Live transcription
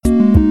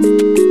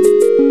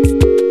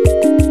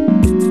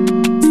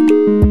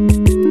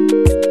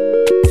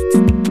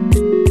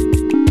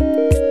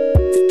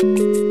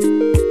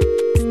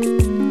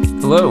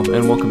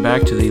welcome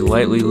back to the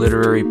Lightly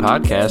Literary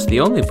Podcast,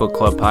 the only book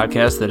club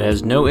podcast that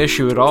has no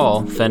issue at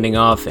all fending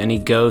off any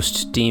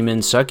ghost, demon,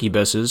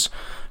 succubuses.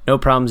 No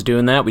problems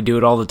doing that. We do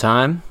it all the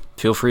time.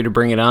 Feel free to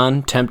bring it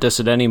on. Tempt us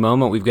at any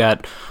moment. We've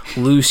got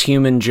loose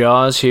human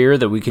jaws here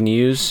that we can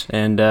use,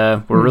 and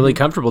we're really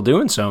comfortable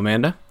doing so,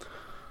 Amanda.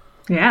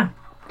 Yeah,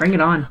 bring it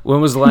on. When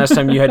was the last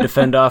time you had to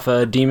fend off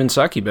a demon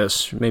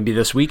succubus? Maybe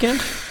this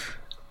weekend?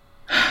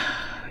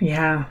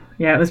 Yeah,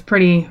 it was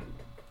pretty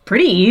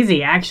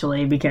easy,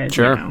 actually, because,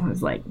 sure. It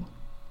was like,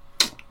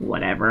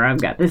 whatever,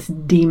 I've got this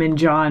demon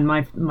jaw in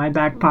my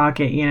back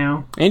pocket,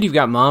 And you've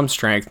got mom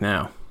strength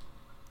now.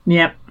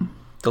 Yep.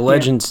 The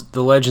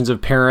legends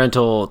of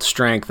parental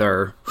strength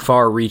are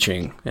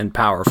far-reaching and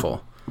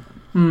powerful.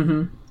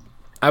 Mm-hmm.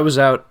 I was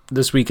out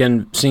this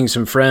weekend seeing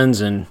some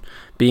friends, and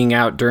being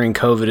out during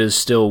COVID is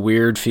still a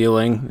weird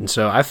feeling, and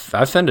so I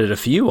fended a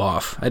few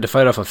off. I had to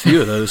fight off a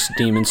few of those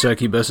demon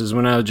succubuses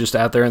when I was just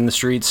out there in the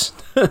streets,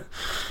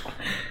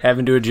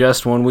 having to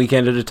adjust one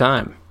weekend at a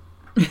time.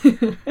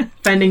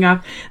 Fending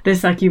off the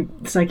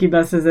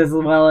succubuses as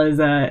well as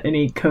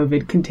any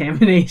COVID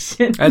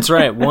contamination. That's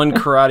right. One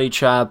karate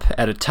chop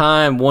at a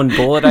time. One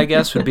bullet, I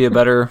guess, would be a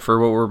better for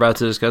what we're about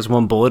to discuss.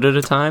 One bullet at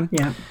a time.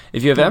 Yeah.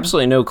 If you have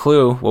absolutely no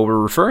clue what we're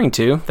referring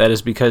to, that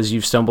is because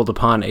you've stumbled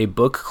upon a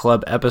book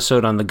club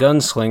episode on The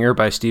Gunslinger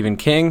by Stephen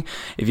King.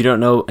 If you don't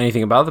know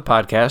anything about the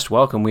podcast,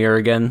 welcome. We are,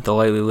 again, the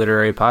Lightly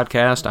Literary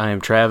Podcast. I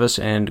am Travis,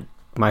 and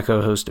my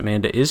co-host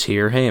Amanda is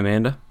here. Hey,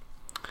 Amanda.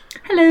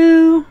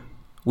 Hello.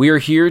 We are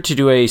here to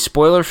do a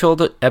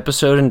spoiler-filled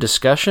episode and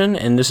discussion,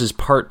 and this is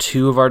part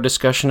 2 of our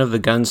discussion of The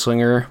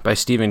Gunslinger by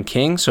Stephen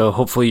King, so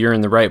hopefully you're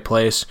in the right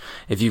place.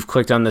 If you've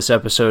clicked on this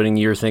episode and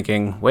you're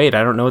thinking, wait,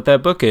 I don't know what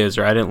that book is,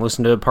 or I didn't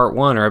listen to part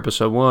 1 or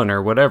episode 1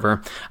 or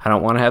whatever, I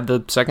don't want to have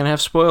the second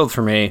half spoiled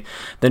for me,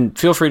 then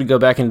feel free to go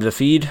back into the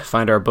feed,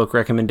 find our book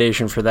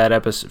recommendation for that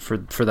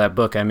episode, for that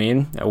book,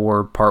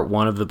 or part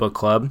 1 of the book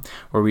club,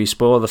 where we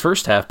spoil the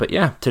first half. But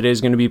yeah,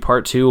 today's going to be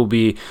part 2. We'll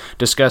be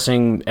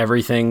discussing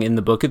everything in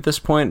the book at this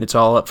point. It's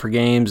all up for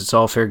games. It's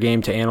all fair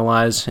game to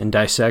analyze and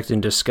dissect and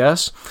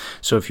discuss.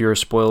 So if you're a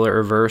spoiler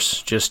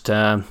averse, just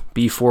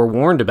be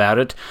forewarned about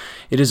it.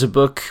 It is a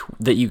book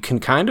that you can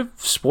kind of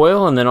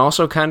spoil and then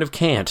also kind of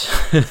can't,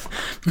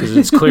 because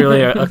it's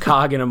clearly a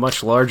cog in a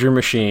much larger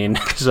machine.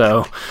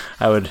 So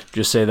I would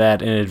just say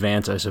that in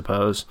advance, I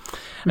suppose.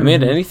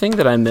 Amanda, anything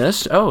that I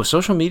missed? Oh,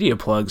 social media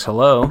plugs.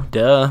 Hello.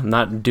 Duh. I'm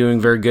not doing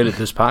very good at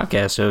this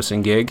podcast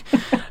hosting gig.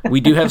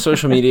 We do have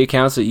social media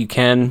accounts that you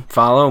can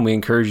follow, and we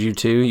encourage you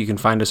to. You can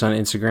find us on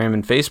Instagram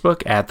and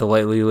Facebook at the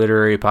Lightly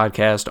Literary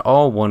Podcast,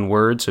 all one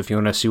word. So if you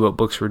want to see what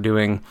books we're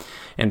doing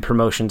and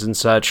promotions and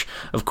such.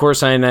 Of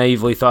course, I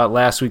naively thought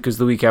last week was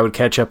the week I would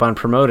catch up on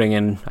promoting,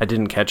 and I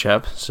didn't catch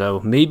up. So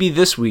maybe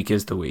this week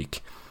is the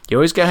week. You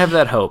always gotta have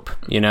that hope,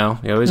 You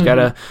always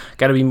gotta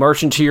be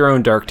marching to your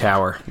own dark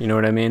tower. You know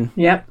what I mean?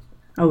 Yep.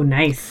 Oh,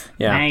 nice.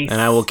 Yeah, nice. And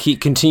I will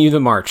continue the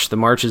march. The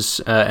march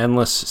is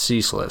endless,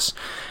 ceaseless.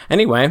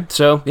 Anyway,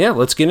 so yeah,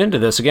 let's get into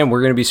this. Again,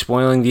 we're going to be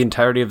spoiling the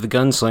entirety of The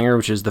Gunslinger,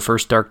 which is the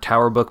first Dark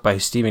Tower book by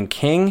Stephen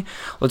King.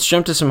 Let's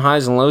jump to some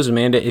highs and lows,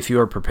 Amanda, if you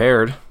are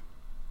prepared.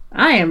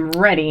 I am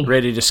ready.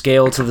 Ready to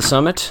scale to the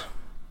summit?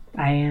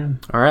 I am.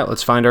 All right,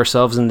 let's find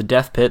ourselves in the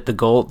death pit, the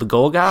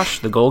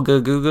Golgash, the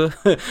Golgaguga,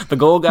 the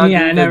Golgaguga.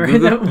 Yeah, I never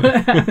heard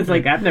that. I was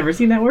like, I've never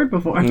seen that word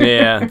before.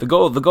 Yeah, the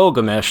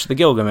Gilgamesh. We're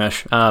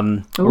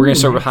going to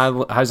start with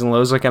highs and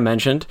lows, like I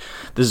mentioned.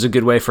 This is a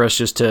good way for us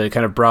just to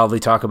kind of broadly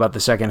talk about the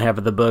second half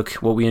of the book,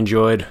 what we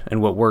enjoyed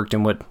and what worked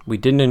and what we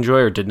didn't enjoy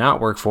or did not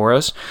work for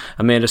us.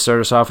 Amanda,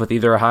 start us off with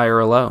either a high or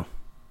a low.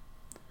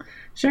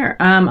 Sure.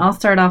 I'll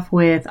start off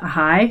with a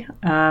high,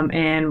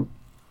 and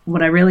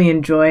what I really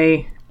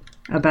enjoy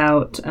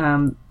about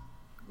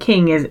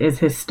King is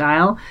his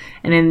style,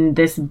 and in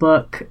this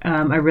book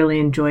I really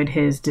enjoyed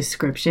his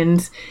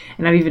descriptions,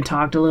 and I've even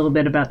talked a little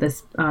bit about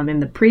this in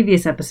the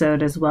previous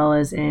episode, as well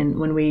as in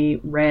when we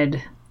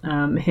read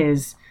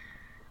his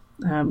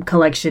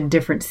collection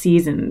Different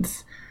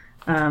Seasons.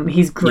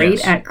 He's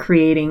great at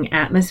creating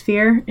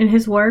atmosphere in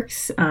his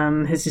works.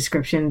 His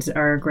descriptions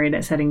are great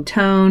at setting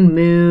tone,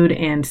 mood,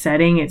 and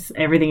setting.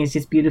 Everything is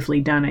just beautifully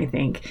done, I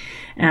think.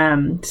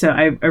 So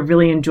I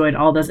really enjoyed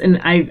all this.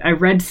 And I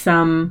read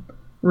some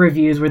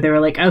reviews where they were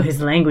like, oh, his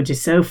language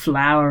is so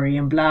flowery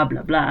and blah,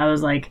 blah, blah. I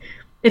was like,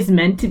 it's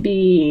meant to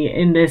be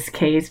in this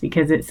case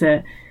because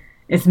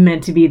it's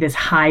meant to be this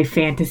high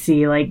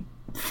fantasy, like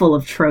full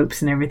of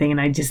tropes and everything.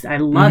 And I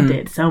loved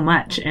it so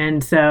much.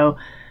 And so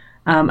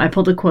I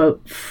pulled a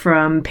quote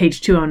from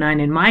page 209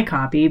 in my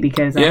copy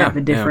because I have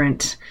a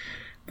different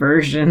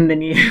version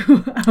than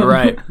you.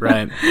 Right.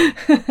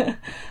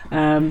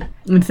 And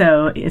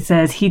so it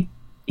says,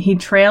 he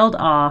trailed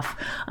off,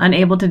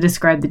 unable to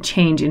describe the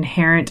change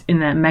inherent in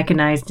that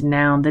mechanized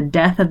noun, the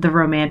death of the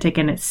romantic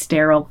and its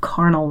sterile,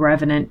 carnal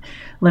revenant,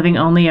 living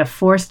only a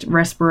forced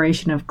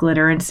respiration of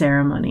glitter and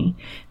ceremony,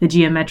 the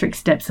geometric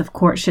steps of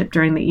courtship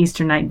during the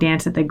Easter night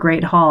dance at the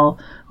Great Hall,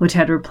 which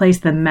had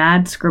replaced the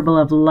mad scribble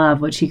of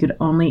love which he could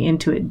only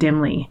intuit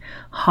dimly,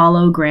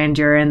 hollow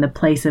grandeur in the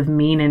place of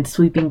mean and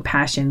sweeping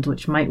passions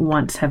which might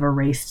once have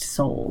erased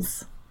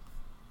souls.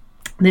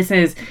 This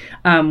is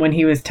when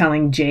he was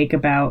telling Jake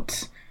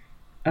about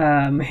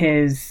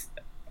his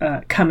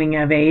coming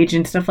of age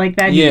and stuff like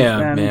that.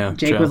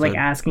 Jake was like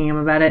asking him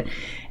about it,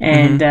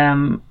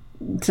 and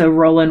so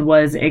Roland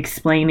was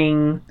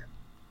explaining,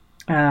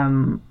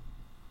 kind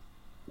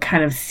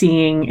of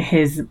seeing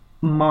his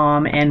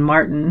mom and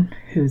Martin,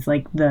 who's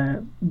like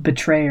the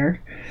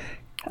betrayer.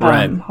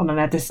 Right. Hold on,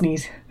 I have to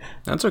sneeze.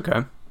 That's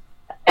okay.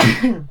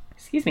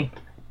 Excuse me.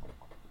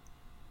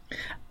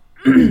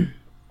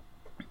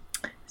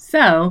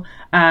 So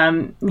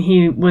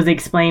he was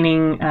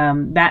explaining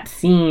that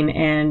scene,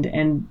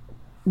 and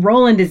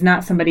Roland is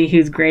not somebody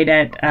who's great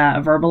at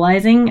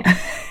verbalizing.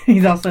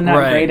 He's also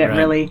not great at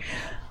really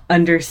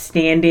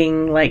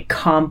understanding like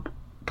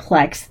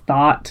complex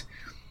thought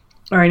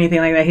or anything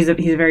like that. He's a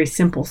very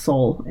simple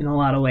soul in a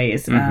lot of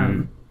ways,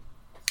 and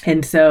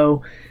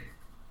so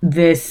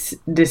this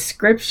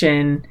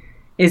description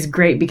is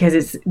great because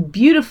it's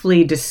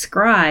beautifully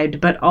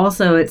described, but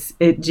also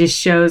it just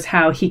shows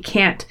how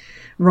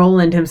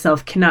Roland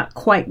himself cannot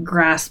quite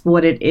grasp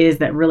what it is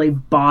that really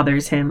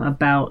bothers him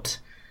about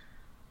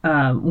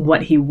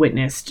what he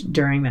witnessed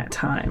during that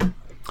time.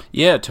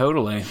 Yeah,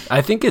 totally.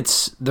 I think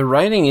the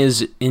writing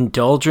is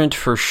indulgent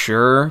for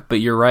sure, but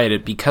you're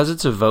right. Because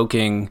it's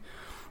evoking,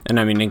 and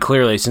I mean, and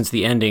clearly since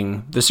the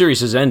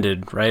series has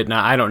ended, right?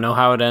 Now, I don't know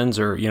how it ends,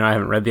 or, I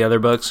haven't read the other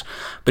books,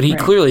 but he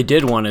clearly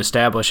did want to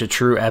establish a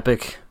true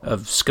epic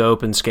of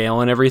scope and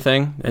scale and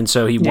everything. And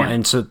so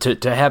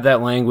to have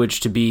that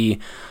language, to be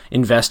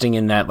investing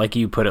in that, like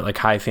you put it, like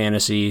high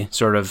fantasy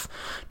sort of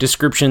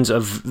descriptions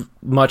of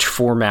much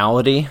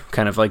formality,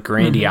 kind of like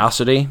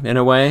grandiosity in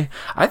a way,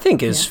 I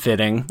think is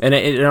fitting.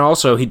 And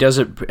also he does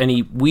it, and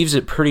he weaves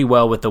it pretty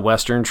well with the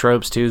Western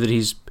tropes too, that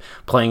he's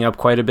playing up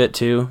quite a bit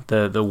too,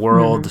 the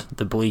world,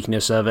 the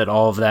bleakness of it,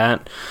 all of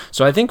that.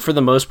 So I think for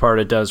the most part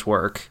it does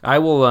work.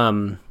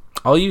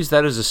 I'll use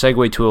that as a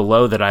segue to a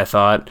low that I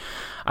thought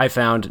I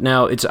found.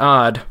 Now, it's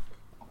odd,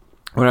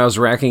 when I was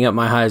racking up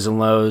my highs and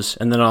lows,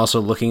 and then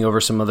also looking over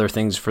some other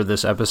things for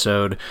this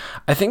episode,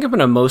 I think I'm going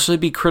to mostly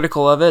be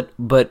critical of it,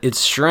 but it's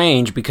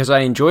strange because I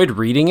enjoyed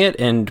reading it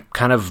and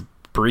kind of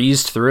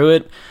breezed through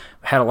it.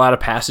 Had a lot of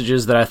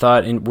passages that I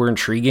thought were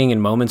intriguing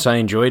and moments I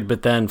enjoyed,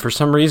 but then for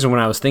some reason when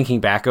I was thinking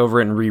back over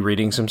it and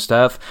rereading some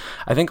stuff,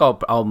 I think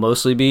I'll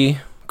mostly be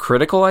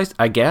critical,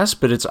 I guess,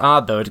 but it's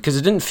odd though, because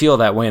it didn't feel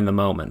that way in the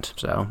moment,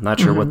 so not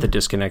sure what the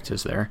disconnect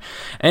is there.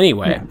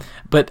 Anyway,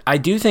 but I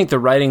do think the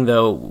writing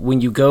though,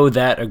 when you go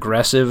that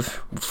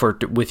aggressive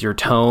with your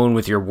tone,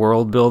 with your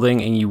world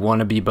building, and you want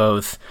to be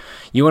both,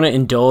 you want to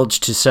indulge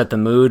to set the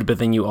mood, but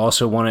then you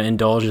also want to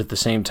indulge at the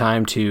same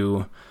time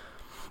to,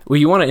 well,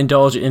 you want to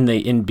indulge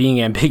in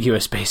being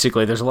ambiguous,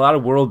 basically. There's a lot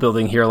of world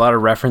building here, a lot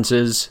of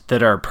references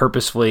that are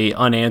purposefully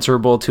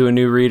unanswerable to a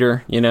new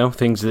reader,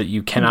 things that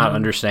you cannot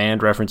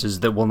understand, references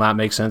that will not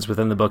make sense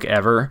within the book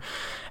ever.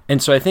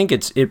 And so I think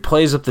it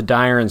plays up the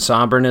dire and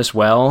somberness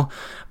well,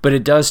 but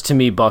it does, to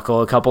me,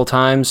 buckle a couple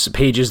times.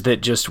 Pages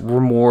that just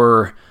were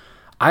more,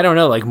 I don't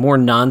know, like more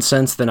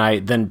nonsense than I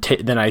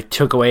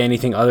took away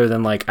anything other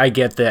than, like, I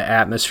get the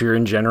atmosphere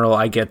in general.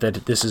 I get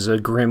that this is a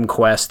grim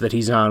quest that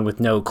he's on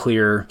with no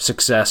clear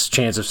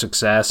chance of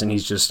success, and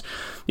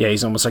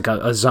he's almost like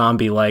a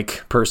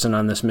zombie-like person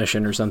on this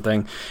mission or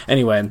something.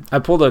 Anyway, I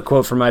pulled a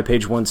quote from my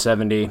page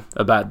 170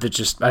 about that,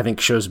 just I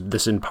think shows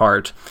this in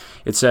part.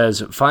 It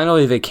says,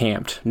 "Finally they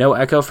camped. No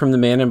echo from the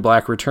man in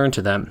black returned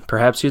to them.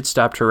 Perhaps he had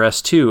stopped to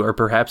rest too, or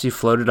perhaps he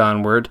floated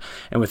onward,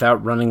 and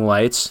without running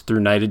lights, through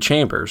nighted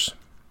chambers.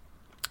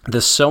 The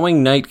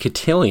sowing night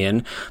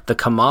cotillion, the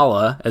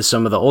Kamala, as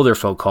some of the older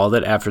folk called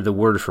it after the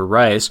word for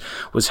rice,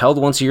 was held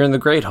once a year in the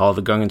Great Hall,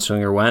 the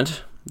Gunslinger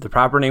went. The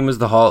proper name was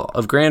the Hall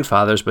of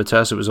Grandfathers, but to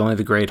us it was only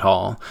the Great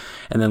Hall."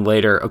 And then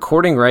later,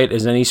 "According right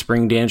as any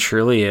spring dance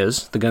surely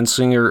is, the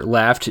Gunslinger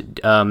laughed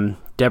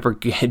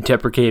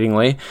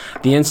deprecatingly.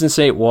 The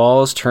insensate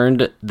walls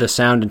turned the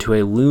sound into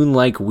a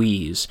loon-like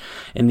wheeze.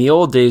 In the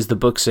old days, the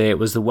books say, it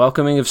was the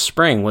welcoming of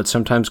spring, what's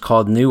sometimes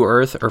called new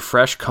earth or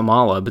fresh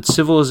Kamala, but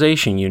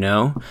civilization,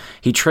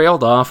 He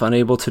trailed off,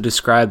 unable to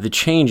describe the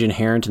change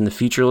inherent in the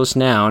featureless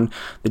noun,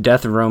 the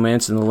death of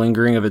romance and the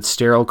lingering of its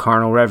sterile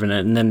carnal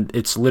revenant." And then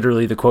it's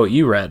literally the quote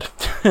you read.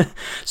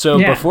 So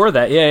before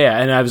that,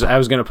 and I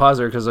was going to pause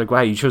there because, like, wow,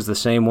 you chose the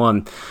same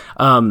one.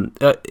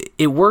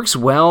 It works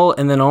well,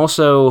 and then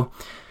also,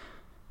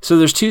 so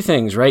there's two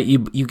things, right?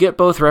 You get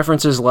both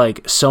references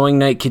like Sowing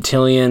Night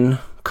Cotillion,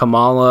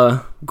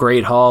 Kamala,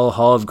 Great Hall,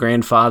 Hall of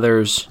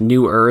Grandfathers,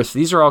 New Earth.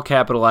 These are all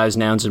capitalized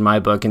nouns in my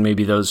book, and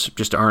maybe those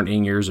just aren't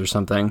in yours or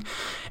something.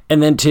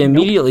 And then to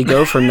immediately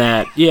go from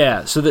that,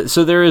 so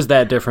there is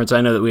that difference.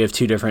 I know that we have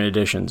two different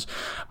editions.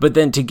 But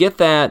then to get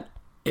that,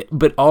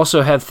 but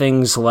also have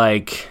things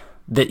like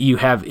that you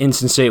have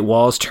insensate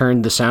walls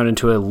turned the sound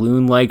into a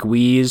loon-like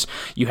wheeze.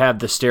 You have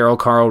the sterile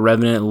Carl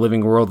Revenant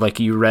living world like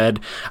you read.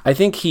 I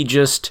think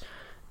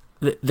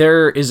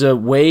there is a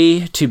way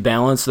to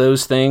balance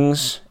those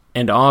things,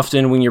 and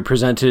often when you're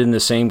presented in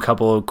the same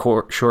couple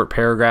of short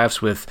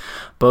paragraphs with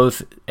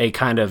both a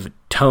kind of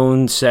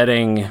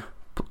tone-setting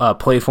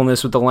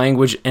playfulness with the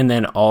language, and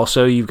then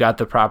also you've got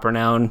the proper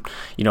noun,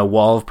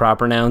 wall of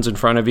proper nouns in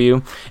front of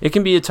you. It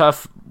can be a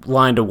tough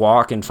line to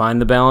walk and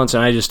find the balance,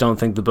 and I just don't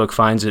think the book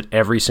finds it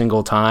every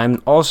single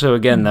time. Also,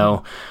 again,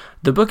 though,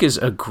 the book is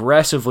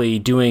aggressively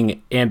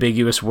doing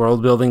ambiguous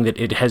world building that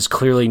it has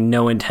clearly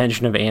no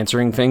intention of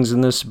answering things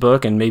in this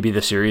book, and maybe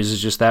the series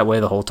is just that way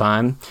the whole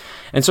time.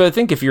 And so I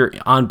think if you're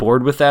on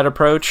board with that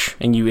approach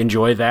and you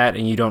enjoy that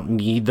and you don't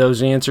need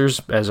those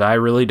answers, as I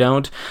really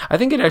don't, I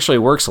think it actually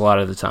works a lot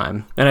of the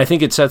time. And I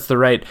think it sets the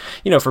right,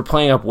 for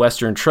playing up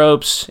Western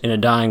tropes in a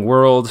dying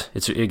world.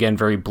 It's, again,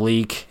 very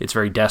bleak. It's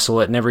very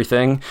desolate and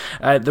everything.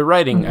 The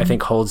writing, I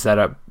think, holds that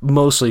up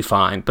mostly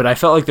fine. But I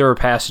felt like there were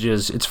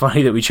passages. It's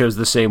funny that we chose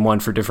the same one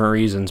for different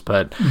reasons.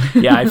 But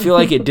yeah, I feel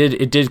like it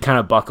did kind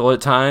of buckle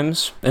at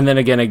times. And then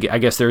again, I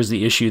guess there's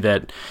the issue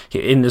that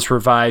in this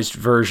revised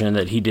version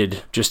that he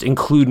did just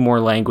include more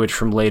language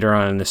from later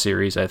on in the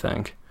series, I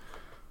think.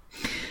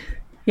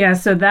 Yeah,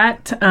 so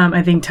that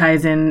I think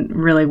ties in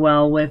really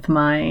well with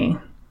my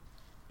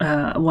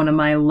one of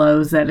my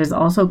lows that is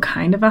also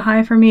kind of a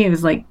high for me. It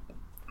was like,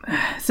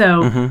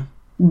 so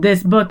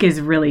this book is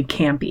really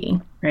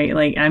campy, right?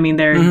 Like, I mean,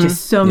 there are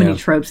just so many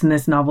tropes in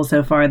this novel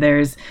so far.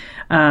 There's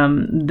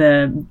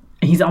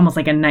he's almost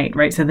like a knight,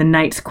 right? So the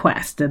knight's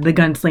quest, the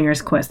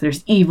gunslinger's quest,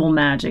 there's evil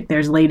magic,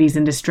 there's ladies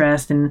in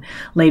distress and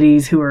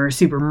ladies who are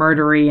super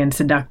murdery and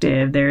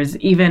seductive. There's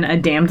even a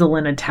damsel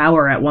in a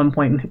tower at one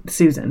point,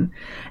 Susan.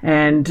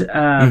 And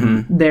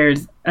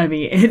there's, I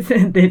mean,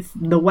 it's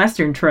the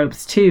Western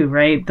tropes too,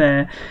 right?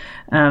 The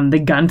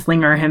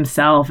gunslinger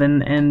himself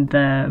and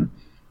the,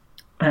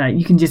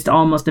 you can just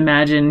almost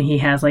imagine he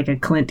has like a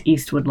Clint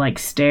Eastwood like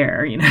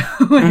stare,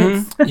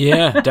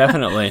 Yeah,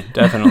 definitely.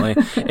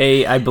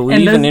 I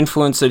believe an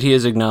influence that he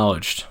has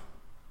acknowledged.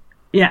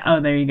 Yeah.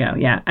 Oh, there you go.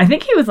 Yeah, I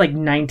think he was like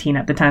 19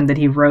 at the time that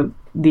he wrote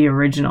the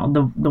original,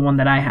 the one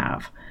that I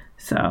have.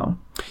 So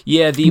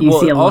yeah, these were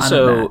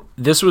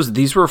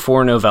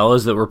 4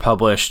 novellas that were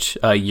published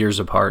years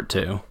apart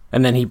too,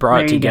 and then he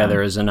brought it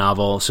together as a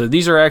novel. So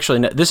these are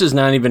actually this is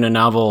not even a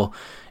novel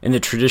in the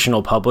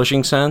traditional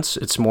publishing sense.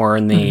 It's more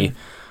in the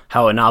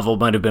how a novel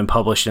might have been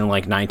published in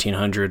like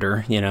 1900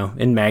 or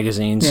in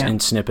magazines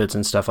and snippets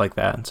and stuff like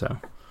that. So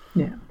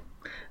yeah.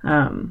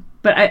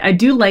 But I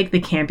do like the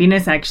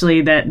campiness,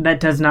 actually. That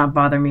does not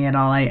bother me at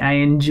all. I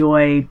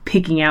enjoy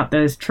picking out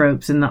those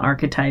tropes and the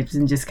archetypes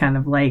and just kind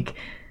of like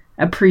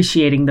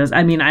appreciating those.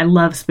 I mean, I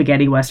love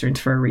spaghetti westerns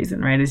for a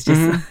reason, right? It's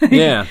just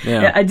yeah.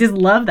 I just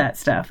love that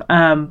stuff.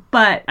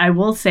 But I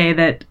will say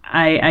that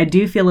I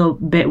do feel a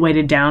bit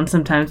weighted down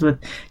sometimes with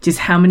just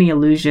how many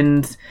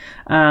allusions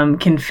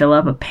can fill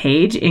up a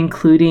page,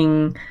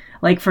 including,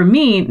 like, for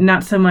me,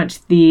 not so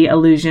much the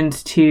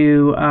allusions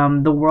to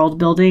the world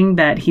building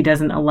that he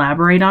doesn't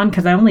elaborate on,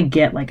 because I only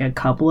get like a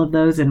couple of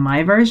those in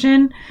my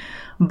version.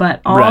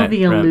 But all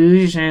the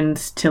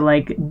allusions to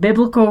like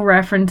biblical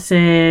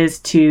references,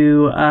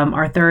 to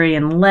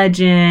Arthurian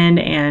legend,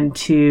 and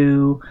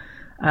to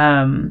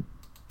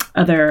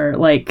other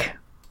like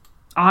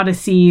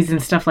odysseys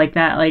and stuff like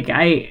that. Like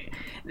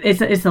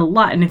it's a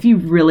lot. And if you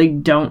really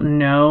don't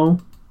know,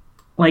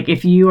 like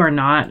if you are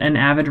not an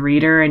avid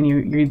reader and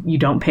you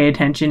don't pay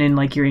attention in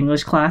like your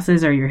English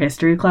classes or your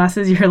history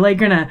classes, you're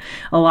like a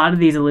lot of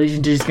these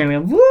allusions are just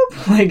gonna go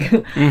whoop, like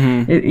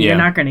you're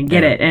not gonna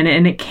get it,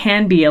 and it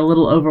can be a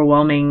little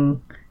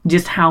overwhelming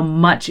just how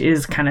much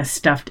is kind of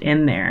stuffed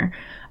in there.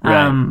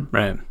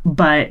 Right.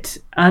 But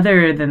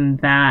other than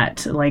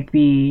that, like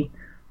the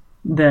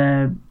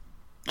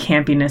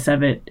campiness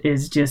of it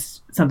is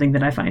just something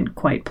that I find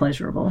quite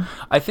pleasurable.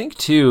 I think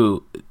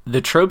too, the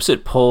tropes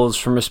it pulls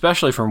from,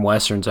 especially from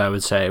Westerns, I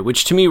would say,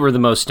 which to me were the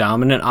most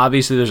dominant.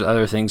 Obviously there's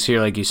other things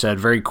here, like you said,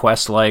 very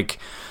quest-like,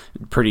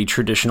 pretty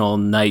traditional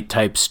knight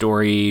type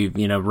story,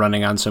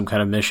 running on some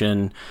kind of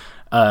mission.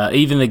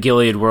 Even the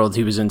Gilead world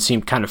he was in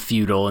seemed kind of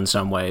feudal in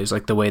some ways,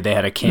 like the way they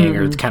had a king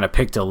or kind of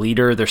picked a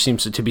leader. There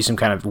seems to be some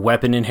kind of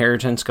weapon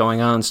inheritance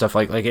going on, stuff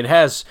like it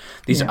has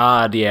these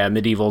odd,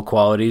 medieval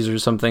qualities or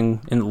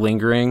something in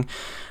lingering.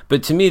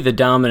 But to me, the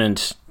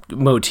dominant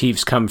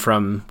motifs come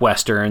from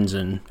Westerns,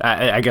 and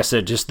I guess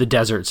that just the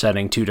desert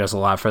setting too does a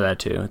lot for that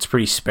too. It's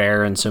pretty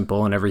spare and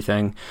simple and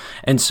everything.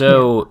 And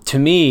so to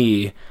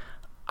me,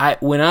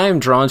 when I am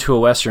drawn to a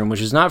Western,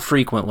 which is not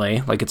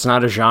frequently, like it's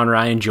not a genre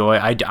I enjoy,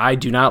 I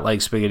do not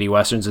like spaghetti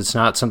Westerns. It's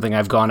not something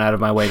I've gone out of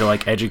my way to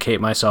like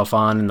educate myself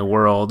on in the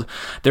world.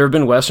 There have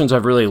been Westerns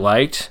I've really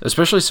liked,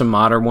 especially some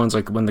modern ones,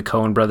 like when the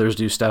Coen brothers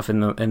do stuff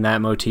in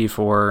that motif,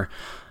 or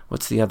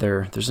what's the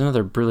other? There's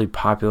another really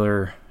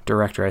popular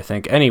director, I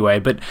think. Anyway,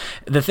 but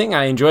the thing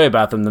I enjoy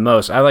about them the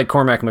most, I like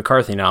Cormac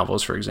McCarthy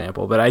novels, for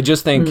example, but I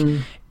just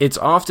think it's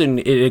often,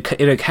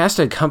 it has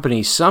to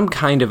accompany some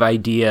kind of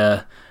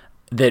idea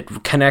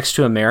that connects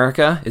to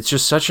America. It's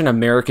just such an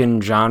American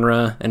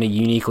genre and a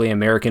uniquely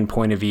American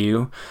point of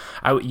view.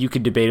 You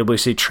could debatably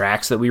say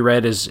Tracks that we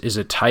read is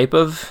a type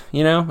of,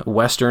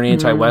 Western,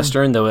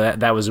 anti-Western, though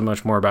that was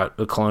much more about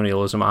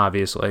colonialism,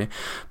 obviously.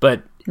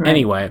 But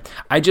anyway,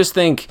 I just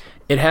think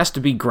it has to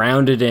be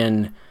grounded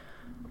in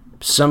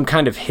some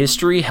kind of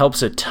history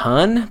helps a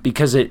ton,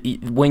 because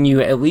when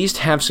you at least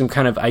have some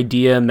kind of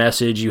idea,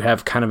 message, you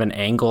have kind of an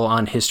angle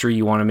on history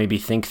you want to maybe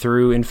think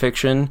through in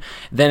fiction,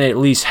 then it at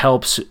least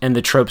helps, and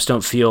the tropes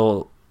don't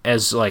feel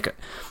as like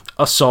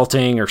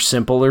assaulting or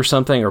simple or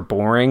something or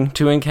boring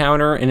to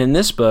encounter. And in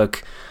this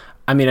book,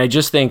 I mean, I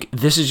just think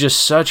this is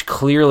just such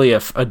clearly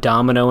a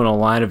domino in a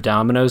line of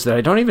dominoes that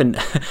I don't even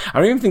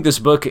think this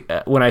book,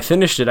 when I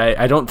finished it,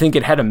 I don't think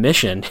it had a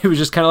mission. It was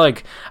just kind of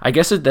like, I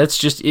guess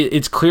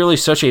it's clearly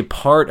such a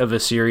part of a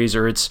series,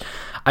 or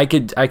I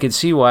could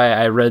see why.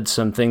 I read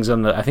some things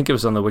I think it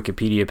was on the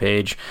Wikipedia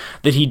page,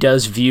 that he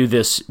does view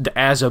this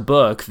as a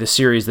book, the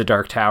series The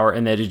Dark Tower,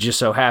 and that it just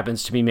so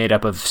happens to be made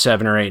up of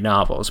 7 or 8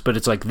 novels. But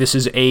it's like, this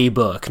is a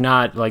book,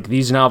 not like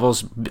these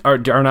novels are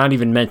not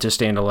even meant to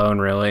stand alone,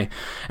 really.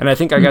 And I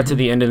think I got to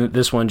the end of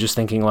this one just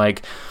thinking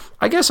like,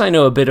 I guess I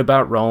know a bit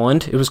about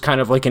Roland. It was kind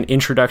of like an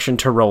introduction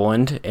to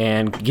Roland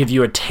and give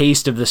you a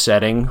taste of the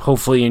setting,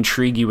 hopefully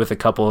intrigue you with a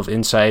couple of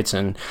insights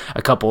and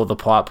a couple of the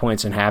plot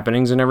points and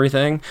happenings and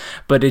everything.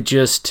 But it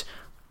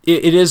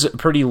is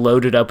pretty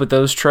loaded up with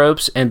those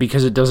tropes, and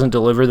because it doesn't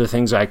deliver the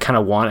things I kind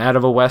of want out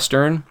of a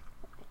Western,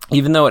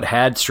 even though it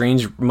had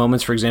strange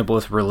moments, for example,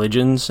 with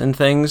religions and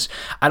things,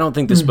 I don't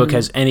think this book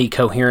has any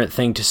coherent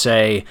thing to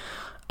say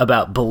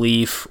about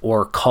belief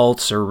or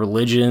cults or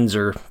religions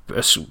or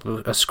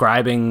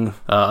ascribing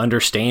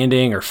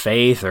understanding or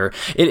faith, or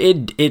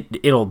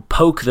it'll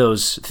poke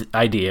those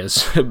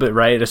ideas, but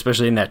right,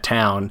 especially in that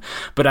town.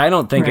 But I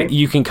don't think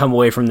you can come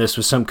away from this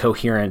with some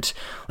coherent,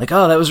 like,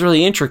 oh, that was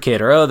really intricate,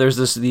 or oh, there's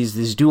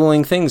these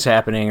dueling things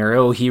happening, or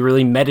oh, he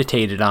really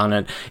meditated on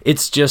it.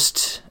 It's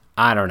just,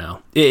 I don't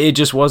know. It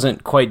just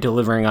wasn't quite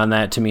delivering on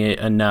that to me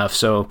enough.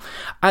 So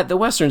the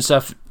Western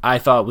stuff I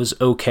thought was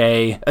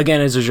okay.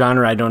 Again, as a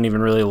genre, I don't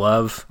even really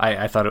love.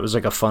 I thought it was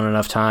like a fun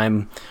enough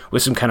time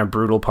with some kind of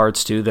brutal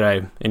parts too that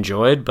I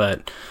enjoyed.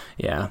 But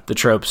yeah, the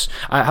tropes.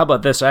 How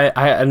about this? I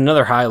had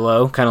another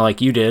high-low, kind of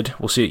like you did.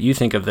 We'll see what you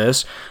think of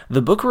this.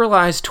 The book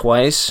relies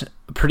twice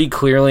pretty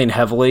clearly and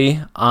heavily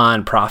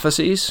on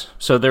prophecies.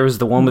 So there was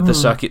the one with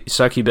the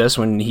succubus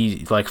when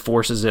he like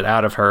forces it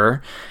out of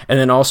her. And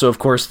then also, of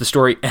course, the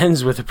story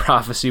ends with a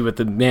prophecy with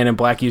the man in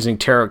black using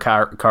tarot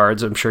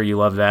cards. I'm sure you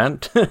love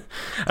that. I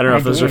don't know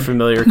if those are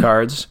familiar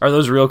cards. Are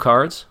those real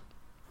cards?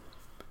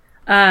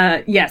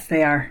 Yes,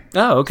 they are.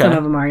 Oh, okay. Some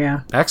of them are,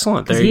 yeah.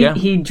 Excellent. There you go.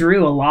 He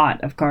drew a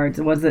lot of cards.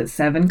 Was it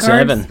 7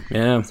 cards? 7,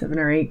 yeah. 7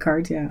 or 8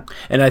 cards, yeah.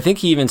 And I think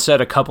he even said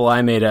a couple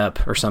I made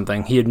up or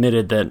something. He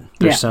admitted that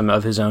there's some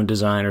of his own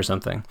design or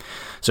something.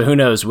 So who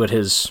knows what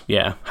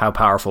how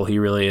powerful he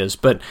really is.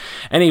 But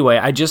anyway,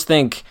 I just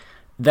think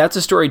that's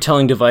a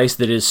storytelling device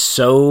that is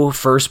so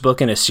first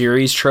book in a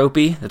series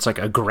tropey. That's like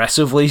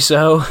aggressively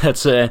so.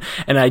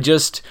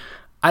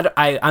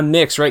 I'm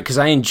mixed, right? Because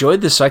I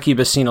enjoyed the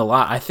succubus scene a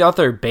lot. I thought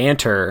their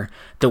banter,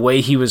 the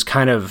way he was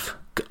kind of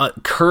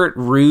curt,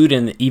 rude,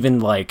 and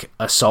even like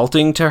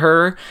assaulting to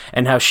her,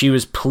 and how she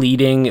was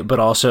pleading but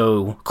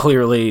also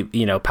clearly,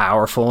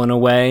 powerful in a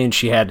way, and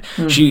she had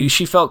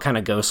she felt kind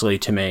of ghostly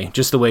to me,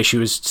 just the way she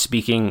was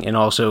speaking, and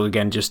also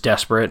again just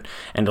desperate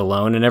and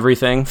alone and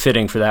everything,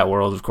 fitting for that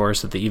world, of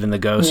course, that even the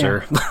ghosts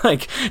are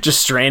like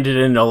just stranded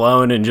and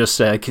alone and just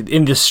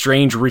in this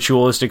strange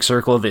ritualistic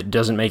circle that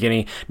doesn't make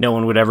no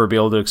one would ever be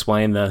able to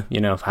explain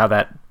how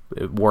that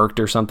worked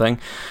or something.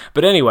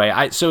 But anyway,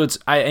 I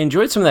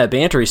enjoyed some of that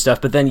bantery stuff,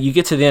 but then you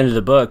get to the end of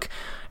the book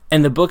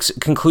and the book's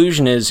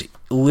conclusion is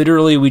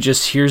literally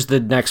here's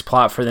the next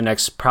plot for the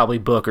next probably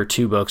book or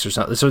 2 books or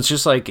something. So it's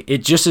just like,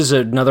 it just is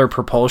another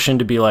propulsion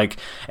to be like,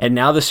 and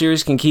now the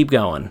series can keep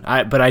going.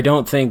 But I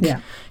don't think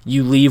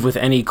you leave with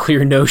any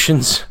clear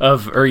notions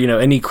or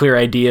any clear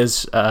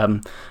ideas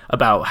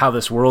about how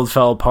this world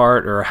fell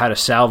apart or how to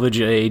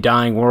salvage a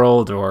dying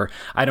world, or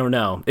I don't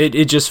know.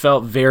 It just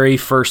felt very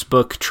first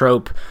book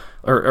trope.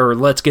 Or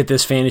let's get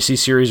this fantasy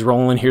series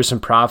rolling. Here's some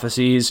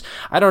prophecies.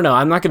 I don't know.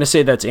 I'm not going to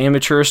say that's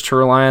amateurish to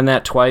rely on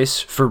that twice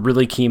for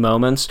really key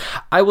moments.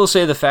 I will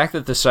say the fact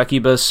that the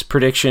succubus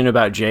prediction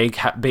about Jake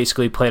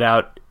basically played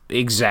out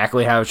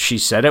exactly how she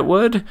said it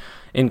would,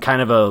 in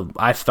kind of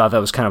I thought that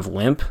was kind of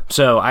limp.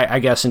 So I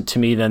guess to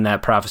me then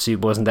that prophecy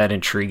wasn't that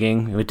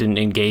intriguing. It didn't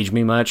engage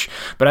me much,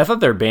 but I thought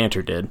their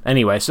banter did.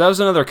 Anyway, so that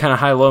was another kind of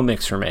high-low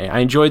mix for me. I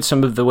enjoyed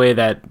some of the way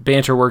that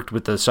banter worked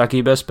with the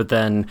succubus, but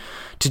then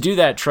to do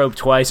that trope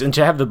twice and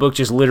to have the book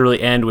just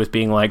literally end with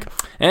being like,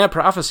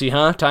 prophecy,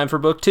 huh? Time for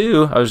book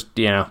 2.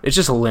 It's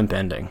just a limp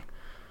ending.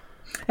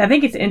 I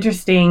think it's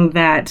interesting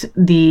that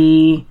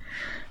the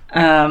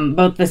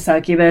both the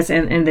succubus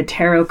and the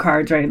tarot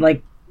cards, right?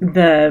 Like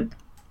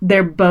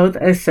they're both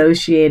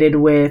associated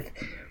with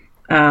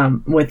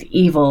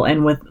evil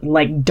and with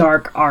like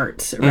dark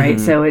arts, right?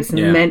 So it's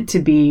meant to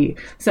be.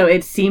 So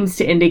it seems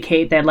to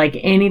indicate that like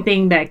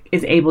anything that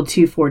is able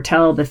to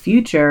foretell the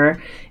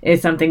future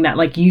is something that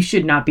like you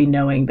should not be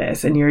knowing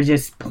this, and you're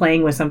just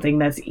playing with something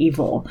that's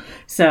evil.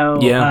 So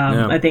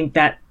I think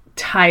that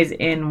ties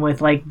in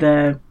with like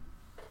the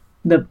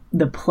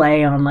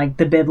play on like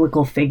the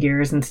biblical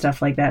figures and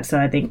stuff like that. So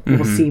I think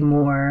we'll see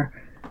more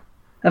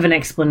of an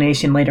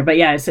explanation later. But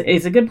yeah, it's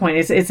a good point.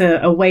 It's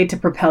a way to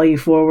propel you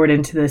forward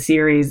into the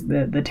series,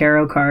 the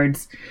tarot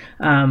cards,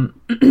 and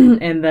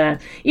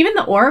even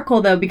the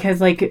oracle though, because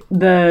like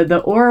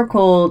the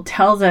oracle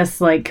tells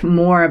us like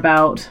more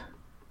about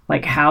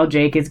like how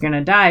Jake is going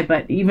to die.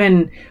 But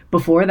even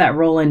before that,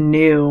 Roland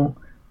knew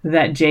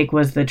that Jake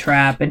was the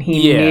trap, and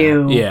he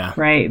knew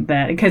right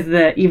that because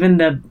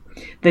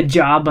the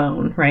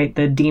jawbone, right?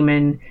 The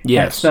demon,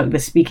 the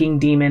speaking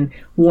demon,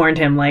 warned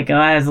him like,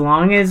 as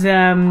long as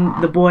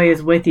the boy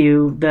is with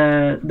you,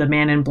 the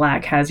man in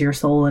black has your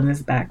soul in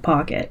his back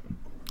pocket.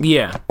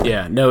 Yeah.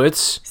 No,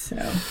 it's so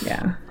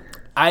yeah.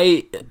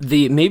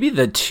 Maybe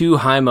the two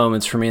high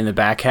moments for me in the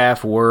back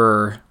half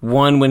were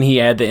one when he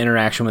had the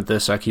interaction with the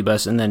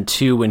succubus, and then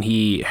two when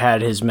he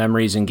had his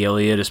memories in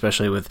Gilead,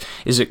 especially with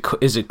is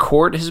it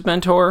Court, his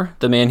mentor,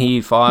 the man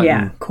he fought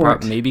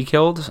and maybe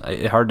killed.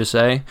 Hard to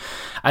say.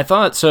 I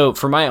thought so.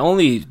 For my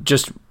only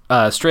just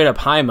straight up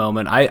high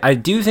moment, I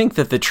do think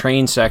that the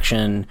train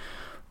section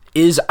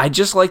I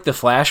just like the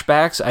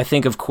flashbacks. I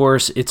think, of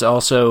course, it's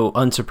also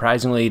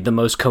unsurprisingly the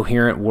most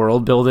coherent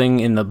world building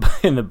in the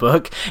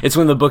book. It's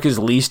when the book is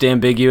least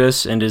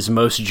ambiguous and is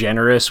most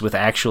generous with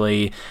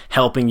actually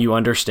helping you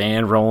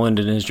understand Roland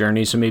and his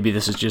journey. So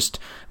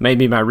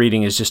maybe my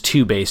reading is just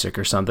too basic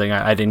or something.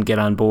 I didn't get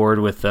on board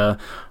with the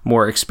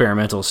more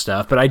experimental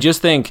stuff. But I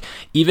just think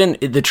even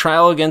the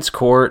trial against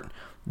Court,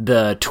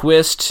 the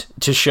twist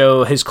to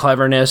show his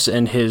cleverness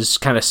and his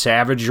kind of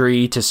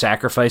savagery to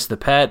sacrifice the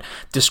pet,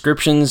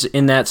 descriptions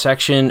in that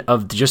section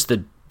of just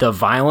the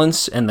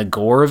violence and the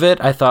gore of it,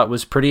 I thought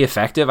was pretty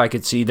effective. I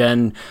could see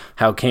then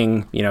how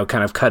King,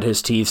 kind of cut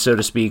his teeth, so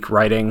to speak,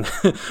 writing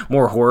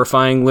more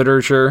horrifying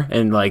literature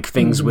and like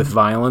things with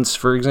violence,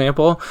 for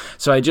example.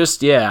 So I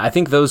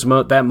think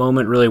that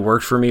moment really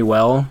worked for me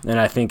well, and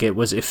I think it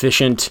was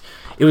efficient.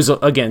 It was,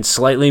 again,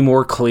 slightly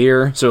more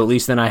clear, so at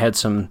least then I had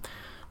some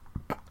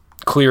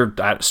clear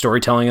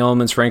storytelling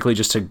elements, frankly,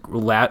 just to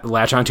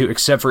latch onto,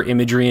 except for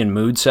imagery and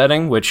mood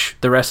setting, which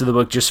the rest of the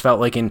book just felt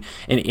like an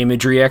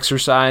imagery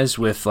exercise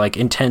with like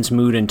intense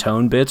mood and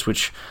tone bits,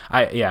 which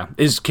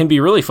can be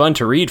really fun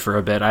to read for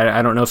a bit.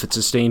 I don't know if it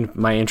sustained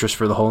my interest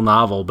for the whole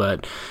novel,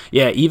 but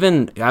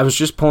even I was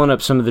just pulling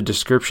up some of the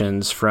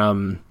descriptions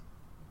from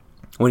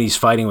when he's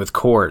fighting with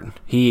Court.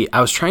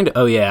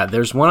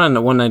 There's one on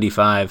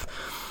 195.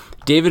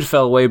 David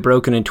fell away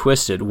broken and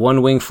twisted.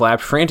 One wing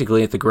flapped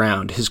frantically at the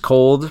ground. His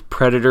cold,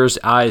 predator's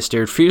eyes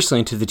stared fiercely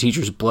into the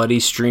teacher's bloody,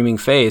 streaming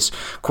face.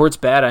 Court's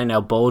bad eye now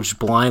bulged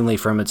blindly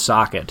from its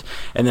socket.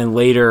 And then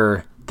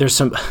later, there's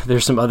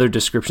some other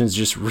descriptions,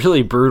 just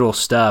really brutal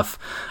stuff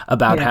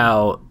about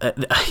how,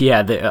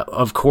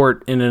 of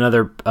Court in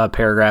another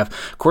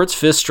paragraph. Court's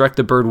fist struck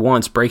the bird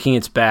once, breaking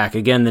its back.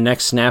 Again, the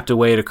neck snapped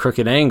away at a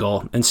crooked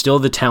angle, and still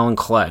the talon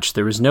clutched.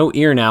 There was no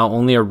ear now,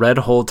 only a red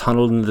hole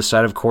tunneled into the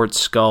side of Court's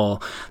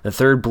skull. The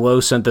third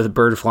blow sent the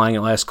bird flying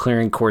at last,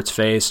 clearing Court's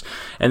face.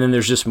 And then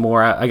there's just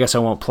more. I guess I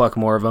won't pluck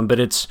more of them, but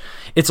it's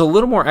a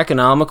little more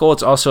economical.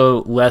 It's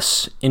also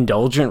less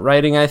indulgent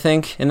writing, I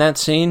think, in that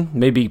scene.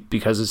 Maybe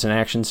because it's an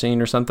action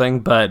scene or something,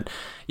 but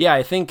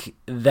I think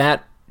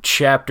that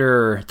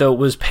chapter, though it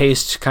was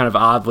paced kind of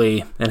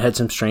oddly and had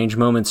some strange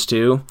moments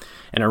too,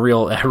 and a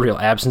real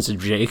absence of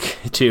Jake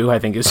too, I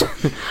think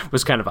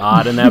was kind of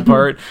odd in that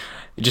part.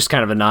 Just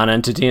kind of a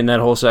non-entity in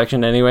that whole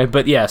section anyway.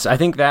 But yes, I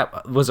think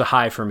that was a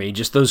high for me.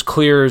 Just those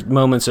clear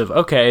moments of,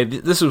 okay,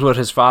 this is what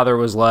his father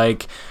was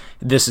like.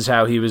 This is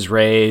how he was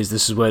raised.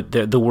 This is what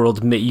the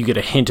world, you get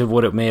a hint of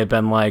what it may have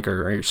been like,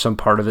 or some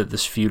part of it,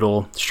 this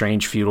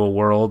strange feudal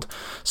world.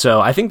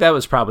 So I think that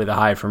was probably the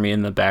high for me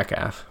in the back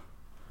half.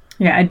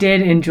 Yeah, I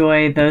did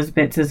enjoy those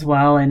bits as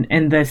well.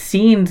 And the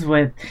scenes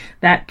with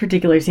that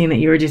particular scene that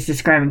you were just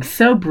describing,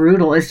 so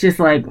brutal. It's just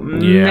like,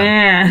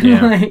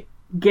 man, like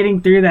getting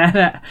through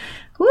that.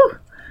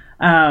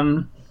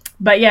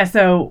 But yeah,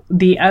 so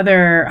the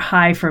other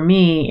high for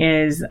me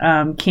is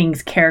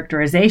King's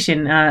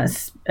characterization,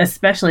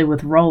 especially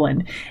with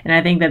Roland. And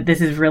I think that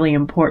this is really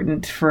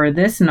important for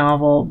this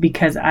novel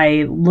because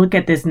I look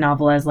at this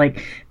novel as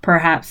like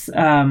perhaps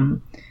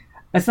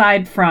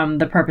aside from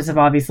the purpose of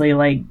obviously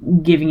like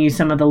giving you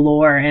some of the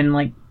lore and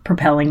like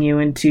propelling you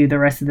into the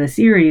rest of the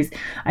series,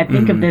 I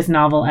think of this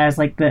novel as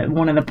like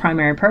one of the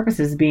primary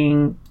purposes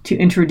being to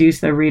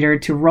introduce the reader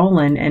to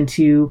Roland and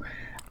to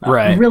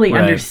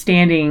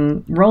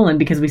understanding Roland,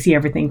 because we see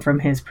everything from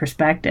his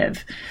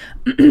perspective.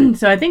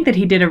 So I think that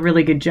he did a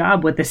really good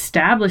job with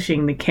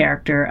establishing the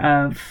character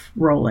of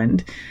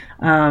Roland,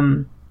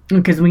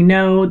 because we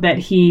know that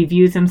he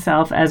views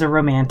himself as a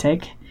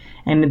romantic,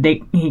 and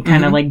he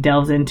kind of like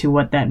delves into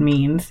what that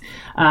means.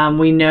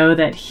 We know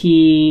that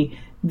he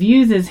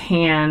views his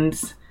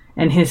hands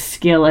and his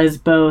skill as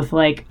both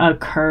like a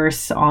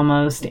curse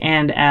almost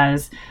and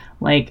as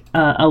like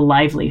a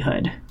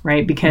livelihood,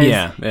 right?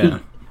 Because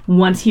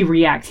once he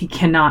reacts, he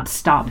cannot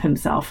stop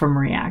himself from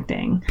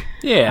reacting.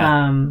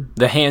 Yeah.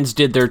 The hands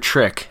did their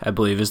trick, I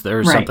believe, is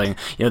there something.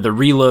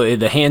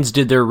 The hands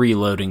did their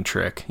reloading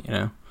trick,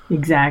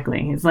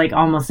 Exactly. It's like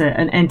almost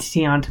an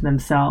entity unto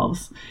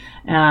themselves.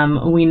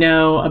 We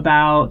know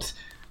about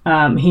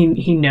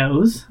he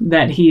knows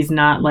that he's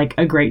not like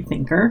a great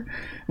thinker,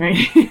 right?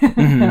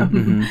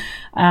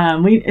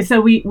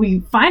 We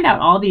find out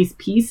all these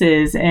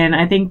pieces, and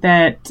I think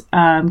that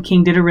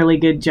King did a really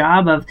good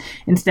job of,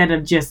 instead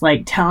of just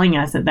like telling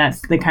us that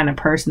that's the kind of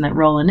person that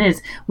Roland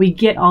is, we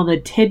get all the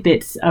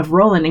tidbits of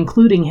Roland,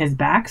 including his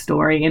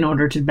backstory, in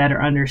order to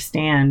better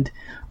understand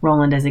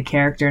Roland as a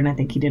character, and I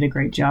think he did a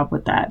great job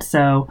with that.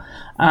 So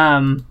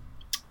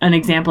an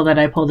example that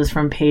I pulled is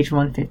from page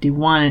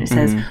 151, and it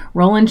says,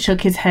 Roland shook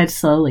his head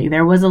slowly.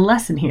 There was a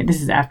lesson here.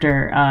 This is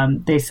after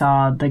they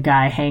saw the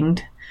guy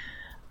hanged.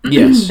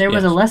 Yes. There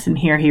was a lesson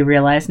here, he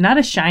realized. Not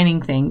a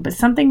shining thing, but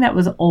something that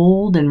was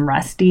old and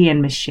rusty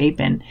and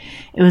misshapen.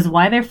 It was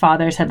why their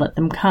fathers had let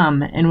them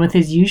come, and with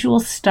his usual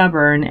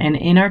stubborn and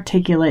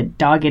inarticulate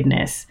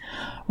doggedness,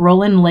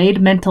 Roland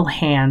laid mental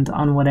hands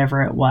on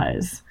whatever it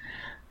was.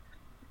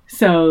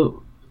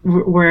 So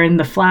we're in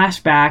the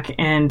flashback,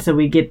 and so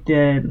we get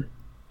the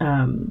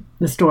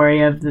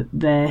story of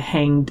the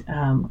hanged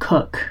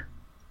cook.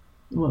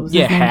 What was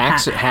his name?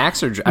 Hacks or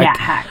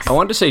Hacks. I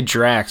wanted to say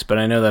Drax, but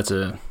I know that's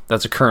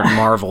a current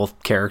Marvel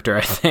character,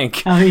 I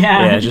think. Oh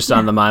yeah, yeah, just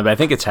on the mind. But I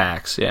think it's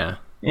Hacks. Yeah,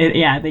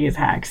 I think it's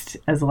Hacks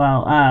as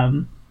well.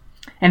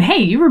 And hey,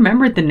 you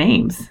remembered the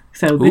names,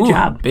 so good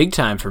job. Big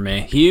time for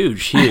me.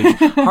 Huge.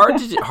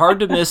 Hard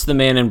to miss the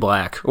Man in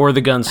Black or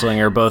the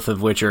Gunslinger, both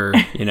of which are,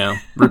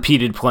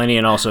 repeated plenty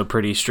and also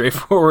pretty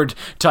straightforward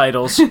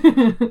titles.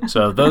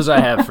 So those I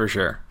have for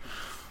sure.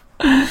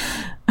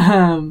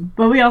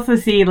 But we also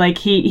see like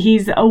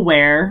he's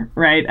aware,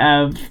 right,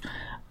 of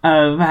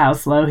how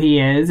slow he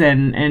is,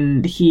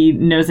 and he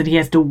knows that he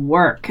has to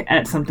work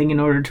at something in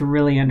order to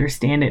really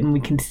understand it, and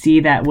we can see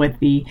that with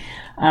the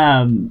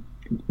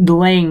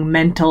laying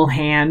mental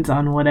hands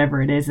on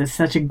whatever it is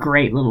such a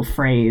great little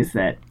phrase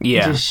that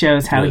just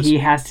shows how he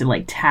has to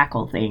like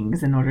tackle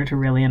things in order to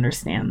really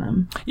understand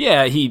them.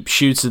 Yeah, he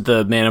shoots at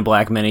the Man in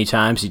Black many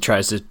times. He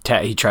tries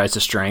to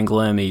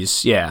strangle him.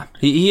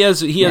 He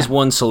has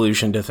one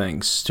solution to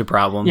things, to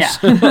problems. Yeah.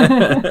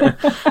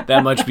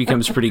 That much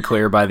becomes pretty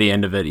clear by the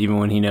end of it, even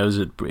when he knows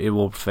it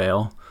will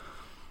fail.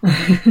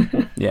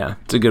 Yeah,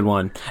 it's a good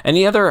one.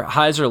 Any other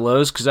highs or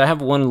lows? Because I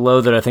have one low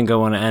that I think I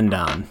want to end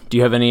on. Do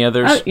you have any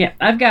others? Oh, yeah,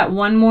 I've got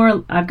one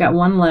more. I've got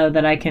one low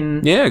that I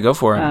can go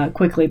for it.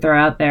 Quickly throw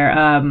out there.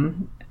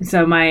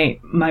 So my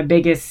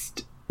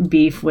biggest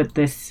beef with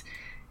this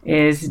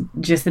is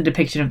just the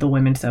depiction of the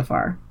women so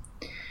far.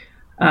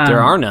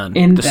 There are none.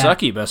 The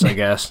succubus, I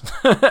guess.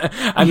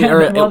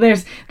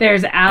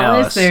 There's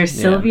Alice, there's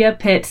Sylvia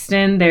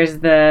Pittston, there's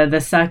the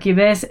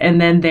succubus,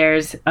 and then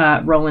there's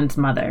Roland's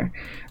mother.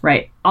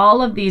 Right.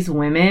 All of these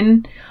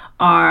women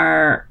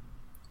are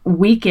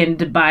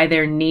weakened by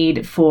their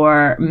need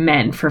for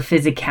men, for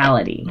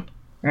physicality.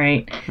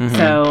 Right. Mm-hmm.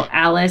 So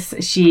Alice,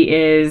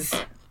 she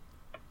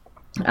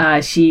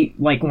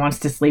wants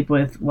to sleep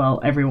with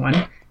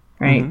everyone.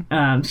 Right.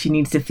 Mm-hmm. She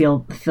needs to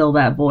fill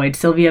that void.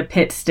 Sylvia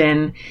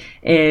Pittston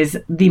is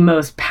the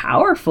most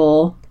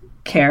powerful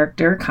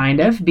character,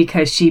 kind of,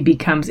 because she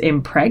becomes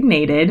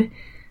impregnated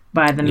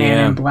by the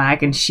Man in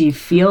Black, and she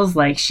feels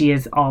like she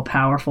is all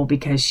powerful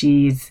because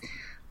she's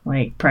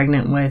like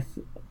pregnant with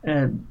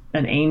an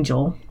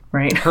angel.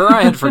 Right. Her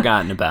I had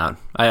forgotten about.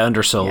 I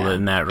undersold it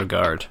in that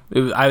regard.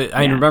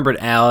 I remembered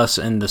Alice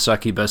and the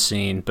succubus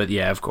scene, but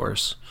of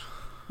course.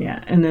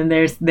 Yeah, and then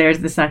there's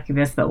the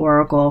succubus, the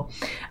oracle,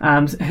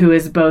 who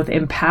is both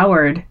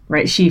empowered,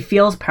 right? She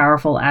feels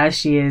powerful as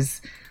she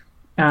is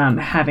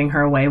having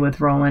her way with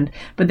Roland,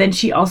 but then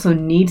she also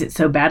needs it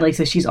so badly,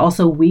 so she's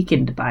also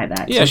weakened by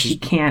that. Yeah, so she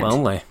can't.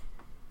 Lonely.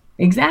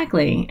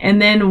 Exactly.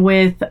 And then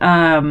with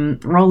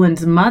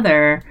Roland's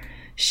mother,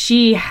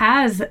 she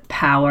has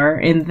power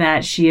in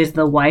that she is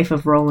the wife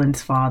of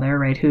Roland's father,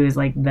 right, who is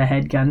like the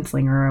head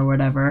gunslinger or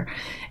whatever,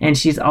 and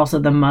she's also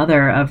the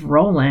mother of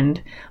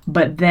Roland,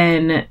 but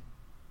then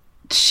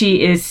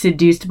she is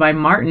seduced by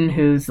Martin,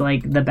 who's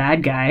like the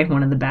bad guy,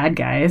 one of the bad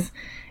guys,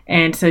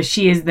 and so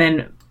she is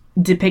then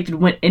depicted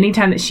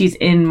anytime that she's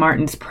in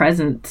Martin's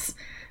presence.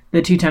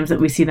 The two times that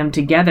we see them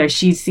together,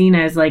 she's seen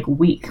as like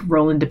weak.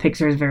 Roland depicts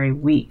her as very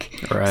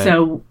weak. Right.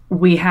 So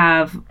we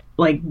have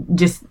like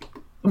just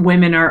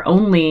women are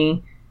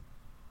only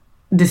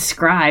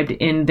described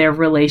in their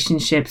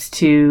relationships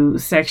to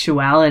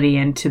sexuality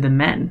and to the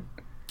men.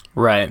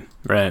 Right.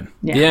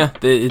 Yeah,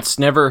 it's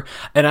never...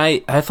 And I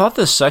thought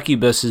the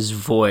succubus's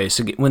voice,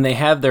 when they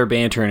have their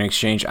banter and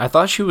exchange, I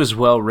thought she was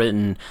well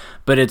written,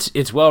 but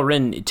it's well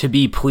written to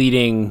be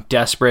pleading,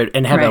 desperate,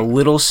 and have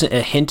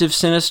a hint of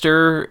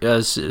sinister...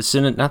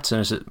 not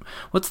sinister...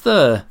 What's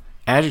the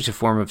adjective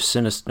form of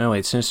sinister? No,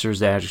 wait, sinister is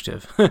the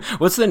adjective.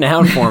 What's the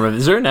noun form of...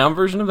 Is there a noun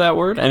version of that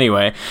word?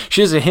 Anyway,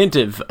 she has a hint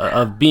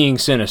of being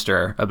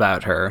sinister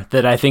about her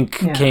that I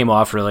think came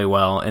off really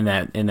well in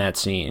that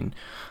scene.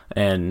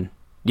 And...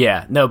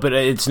 Yeah, no, but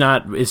it's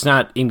not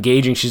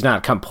engaging. She's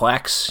not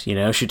complex, you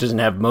know. She doesn't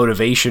have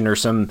motivation or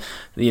some,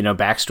 you know,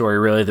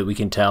 backstory really that we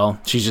can tell.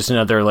 She's just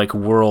another like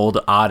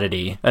world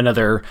oddity,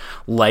 another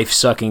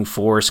life-sucking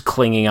force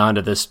clinging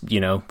onto this, you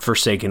know,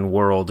 forsaken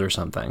world or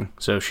something.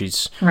 So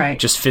she's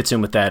just fits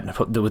in with that,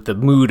 with the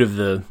mood of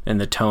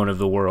and the tone of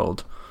the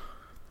world.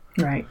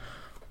 Right.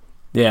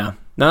 Yeah,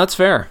 no, that's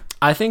fair.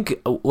 I think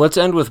let's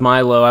end with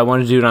Milo. I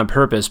want to do it on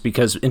purpose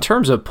because in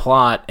terms of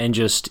plot and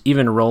just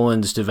even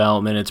Roland's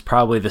development, it's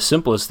probably the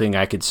simplest thing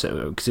I could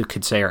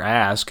say or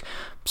ask.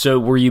 So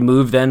were you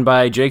moved then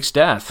by Jake's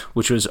death,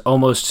 which was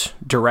almost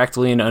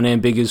directly and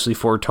unambiguously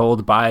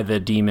foretold by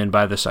the demon,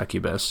 by the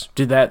succubus?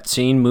 Did that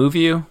scene move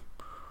you?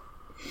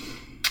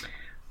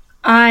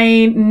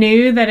 I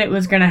knew that it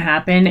was going to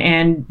happen,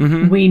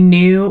 and we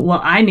knew,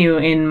 well, I knew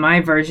in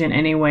my version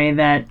anyway,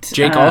 that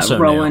Jake also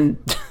Roland...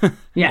 knew.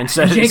 Yeah, and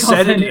said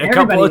it a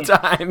couple of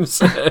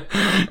times.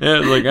 Yeah,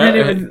 like,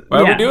 why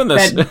are we doing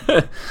this?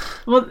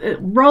 Well,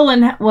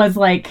 Roland was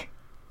like,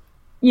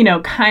 you know,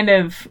 kind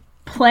of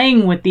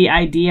playing with the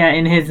idea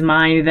in his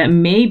mind that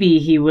maybe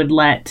he would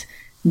let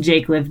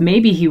Jake live.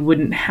 Maybe he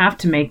wouldn't have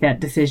to make that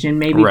decision.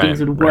 Maybe things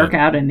would work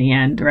out in the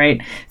end,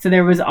 right? So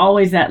there was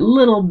always that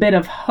little bit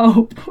of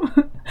hope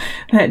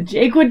that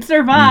Jake would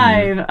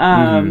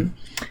survive.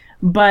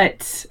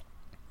 But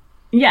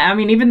yeah, I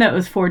mean, even though it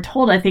was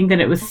foretold, I think that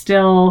it was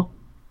still,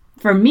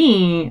 for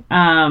me,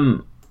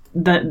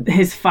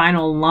 his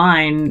final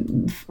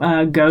line,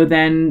 go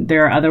then,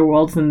 there are other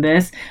worlds than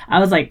this. I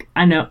was like,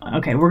 I know,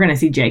 okay, we're going to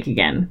see Jake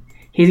again.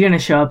 He's going to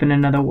show up in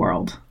another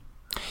world.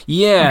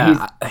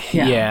 Yeah.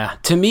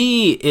 To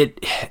me,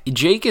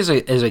 Jake as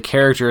a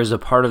character, as a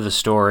part of the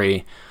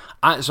story.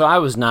 So I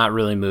was not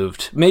really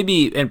moved.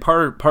 Maybe, and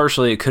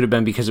partially it could have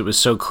been because it was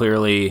so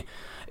clearly.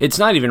 It's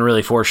not even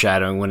really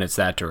foreshadowing when it's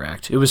that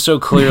direct. It was so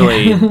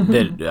clearly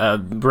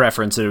that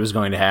reference that it was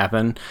going to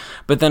happen.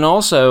 But then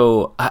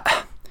also,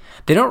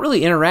 they don't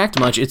really interact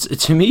much.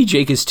 To me,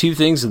 Jake is two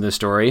things in the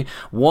story.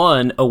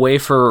 One, a way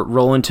for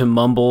Roland to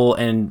mumble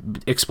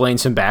and explain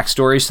some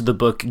backstory, so the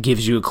book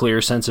gives you a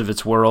clear sense of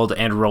its world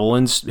and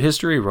Roland's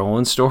history,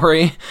 Roland's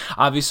story,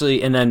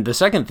 obviously. And then the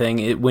second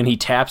thing, when he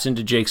taps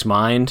into Jake's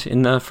mind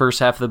in the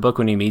first half of the book,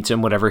 when he meets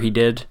him, whatever he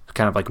did,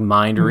 kind of like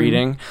mind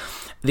reading.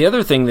 The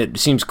other thing that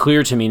seems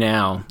clear to me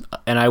now,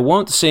 and I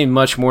won't say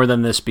much more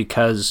than this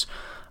because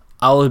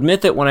I'll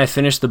admit that when I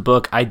finished the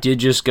book, I did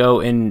just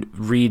go and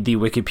read the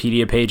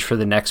Wikipedia page for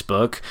the next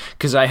book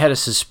because I had a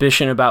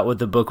suspicion about what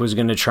the book was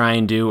going to try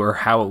and do or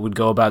how it would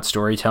go about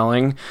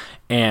storytelling,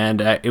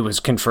 and it was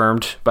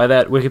confirmed by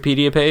that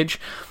Wikipedia page.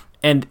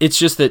 And it's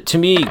just that, to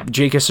me,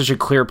 Jake is such a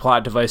clear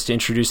plot device to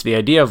introduce the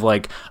idea of,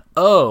 like,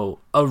 oh,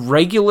 a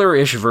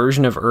regular-ish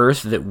version of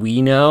Earth that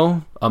we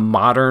know, a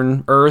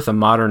modern Earth, a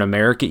modern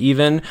America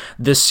even,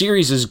 the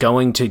series is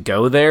going to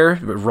go there.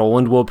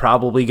 Roland will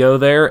probably go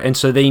there. And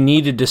so they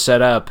needed to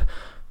set up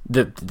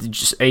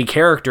just a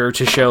character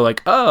to show,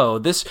 like,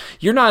 oh,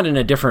 you're not in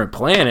a different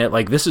planet,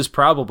 like this is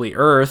probably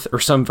Earth or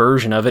some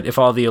version of it, if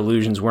all the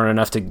illusions weren't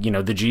enough to, you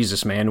know, the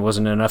Jesus man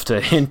wasn't enough to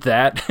hint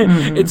that.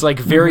 It's like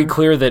very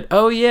clear that,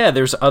 oh yeah,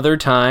 there's other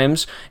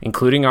times,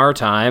 including our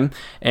time,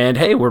 and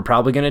hey, we're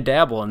probably going to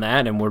dabble in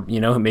that, and we're, you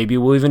know, maybe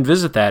we'll even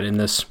visit that in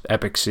this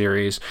epic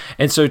series.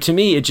 And so to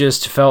me, it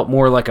just felt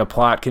more like a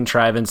plot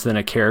contrivance than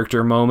a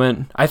character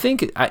moment. I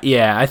think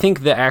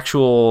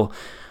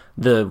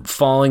the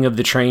falling of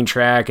the train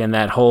track and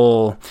that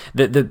whole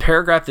the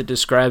paragraph that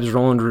describes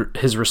Roland,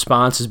 his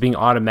response as being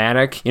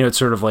automatic, you know, it's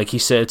sort of like he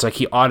said, it's like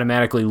he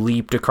automatically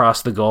leaped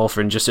across the gulf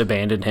and just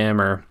abandoned him,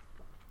 or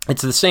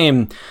it's the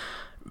same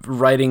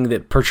writing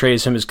that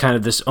portrays him as kind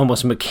of this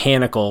almost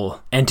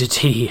mechanical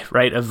entity,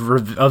 right, of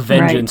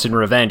vengeance and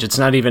revenge. It's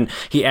not even,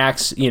 he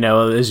acts, you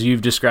know, as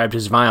you've described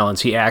his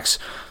violence, he acts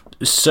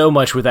so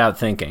much without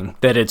thinking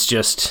that it's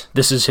just,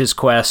 this is his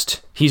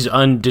quest. He's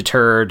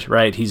undeterred,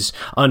 right? He's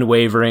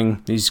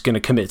unwavering. He's going to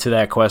commit to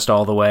that quest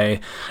all the way.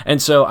 And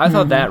so I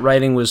thought that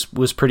writing was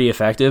pretty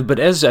effective. But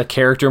as a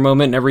character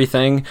moment and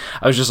everything,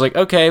 I was just like,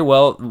 okay,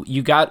 well,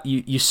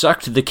 you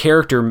sucked the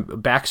character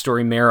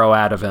backstory marrow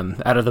out of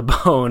him, out of the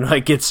bone.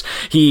 Like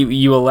you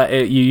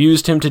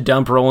used him to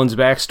dump Roland's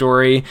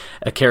backstory.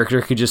 A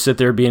character could just sit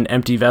there, be an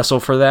empty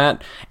vessel for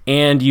that.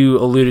 And you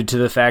alluded to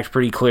the fact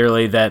pretty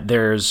clearly that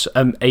there's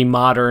a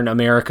modern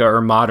America or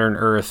modern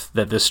Earth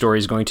that this story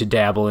is going to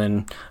dabble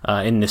in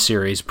the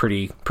series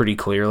pretty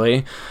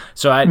clearly.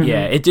 So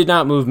it did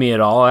not move me at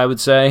all, I would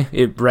say.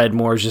 It read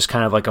more as just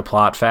kind of like a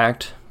plot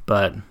fact,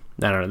 but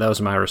I don't know, that was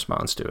my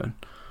response to it.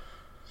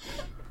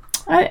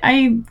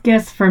 I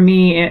guess for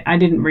me, I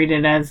didn't read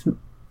it as,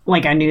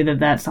 like, I knew that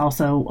that's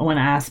also one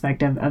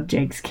aspect of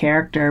Jake's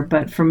character,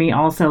 but for me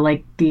also,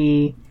 like,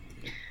 the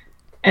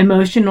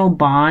emotional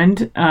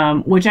bond,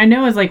 which I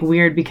know is, like,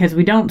 weird because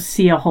we don't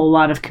see a whole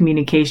lot of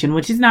communication,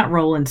 which is not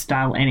Roland's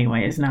style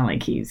anyway. It's not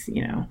like he's,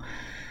 you know,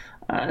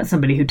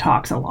 somebody who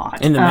talks a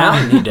lot. In the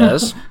mountain, he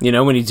does. You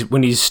know,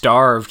 when he's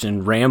starved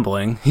and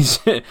rambling, he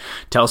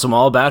tells him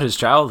all about his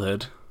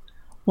childhood.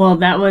 Well,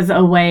 that was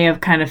a way of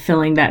kind of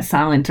filling that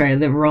silence, right?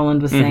 That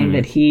Roland was saying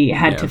that he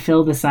had to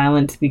fill the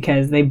silence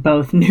because they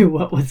both knew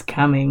what was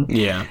coming.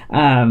 Yeah.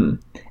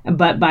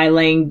 But by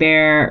laying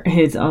bare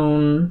his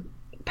own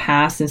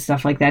past and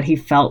stuff like that, he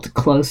felt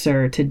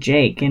closer to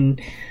Jake. And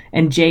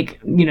Jake,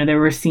 there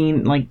were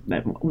scenes like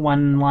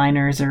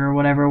one-liners or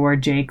whatever where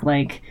Jake,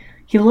 like,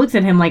 he looks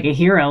at him like a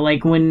hero.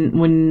 Like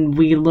when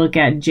we look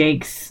at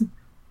Jake's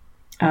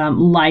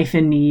life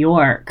in New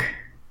York,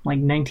 like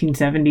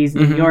 1970s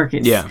New York,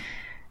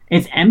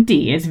 it's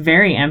empty. It's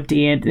very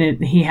empty.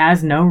 He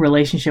has no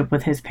relationship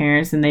with his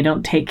parents, and they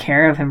don't take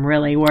care of him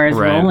really. Whereas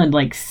Roland,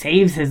 like,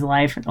 saves his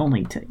life,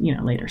 only to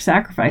later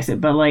sacrifice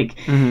it. But like,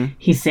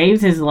 he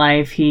saves his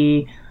life.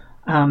 He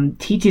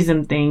teaches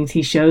him things.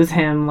 He shows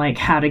him like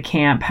how to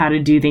camp, how to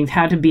do things,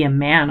 how to be a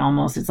man.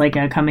 Almost, it's like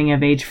a coming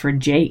of age for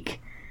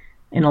Jake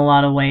in a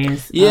lot of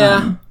ways.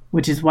 Yeah,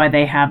 which is why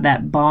they have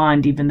that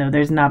bond, even though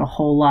there's not a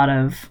whole lot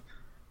of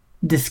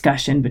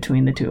discussion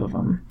between the two of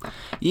them.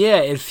 Yeah,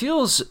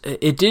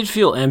 it did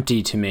feel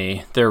empty to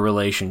me, their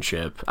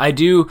relationship.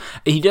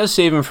 He does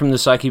save him from the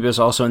succubus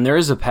also, and there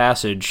is a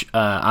passage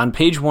on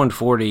page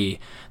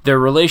 140, their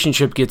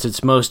relationship gets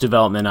its most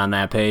development on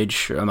that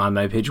page, on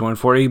my page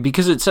 140,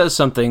 because it says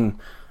something.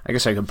 I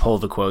guess I could pull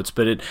the quotes,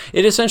 but it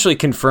essentially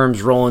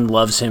confirms Roland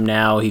loves him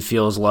now, he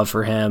feels love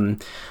for him,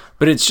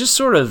 but it's just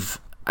sort of,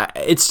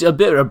 it's a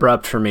bit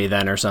abrupt for me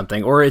then or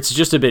something, or it's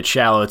just a bit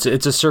shallow. It's a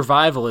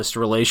survivalist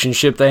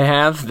relationship they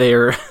have.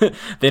 They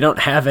don't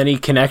have any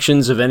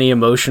connections of any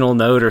emotional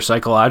note or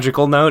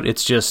psychological note.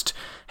 It's just,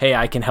 hey,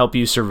 I can help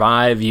you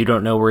survive. You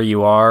don't know where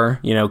you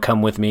are.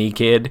 Come with me,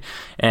 kid.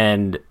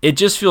 And it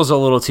just feels a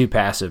little too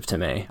passive to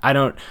me.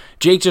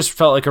 Jake just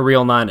felt like a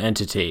real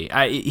non-entity.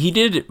 He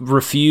did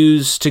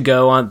refuse to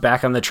go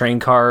back on the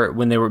train car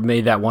when they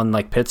made that one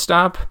like pit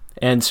stop.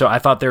 And so I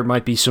thought there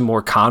might be some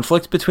more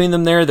conflict between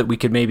them there, that we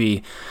could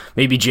maybe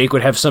Jake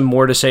would have some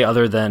more to say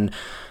other than,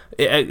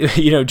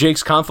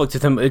 Jake's conflict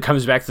with him. It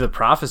comes back to the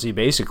prophecy,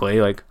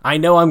 basically. Like, I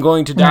know I'm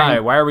going to die.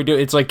 Right. Why are we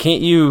doing? It's like,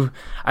 can't you?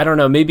 I don't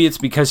know. Maybe it's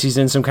because he's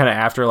in some kind of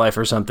afterlife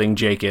or something.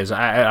 Jake is.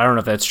 I don't know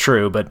if that's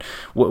true, but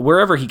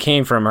wherever he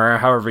came from or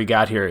however he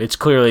got here, it's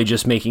clearly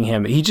just making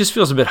him. He just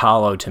feels a bit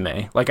hollow to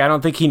me. Like, I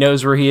don't think he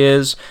knows where he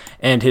is,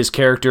 and his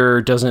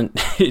character doesn't.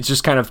 It's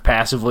just kind of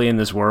passively in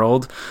this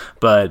world.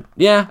 But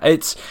yeah,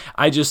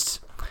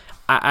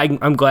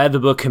 I'm glad the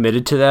book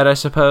committed to that, I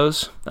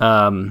suppose.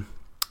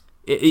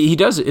 He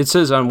does. It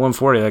says on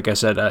 140, like I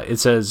said, it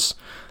says,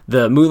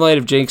 the moonlight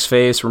of Jake's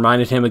face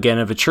reminded him again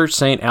of a church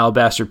saint,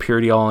 alabaster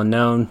purity all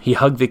unknown. He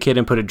hugged the kid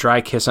and put a dry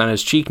kiss on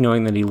his cheek,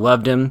 knowing that he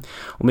loved him.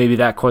 Well, maybe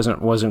that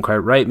wasn't quite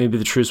right. Maybe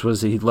the truth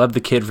was that he loved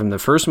the kid from the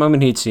first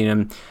moment he'd seen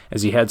him,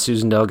 as he had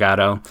Susan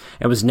Delgado,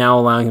 and was now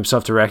allowing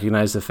himself to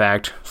recognize the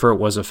fact, for it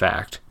was a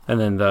fact. And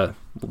then the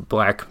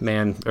black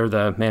man, or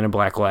the man in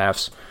black,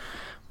 laughs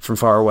from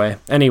far away.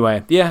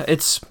 Anyway, yeah,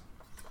 it's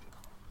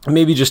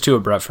maybe just too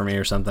abrupt for me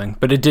or something,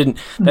 but it didn't.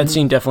 That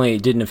scene definitely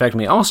didn't affect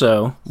me.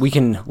 Also, we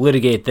can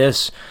litigate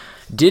this.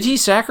 Did he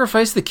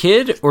sacrifice the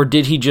kid, or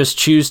did he just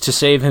choose to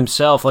save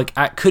himself? Like,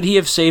 could he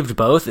have saved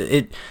both?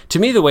 To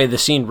me, the way the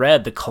scene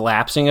read, the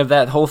collapsing of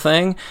that whole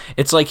thing,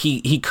 it's like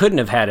he couldn't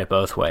have had it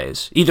both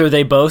ways. Either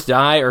they both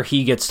die, or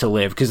he gets to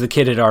live, because the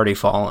kid had already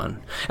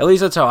fallen. At least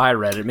that's how I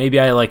read it. Maybe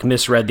I,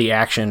 misread the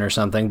action or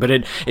something, but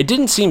it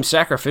didn't seem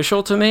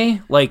sacrificial to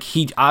me. Like,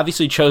 he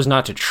obviously chose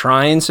not to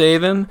try and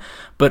save him,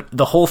 but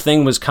the whole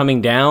thing was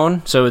coming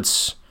down, so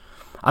it's...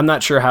 I'm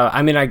not sure how...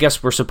 I mean, I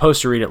guess we're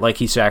supposed to read it like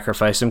he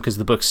sacrificed him because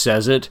the book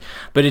says it,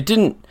 but it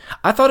didn't...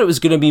 I thought it was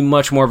going to be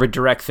much more of a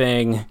direct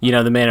thing.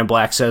 The man in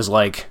black says,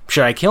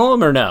 should I kill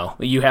him or no?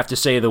 You have to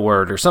say the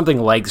word, or something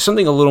a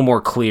little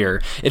more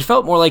clear. It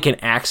felt more like an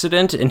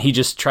accident, and he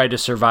just tried to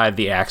survive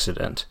the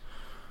accident,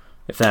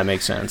 if that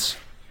makes sense.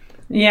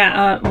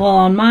 Yeah, well,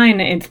 on mine,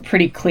 it's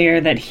pretty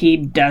clear that he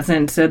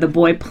doesn't. So the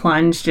boy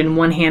plunged, and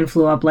one hand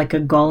flew up like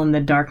a gull in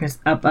the darkness,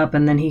 up,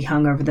 and then he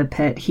hung over the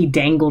pit. He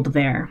dangled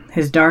there,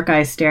 his dark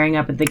eyes staring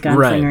up at the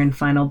gunslinger in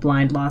final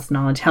blind lost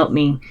knowledge. Help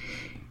me.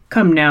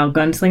 Come now,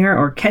 gunslinger,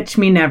 or catch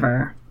me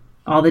never.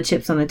 All the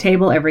chips on the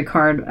table, every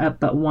card up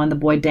but one. The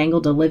boy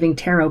dangled a living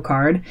tarot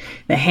card.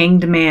 The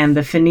hanged man,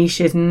 the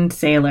Phoenician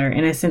sailor,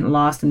 innocent,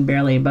 lost, and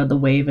barely above the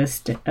wave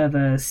of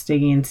a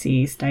Stygian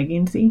sea.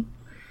 Stygian sea?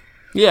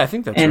 Yeah, I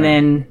think that's right. And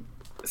then,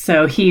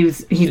 so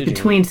he's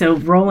between, so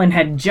Roland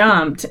had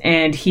jumped,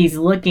 and he's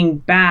looking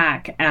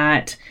back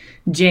at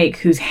Jake,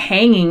 who's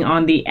hanging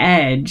on the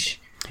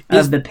edge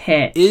of the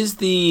pit. Is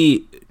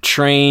the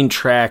train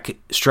track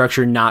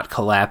structure not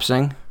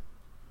collapsing?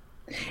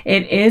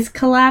 It is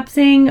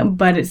collapsing,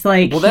 but it's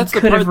like he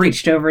could have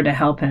reached over to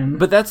help him.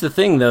 But that's the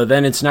thing, though.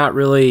 Then it's not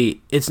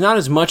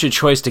as much a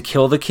choice to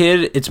kill the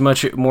kid. It's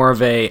much more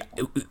of a,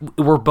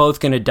 we're both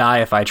going to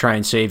die if I try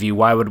and save you.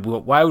 Why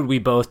would we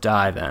both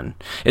die then?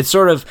 It's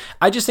sort of,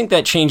 I just think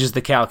that changes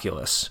the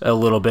calculus a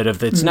little bit.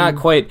 It's not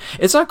quite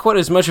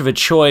as much of a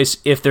choice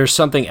if there's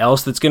something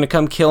else that's going to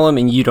come kill him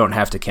and you don't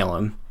have to kill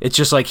him. It's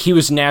just like he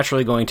was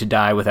naturally going to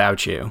die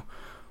without you.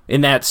 In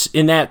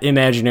that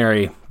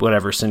imaginary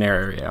whatever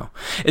scenario,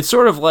 it's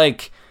sort of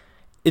like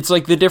it's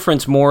like the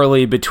difference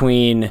morally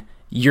between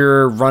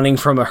you're running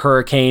from a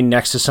hurricane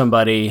next to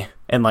somebody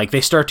and like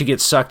they start to get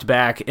sucked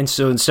back, and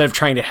so instead of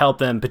trying to help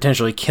them,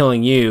 potentially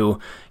killing you,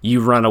 you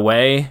run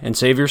away and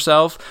save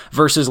yourself,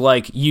 versus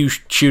like you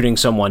shooting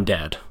someone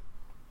dead.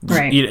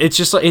 Right. It's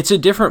just like, it's a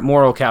different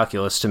moral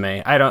calculus to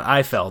me.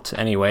 I felt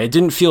anyway. It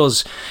didn't feel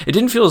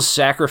as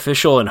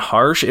sacrificial and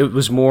harsh. It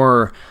was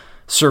more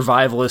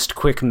survivalist,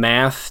 quick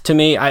math to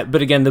me.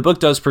 But again, the book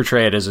does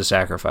portray it as a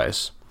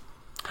sacrifice.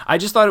 I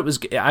just thought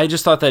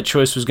that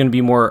choice was going to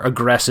be more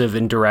aggressive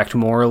and direct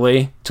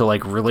morally, to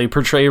like really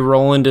portray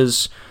Roland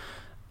as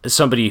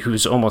somebody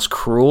who's almost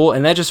cruel,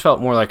 and that just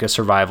felt more like a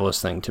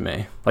survivalist thing to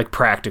me, like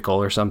practical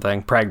or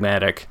something,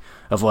 pragmatic,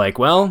 of like,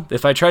 well,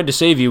 if I tried to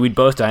save you, we'd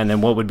both die, and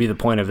then what would be the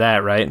point of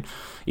that, right?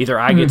 Either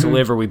I get to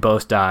live or we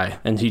both die,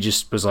 and he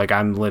just was like,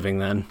 I'm living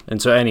then. And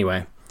so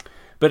anyway,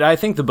 but I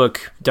think the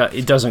book,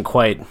 it doesn't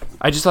quite,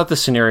 I just thought the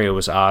scenario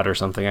was odd or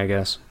something, I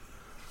guess.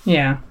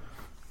 Yeah.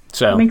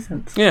 So that makes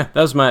sense. Yeah,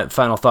 that was my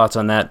final thoughts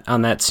on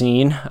that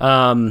scene.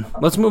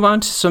 Let's move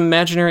on to some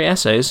imaginary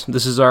essays.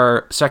 This is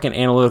our second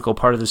analytical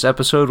part of this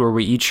episode, where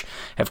we each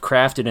have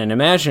crafted an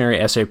imaginary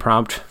essay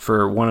prompt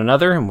for one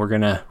another, and we're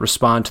going to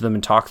respond to them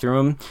and talk through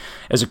them.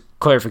 As a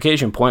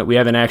clarification point, we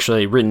haven't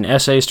actually written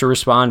essays to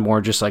respond, more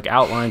just like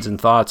outlines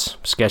and thoughts,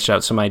 sketched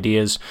out some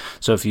ideas.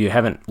 So if you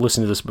haven't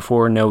listened to this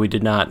before, no, we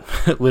did not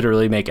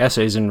literally make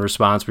essays in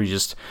response. We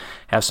just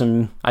have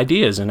some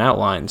ideas and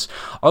outlines.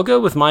 I'll go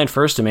with mine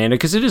first, Amanda,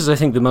 because it is, I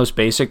think, the most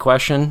basic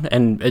question,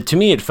 and to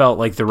me it felt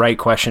like the right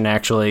question,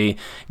 actually,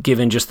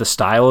 given just the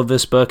style of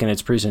this book and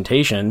its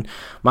presentation.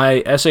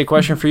 My essay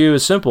question for you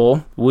is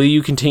simple. Will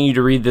you continue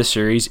to read this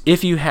series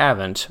if you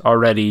haven't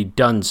already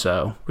done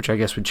so? Which I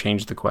guess would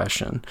change the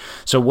question.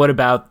 So what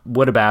about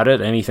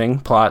it? Anything,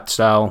 plot,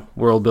 style,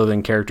 world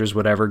building, characters,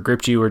 whatever,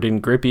 gripped you or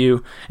didn't grip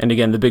you? And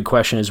again, the big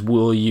question is,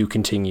 will you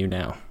continue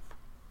now?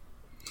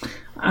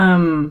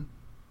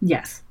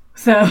 Yes.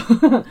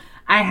 So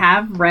I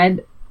have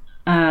read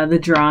the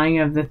drawing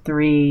of the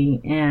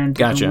 3 and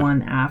Gotcha. The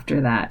one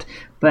after that.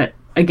 But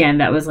again,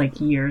 that was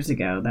like years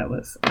ago. That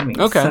was,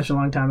 such a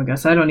long time ago.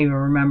 So I don't even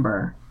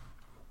remember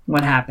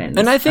what happened.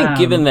 And I think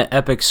given the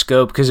epic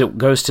scope, because it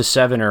goes to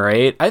 7 or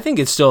 8, I think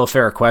it's still a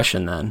fair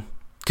question then.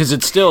 Because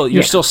it's still,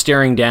 you're still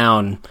staring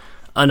down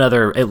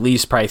another at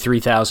least probably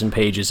 3,000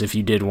 pages if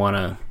you did want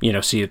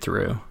to, see it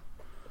through.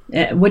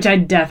 Which I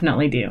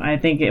definitely do. I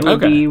think it would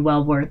be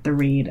well worth the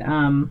read.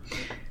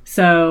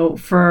 So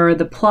for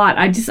the plot,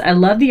 I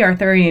love the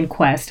Arthurian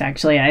quest,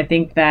 actually. I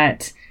think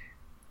that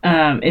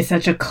is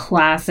such a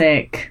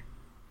classic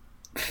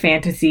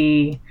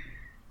fantasy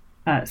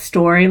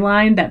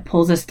storyline that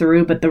pulls us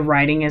through, but the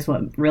writing is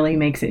what really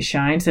makes it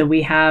shine. So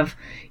we have,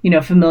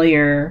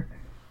 familiar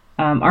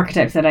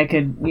archetypes that I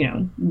could,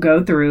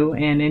 go through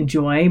and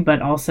enjoy,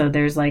 but also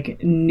there's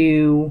like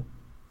new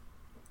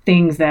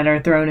things that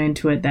are thrown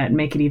into it that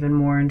make it even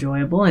more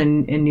enjoyable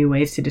and new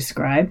ways to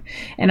describe.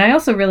 And I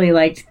also really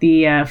liked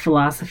the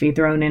philosophy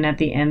thrown in at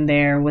the end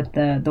there with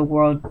the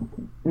world,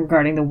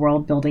 regarding the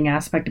world building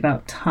aspect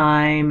about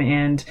time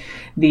and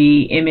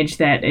the image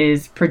that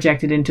is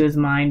projected into his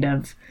mind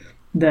of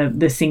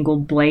the single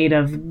blade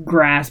of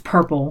grass,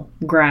 purple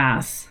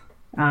grass,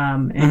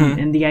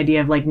 and the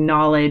idea of like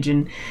knowledge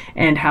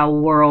and how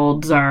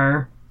worlds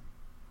are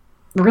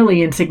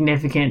really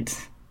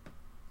insignificant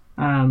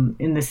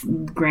in this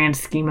grand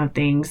scheme of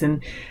things.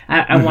 And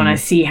I want to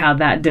see how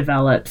that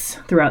develops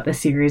throughout the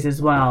series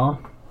as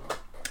well.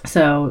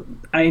 So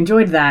I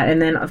enjoyed that.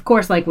 And then of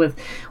course, like with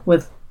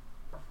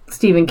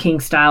Stephen King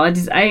style,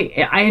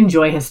 I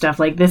enjoy his stuff.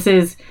 Like, this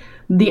is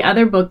the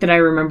other book that I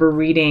remember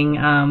reading,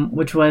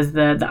 which was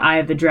the Eye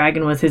of the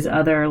Dragon, was his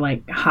other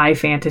like high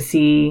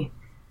fantasy,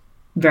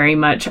 very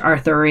much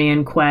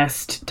Arthurian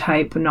quest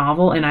type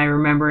novel, and I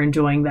remember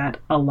enjoying that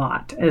a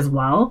lot as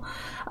well.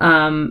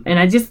 And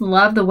I just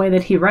love the way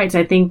that he writes.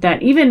 I think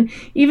that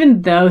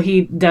even though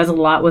he does a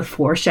lot with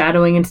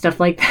foreshadowing and stuff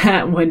like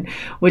that,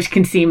 which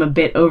can seem a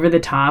bit over the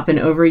top and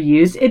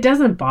overused, it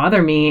doesn't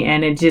bother me,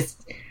 and it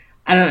just,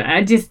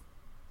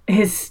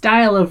 his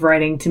style of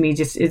writing to me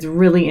just is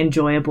really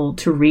enjoyable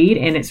to read,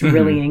 and it's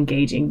really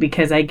engaging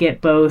because I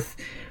get both,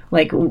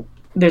 like,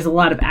 there's a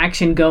lot of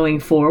action going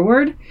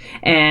forward,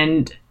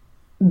 and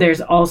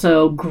there's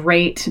also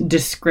great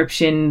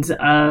descriptions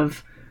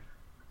of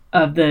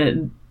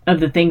the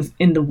things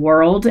in the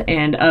world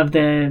and of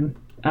the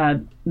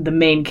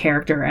main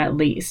character, at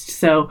least.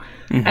 So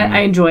I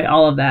enjoy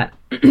all of that.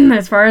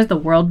 As far as the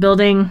world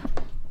building,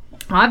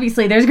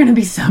 obviously there's going to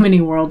be so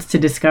many worlds to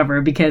discover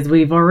because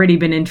we've already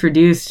been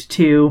introduced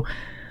to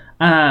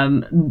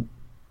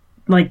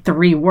like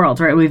 3 worlds,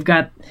 right? We've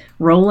got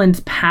Roland's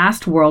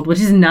past world, which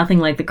is nothing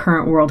like the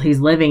current world he's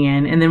living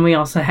in. And then we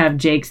also have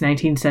Jake's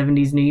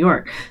 1970s New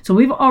York. So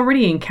we've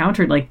already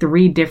encountered like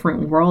 3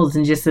 different worlds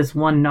in just this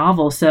one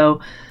novel. So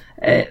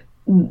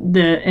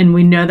and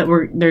we know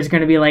that there's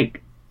going to be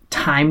like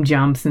time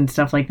jumps and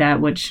stuff like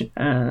that, which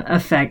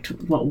affect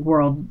what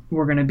world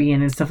we're going to be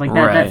in and stuff like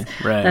that.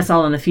 Right. That's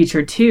all in the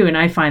future too. And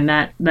I find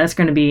that that's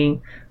going to be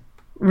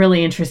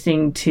really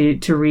interesting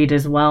to read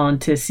as well, and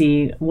to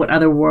see what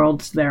other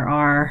worlds there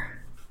are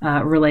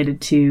related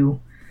to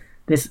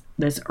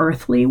this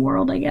earthly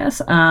world, I guess.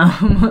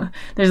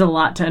 There's a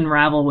lot to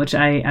unravel, which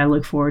I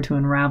look forward to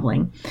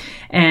unraveling.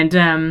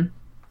 And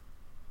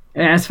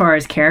as far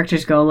as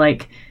characters go,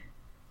 like,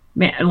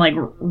 man, like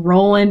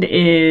Roland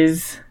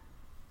is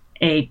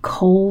a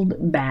cold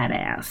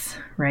badass,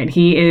 right?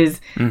 He is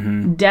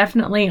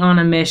definitely on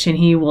a mission.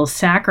 He will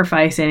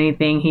sacrifice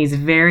anything. He's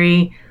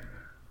very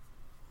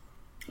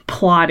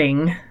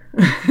plotting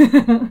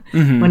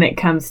when it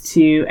comes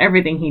to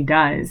everything he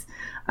does.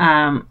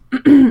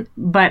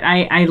 But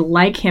I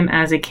like him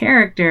as a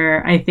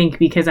character, I think,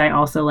 because I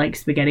also like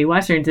spaghetti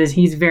westerns, is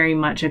he's very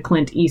much a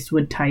Clint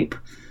Eastwood type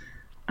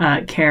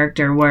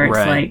character, where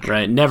it's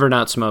right, never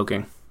not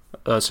smoking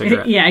a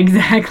cigarette. Yeah,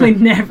 exactly.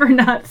 Never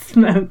not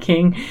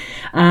smoking,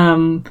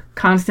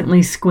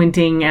 constantly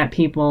squinting at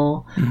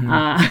people.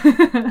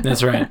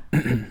 That's right.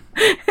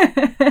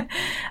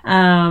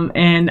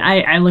 And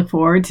I look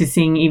forward to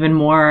seeing even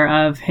more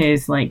of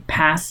his like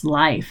past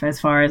life,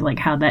 as far as like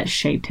how that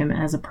shaped him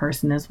as a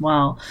person as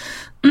well.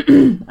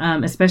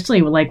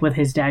 Especially like with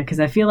his dad, because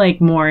I feel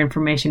like more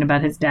information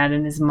about his dad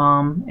and his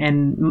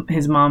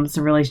mom's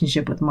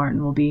relationship with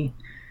Martin will be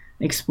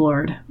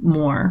explored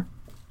more.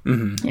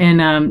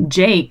 And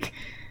Jake,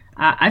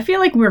 I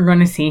feel like we're going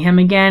to see him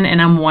again,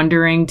 and I'm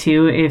wondering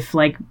too if,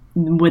 like,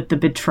 with the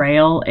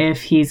betrayal,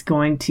 if he's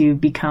going to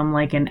become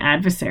like an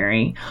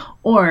adversary,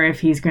 or if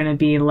he's going to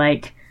be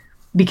like,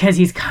 because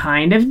he's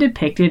kind of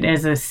depicted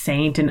as a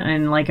saint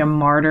and like a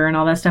martyr and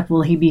all that stuff,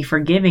 will he be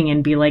forgiving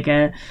and be like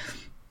a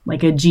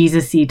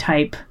Jesus-y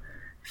type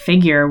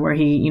figure, where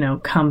he, you know,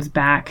 comes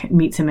back,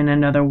 meets him in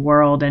another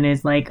world, and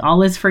is like,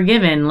 all is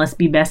forgiven, let's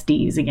be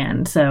besties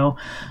again. So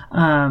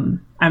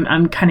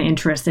I'm kind of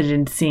interested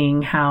in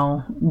seeing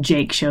how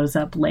Jake shows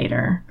up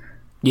later.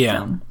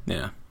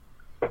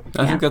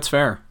 I think that's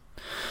fair.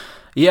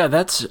 Yeah,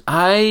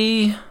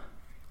 I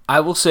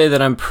will say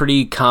that I'm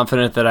pretty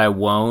confident that I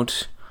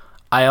won't.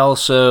 I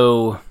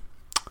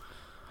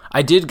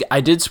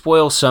did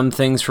spoil some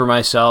things for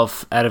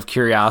myself out of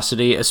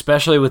curiosity,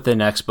 especially with the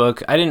next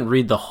book. I didn't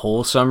read the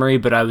whole summary,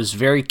 but I was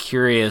very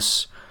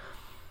curious.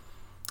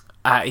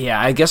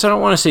 I guess I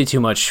don't want to say too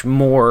much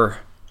more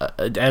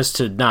as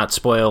to not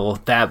spoil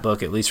that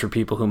book, at least for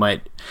people who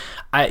might.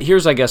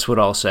 Here's, I guess, what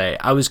I'll say.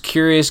 I was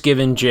curious,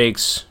 given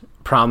Jake's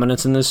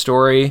prominence in this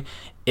story,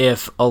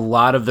 if a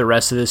lot of the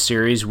rest of this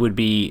series would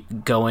be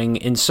going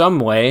in some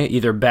way,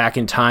 either back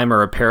in time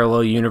or a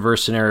parallel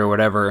universe scenario or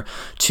whatever,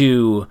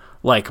 to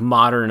like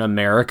modern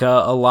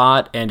America a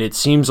lot. And it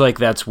seems like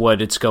that's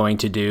what it's going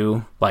to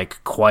do,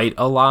 like quite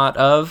a lot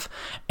of.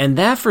 And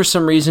that for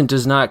some reason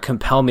does not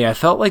compel me. I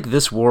felt like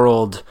this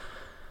world...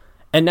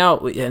 And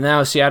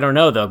now, see, I don't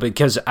know though,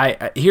 because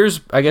here's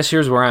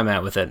where I'm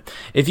at with it.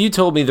 If you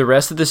told me the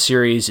rest of the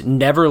series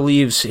never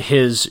leaves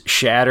his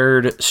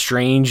shattered,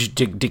 strange,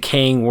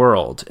 decaying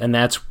world, and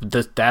that's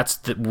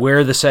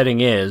where the setting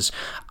is,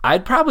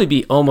 I'd probably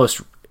be almost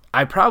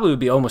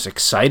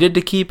excited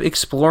to keep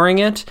exploring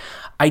it.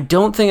 I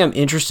don't think I'm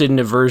interested in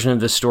a version of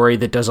the story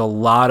that does a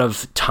lot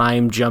of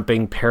time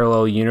jumping,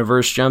 parallel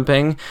universe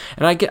jumping,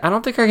 and I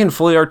don't think I can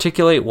fully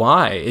articulate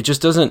why. It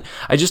just doesn't.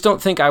 I just don't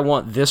think I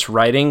want this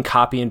writing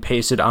copy and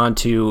pasted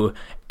onto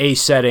a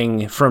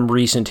setting from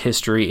recent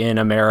history in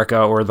America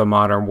or the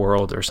modern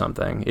world or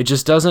something. It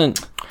just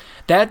doesn't.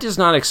 That does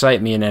not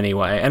excite me in any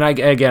way, and I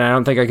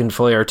don't think I can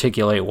fully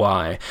articulate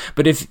why.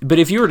 But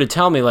if you were to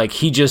tell me, like,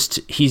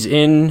 he's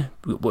in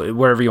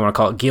wherever you want to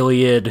call it,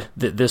 Gilead,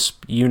 this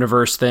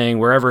universe thing,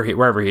 wherever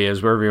he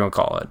is, wherever you want to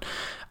call it,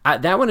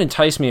 that would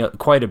entice me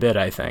quite a bit,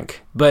 I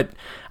think. But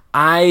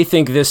I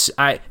think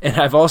and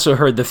I've also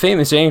heard the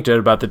famous anecdote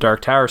about the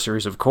Dark Tower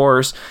series, of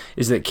course,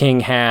 is that King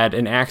had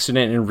an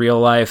accident in real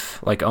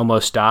life, like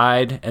almost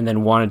died, and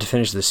then wanted to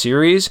finish the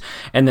series.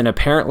 And then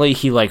apparently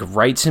he like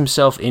writes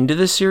himself into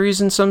the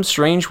series in some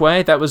strange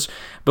way. That was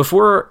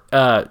before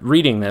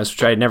reading this,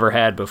 which I had never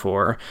had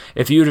before.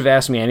 If you would have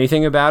asked me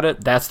anything about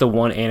it, that's the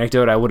one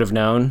anecdote I would have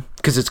known,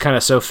 because it's kind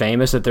of so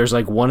famous that there's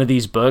like one of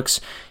these books,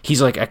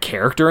 he's like a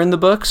character in the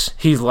books.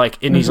 He's like,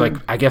 and he's like,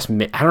 I guess,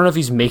 I don't know if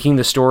he's making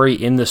the story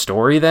in the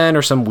story then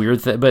or some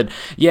weird thing, but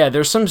yeah,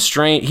 there's some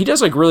strange, he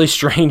does like really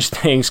strange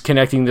things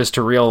connecting this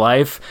to real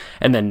life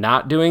and then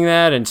not doing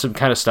that and some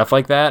kind of stuff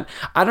like that.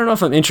 I don't know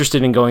if I'm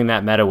interested in going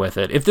that meta with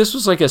it. If this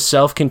was like a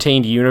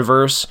self-contained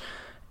universe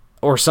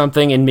or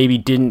something and maybe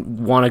didn't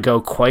want to go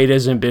quite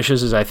as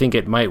ambitious as I think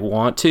it might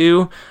want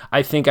to,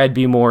 I think I'd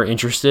be more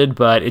interested,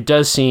 but it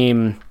does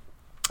seem,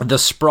 the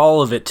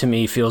sprawl of it to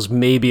me feels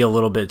maybe a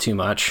little bit too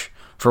much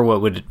for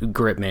what would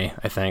grip me,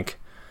 I think.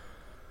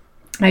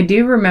 I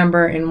do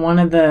remember in one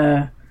of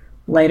the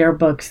later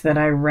books that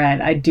I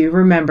read, I do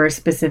remember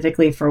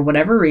specifically, for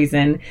whatever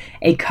reason,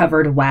 a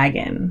covered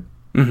wagon.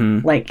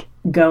 Like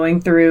going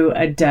through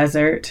a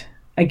desert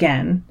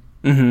again,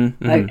 and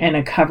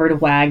a covered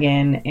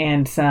wagon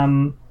and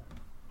some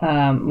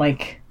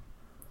like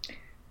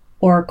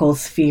oracle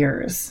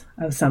spheres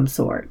of some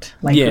sort,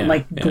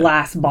 like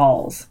glass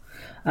balls,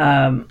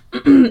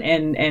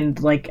 and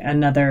like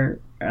another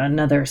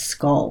another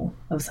skull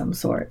of some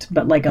sort,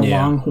 but like a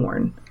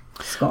longhorn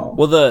skull.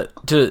 Well,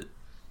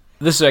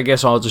 this, I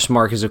guess I'll just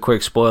mark as a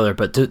quick spoiler,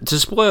 but to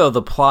spoil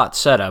the plot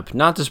setup,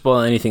 not to spoil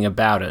anything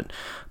about it,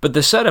 but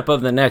the setup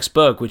of the next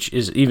book, which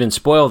is even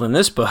spoiled in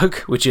this book,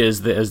 which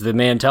is, as the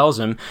man tells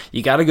him,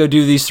 you got to go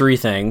do these 3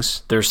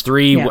 things. There's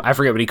 3, I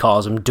forget what he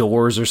calls them,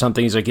 doors or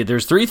something. He's like,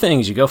 there's 3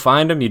 things. You go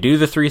find them, you do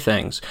the 3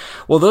 things.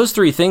 Well, those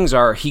 3 things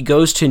are, he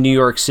goes to New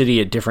York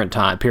City at different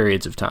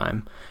periods of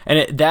time.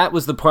 And that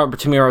was the part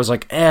to me where I was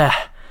like,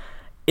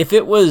 if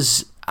it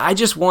was... I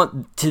just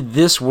want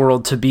this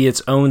world to be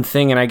its own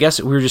thing, and I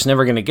guess we're just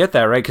never going to get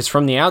that, right? Because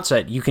from the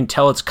outset, you can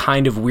tell it's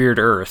kind of weird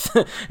Earth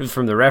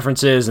from the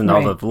references and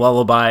all the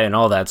lullaby and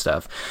all that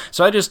stuff.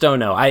 So I just don't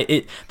know.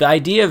 The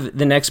idea of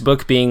the next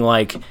book being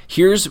like,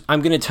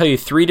 I'm going to tell you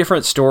 3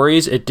 different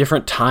stories at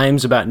different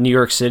times about New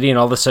York City, and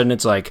all of a sudden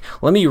it's like,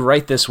 let me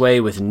write this way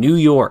with New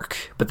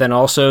York, but then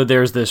also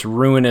there's this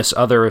ruinous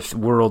other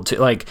world too.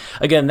 Like,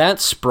 again, that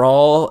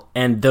sprawl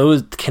and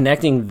those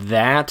connecting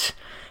that,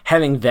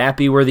 having that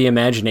be where the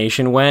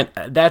imagination went,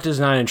 that does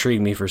not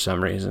intrigue me for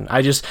some reason.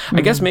 I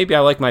guess maybe I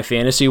like my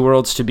fantasy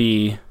worlds to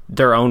be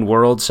their own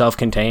world,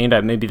 self-contained.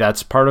 Maybe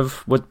that's part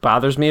of what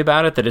bothers me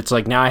about it, that it's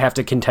like, now I have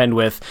to contend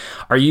with,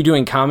 are you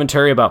doing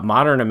commentary about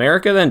modern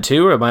America then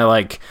too? Or am I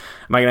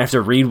going to have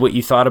to read what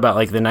you thought about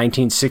like the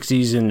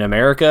 1960s in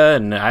America?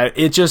 And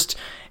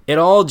it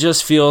all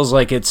just feels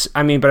like it's,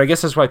 but I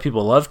guess that's why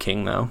people love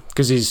King, though,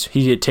 because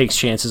he takes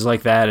chances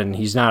like that, and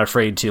he's not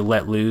afraid to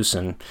let loose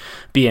and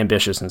be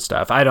ambitious and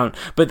stuff.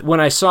 But when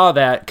I saw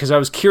that, because I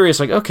was curious,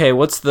 like, okay,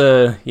 what's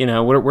the,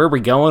 where are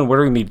we going? What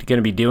are we going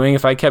to be doing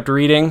if I kept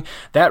reading?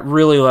 That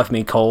really left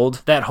me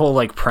cold. That whole,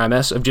 like,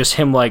 premise of just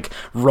him, like,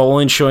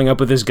 showing up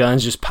with his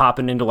guns, just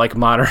popping into, like,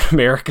 modern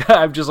America.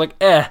 I'm just like,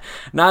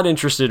 not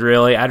interested,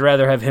 really. I'd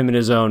rather have him in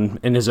his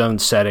own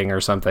setting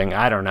or something.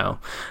 I don't know.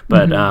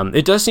 But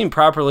it does seem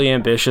properly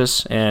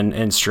ambitious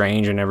and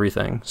strange and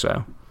everything,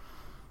 so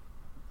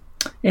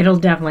it'll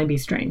definitely be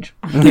strange.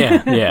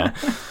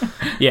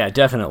 yeah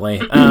definitely.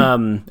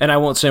 And I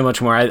won't say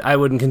much more. I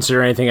wouldn't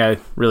consider anything I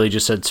really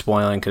just said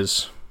spoiling,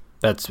 because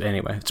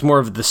it's more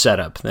of the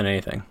setup than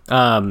anything.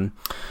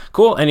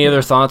 Cool. Any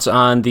other thoughts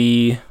on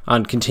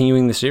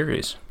continuing the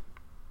series?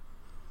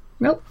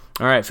 Nope.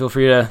 All right, feel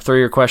free to throw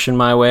your question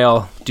my way.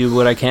 I'll do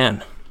what I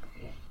can.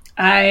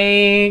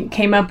 I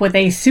came up with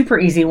a super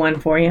easy one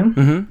for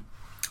you.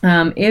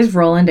 Is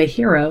Roland a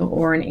hero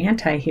or an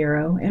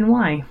anti-hero, and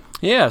why?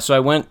 Yeah,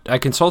 so I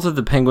consulted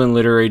the Penguin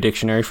Literary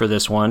Dictionary for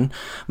this one,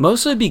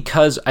 mostly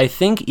because I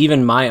think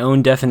even my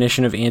own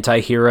definition of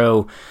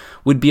anti-hero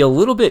would be a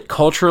little bit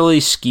culturally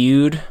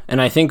skewed, and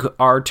I think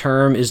our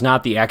term is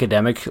not the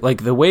academic,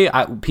 like the way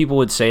people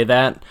would say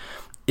that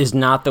is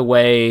not the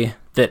way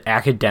that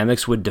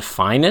academics would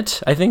define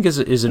it, I think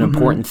is an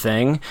important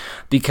thing,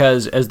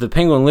 because as the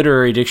Penguin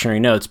Literary Dictionary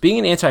notes, being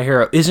an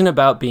anti-hero isn't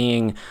about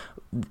being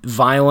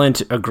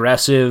violent,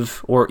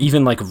 aggressive, or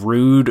even like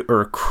rude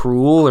or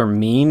cruel or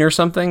mean or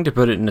something, to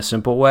put it in a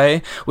simple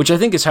way, which I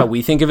think is how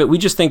we think of it. We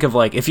just think of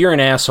like, if you're an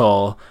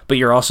asshole, but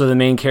you're also the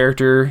main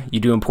character, you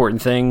do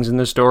important things in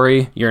the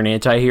story, you're an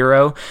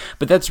anti-hero.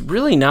 But that's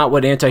really not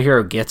what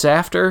anti-hero gets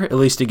after, at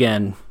least,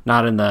 again,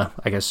 not in the,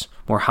 I guess,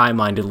 more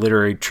high-minded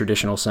literary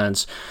traditional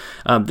sense.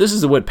 This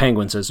is what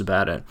Penguin says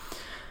about it.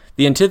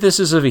 The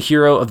antithesis of a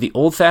hero of the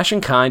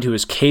old-fashioned kind who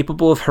is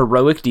capable of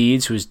heroic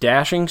deeds, who is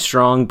dashing,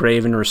 strong,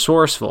 brave, and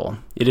resourceful.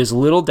 It is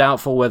little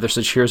doubtful whether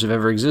such heroes have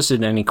ever existed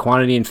in any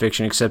quantity in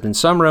fiction except in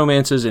some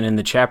romances and in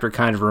the chapter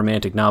kind of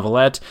romantic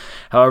novelette.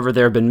 However,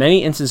 there have been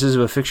many instances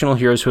of fictional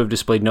heroes who have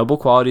displayed noble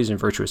qualities and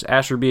virtuous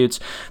attributes.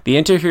 The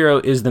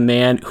anti-hero is the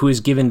man who is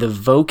given the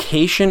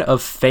vocation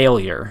of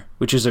failure,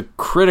 which is a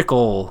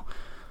critical,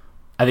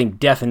 I think,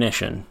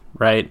 definition.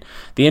 Right?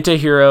 The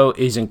anti-hero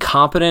is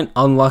incompetent,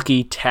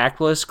 unlucky,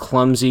 tactless,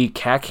 clumsy,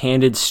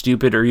 cack-handed,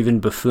 stupid, or even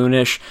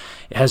buffoonish.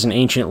 It has an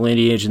ancient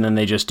lineage, and then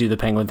they just do the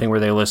Penguin thing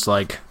where they list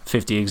like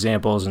 50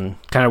 examples and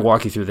kind of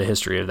walk you through the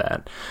history of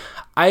that.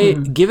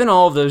 Given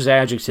all of those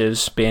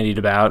adjectives bandied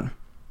about,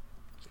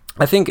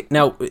 I think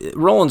now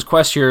Roland's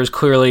quest here is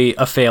clearly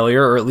a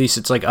failure, or at least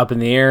it's like up in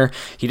the air.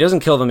 He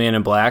doesn't kill the man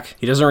in black.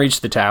 He doesn't reach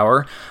the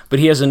tower, but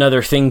he has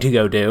another thing to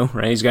go do,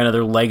 right? He's got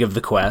another leg of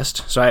the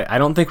quest. So I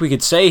don't think we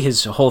could say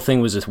his whole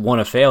thing was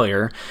a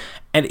failure.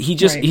 And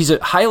he's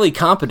highly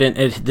competent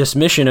at this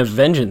mission of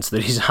vengeance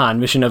that he's on,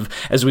 mission of,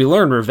 as we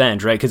learn,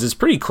 revenge, right? Because it's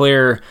pretty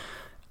clear.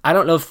 I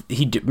don't know if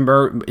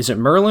is it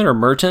Merlin or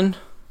Merton?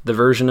 The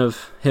version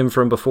of him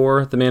from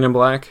before, the Man in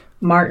Black?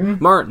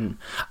 Martin.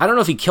 I don't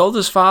know if he killed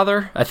his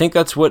father. I think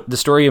that's what the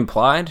story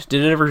implied.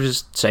 Did it ever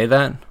just say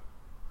that?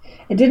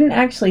 It didn't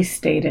actually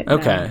state it.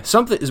 Okay.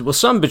 No.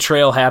 Some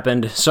betrayal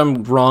happened,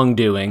 some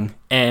wrongdoing,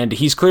 and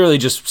he's clearly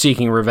just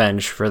seeking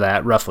revenge for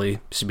that, roughly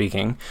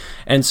speaking.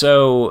 And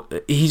so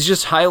he's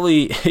just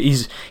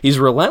he's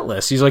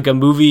relentless. He's like a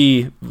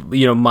movie,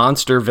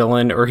 monster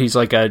villain, or he's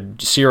like a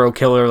serial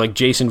killer like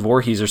Jason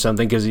Voorhees or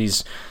something, because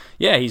he's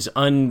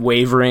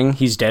unwavering.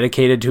 He's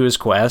dedicated to his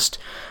quest.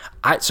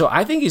 So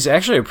I think he's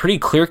actually a pretty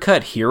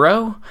clear-cut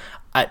hero.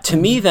 To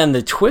me, then,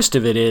 the twist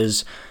of it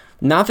is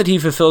not that he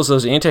fulfills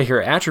those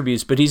anti-hero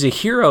attributes, but he's a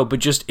hero, but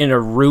just in a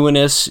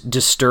ruinous,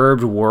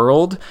 disturbed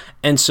world.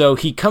 And so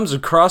he comes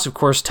across, of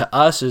course, to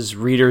us as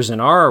readers in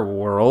our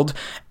world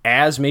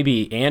as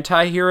maybe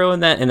anti-hero in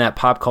that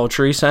pop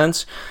culture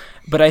sense.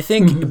 But I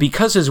think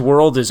because his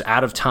world is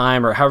out of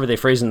time, or however they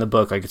phrase it in the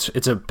book, like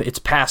it's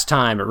past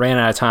time, it ran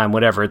out of time,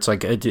 whatever. It's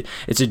like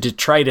it's a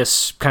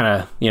detritus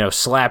kind of,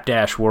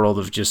 slapdash world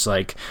of just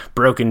like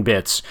broken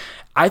bits.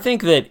 I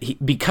think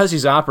that because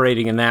he's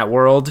operating in that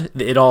world,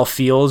 it all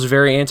feels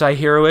very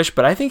anti-hero-ish,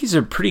 but I think he's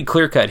a pretty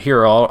clear-cut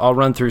hero. I'll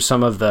run through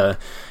some of the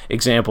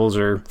examples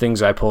or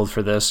things I pulled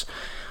for this.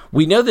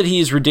 We know that he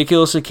is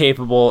ridiculously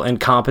capable and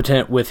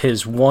competent with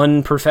his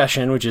one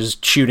profession, which is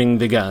shooting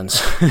the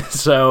guns.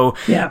 So,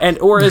 yeah.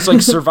 Or as like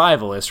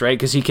survivalist, right?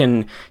 Because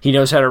he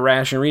knows how to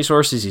ration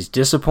resources. He's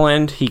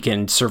disciplined. He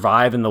can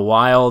survive in the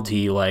wild.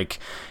 He like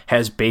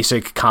has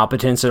basic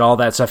competence and all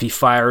that stuff. He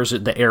fires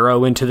the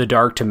arrow into the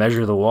dark to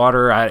measure the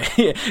water.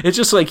 It's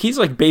just like he's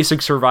like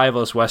basic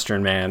survivalist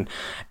Western man,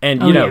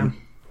 and Yeah.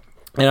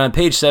 And on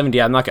page 70,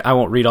 I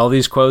won't read all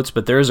these quotes,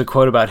 but there is a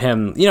quote about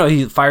him.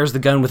 He fires the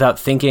gun without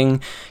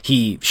thinking.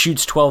 He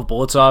shoots 12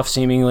 bullets off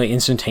seemingly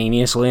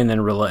instantaneously, and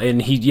then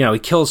he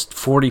kills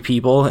 40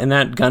 people in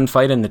that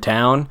gunfight in the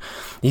town.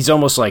 He's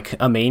almost like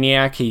a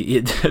maniac.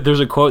 There's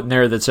a quote in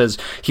there that says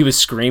he was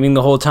screaming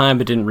the whole time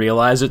but didn't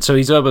realize it. So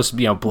he's almost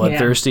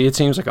bloodthirsty. Yeah. It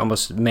seems like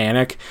almost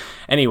manic.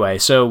 Anyway,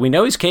 so we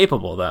know he's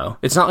capable though.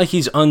 It's not like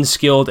he's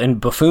unskilled and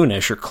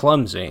buffoonish or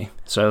clumsy.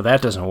 So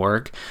that doesn't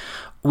work.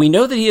 We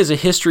know that he has a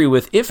history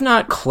with, if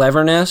not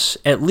cleverness,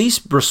 at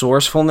least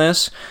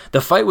resourcefulness.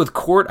 The fight with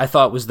Court, I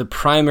thought, was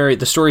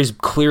the story's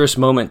clearest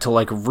moment to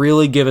like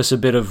really give us a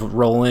bit of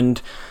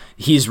Roland.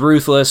 He's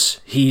ruthless.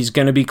 He's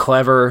going to be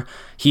clever.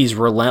 He's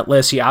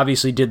relentless. He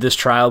obviously did this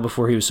trial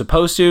before he was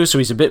supposed to, so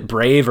he's a bit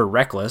brave or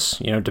reckless,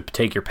 to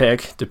take your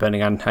pick,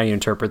 depending on how you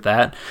interpret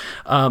that.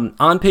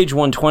 On page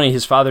 120,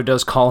 his father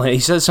does call him. He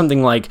says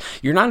something like,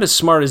 "You're not as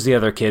smart as the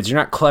other kids. You're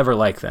not clever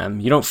like them.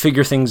 You don't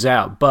figure things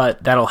out,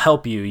 but that'll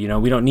help you.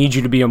 We don't need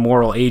you to be a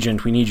moral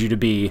agent. We need you to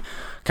be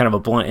kind of a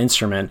blunt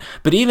instrument."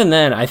 But even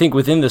then, I think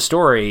within the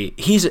story,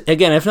 he's,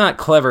 again, if not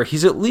clever,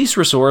 he's at least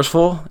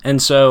resourceful,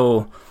 and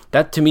so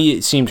that, to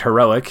me, seemed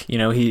heroic.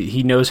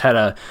 He knows how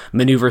to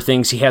maneuver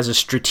things. He has a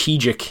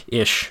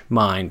strategic-ish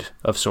mind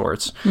of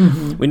sorts.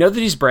 Mm-hmm. We know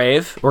that he's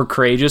brave or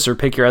courageous, or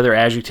pick your other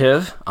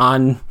adjective.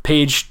 On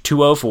page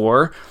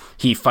 204,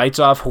 he fights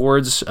off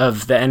hordes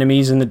of the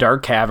enemies in the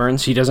dark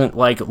caverns. He doesn't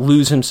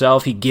lose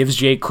himself. He gives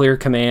Jake clear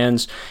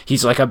commands.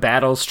 He's like a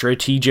battle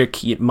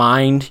strategic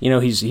mind.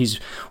 He's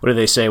what do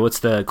they say? What's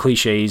the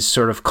cliche? He's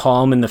sort of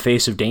calm in the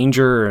face of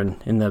danger and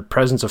in the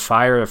presence of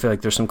fire. I feel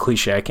like there's some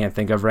cliche I can't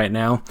think of right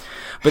now.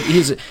 But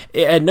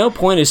at no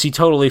point is he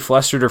totally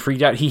flustered or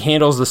freaked out. He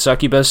handles the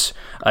succubus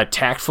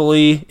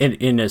tactfully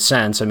in a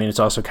sense. I mean, it's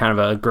also kind of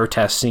a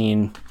grotesque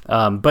scene.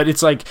 But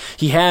it's like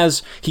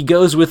he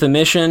goes with a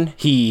mission.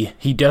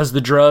 He does the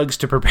drugs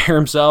to prepare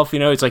himself.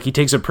 It's like he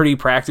takes a pretty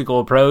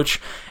practical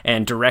approach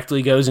and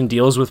directly goes and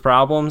deals with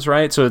problems,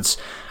 right? So it's,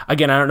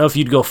 again, I don't know if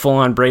you'd go full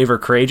on brave or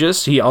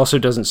courageous. He also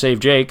doesn't save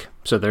Jake,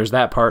 so there's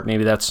that part.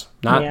 Maybe that's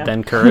not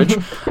then courage.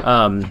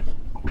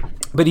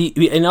 But he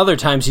in other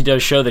times he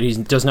does show that he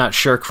does not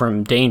shirk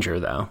from danger,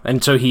 though,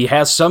 and so he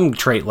has some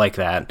trait like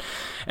that.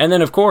 And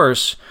then, of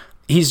course,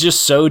 he's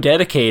just so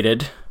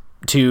dedicated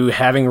to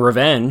having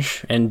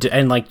revenge and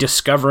like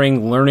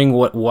learning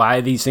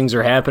why these things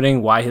are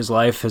happening, why his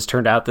life has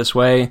turned out this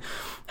way,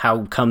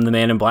 how come the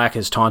Man in Black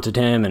has taunted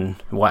him, and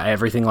why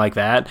everything like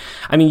that.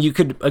 I mean, you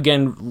could,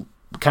 again,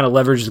 kind of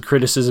leverage the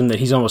criticism that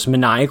he's almost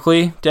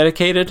maniacally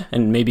dedicated,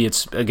 and maybe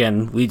it's,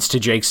 again, leads to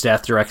Jake's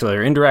death directly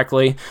or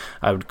indirectly.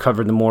 I would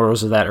cover the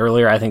morals of that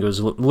earlier. I think it was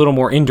a little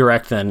more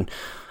indirect than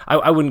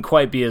I wouldn't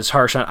quite be as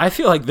harsh on. I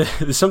feel like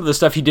some of the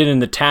stuff he did in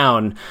the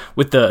town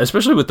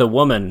especially with the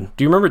woman.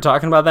 Do you remember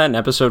talking about that in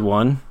episode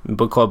 1, in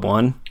book club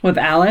 1? With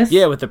Alice?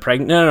 Yeah, with the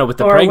pregnant. No, with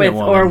the pregnant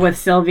woman. Or with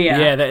Sylvia.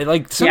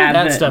 Yeah, some of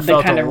that stuff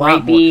felt a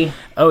lot more.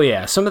 Oh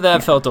yeah, some of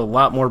that felt a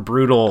lot more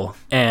brutal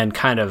and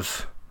kind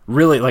of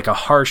really like a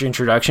harsh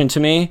introduction to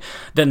me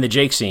than the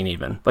Jake scene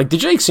even. Like the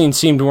Jake scene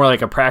seemed more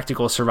like a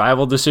practical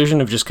survival decision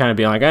of just kind of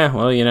being like,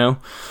 well,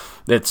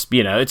 that's,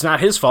 it's not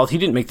his fault. He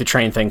didn't make the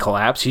train thing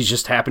collapse. He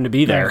just happened to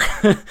be there.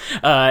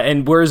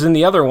 And whereas in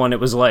the other one, it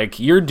was like,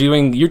 you're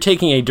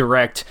taking a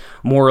direct,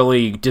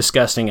 morally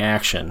disgusting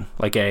action.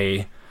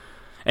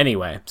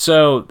 Anyway.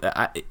 So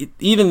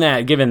given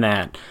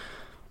that,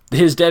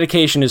 his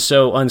dedication is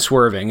so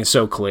unswerving, is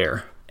so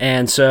clear.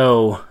 And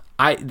so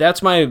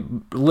that's my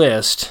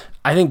list.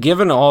 I think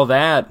given all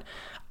that,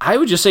 I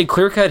would just say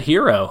clear-cut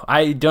hero.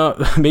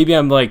 Maybe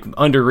I'm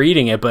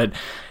underreading it, but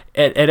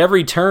at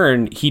every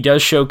turn, he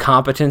does show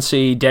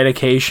competency,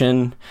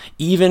 dedication,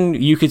 even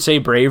you could say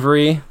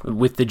bravery,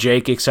 with the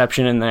Jake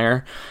exception in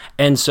there.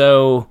 And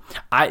so,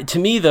 to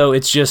me, though,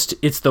 it's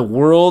the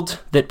world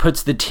that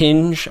puts the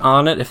tinge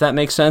on it, if that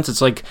makes sense.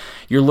 It's like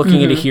you're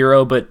looking at a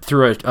hero, but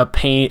through a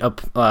painting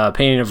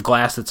of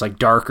glass that's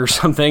dark or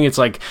something. It's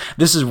like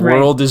this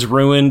world is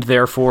ruined,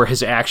 therefore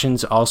his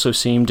actions also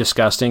seem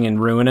disgusting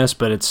and ruinous,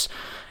 but it's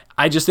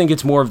I just think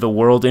it's more of the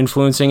world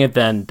influencing it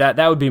than that.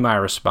 That would be my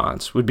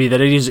response. Would be that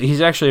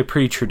he's actually a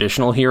pretty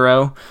traditional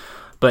hero,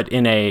 but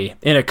in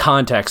a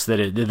context that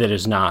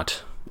is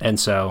not. And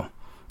so,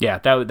 yeah,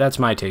 that's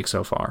my take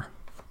so far.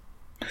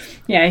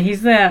 Yeah,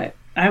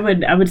 I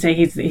would say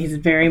he's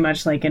very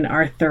much like an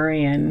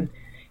Arthurian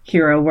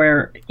hero,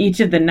 where each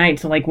of the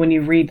knights, like when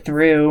you read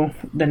through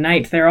the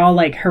knights, they're all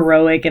like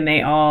heroic and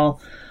they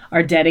all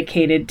are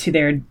dedicated to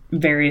their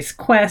various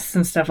quests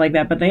and stuff like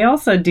that. But they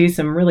also do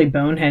some really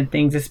bonehead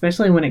things,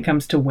 especially when it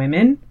comes to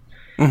women.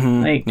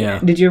 Mm-hmm, like, yeah.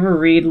 Did you ever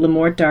read Le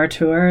Mort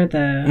d'Arthur?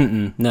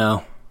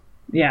 No.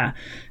 Yeah.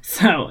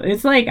 So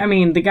it's like, I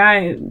mean, the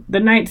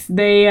knights,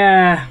 they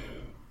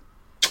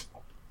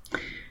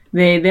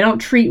don't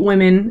treat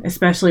women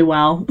especially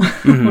well,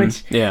 mm-hmm,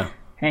 which, yeah.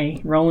 Hey,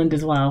 Roland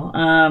as well.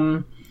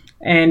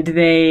 And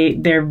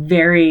they're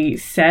very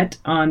set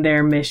on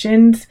their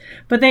missions,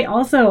 but they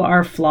also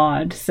are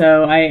flawed.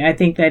 So I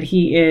think that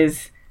he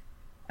is,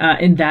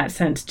 in that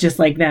sense, just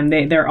like them.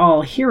 They're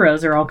all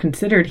heroes. They're all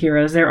considered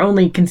heroes. They're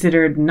only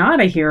considered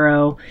not a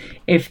hero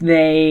if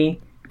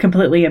they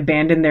completely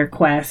abandon their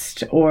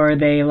quest, or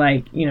they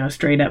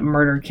straight up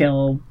murder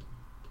kill,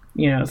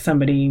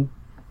 somebody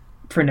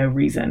for no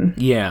reason.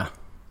 Yeah.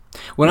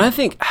 When I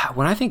think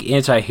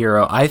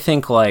anti-hero, I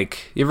think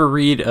like, you ever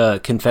read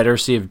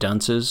Confederacy of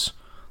Dunces?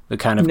 The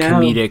kind of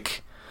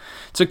comedic...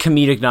 It's a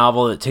comedic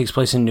novel that takes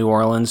place in New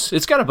Orleans.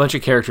 It's got a bunch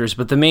of characters,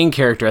 but the main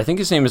character, I think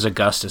his name is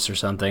Augustus or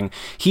something.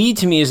 He,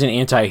 to me, is an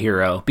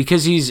anti-hero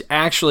because he's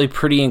actually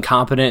pretty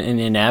incompetent and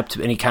inept,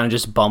 and he kind of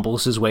just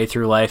bumbles his way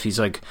through life. He's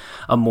like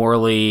a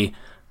morally...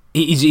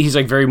 He's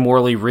like very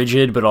morally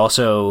rigid, but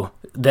also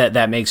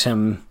that makes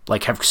him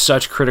like have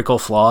such critical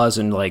flaws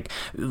and like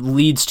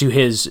leads to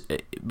his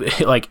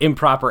like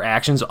improper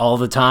actions all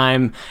the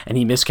time, and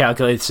he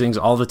miscalculates things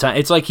all the time.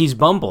 It's like he's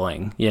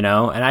bumbling, and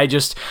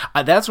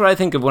that's what I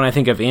think of when I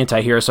think of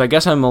anti-hero. So I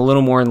guess I'm a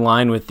little more in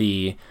line with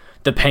the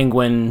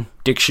Penguin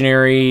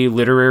Dictionary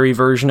literary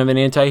version of an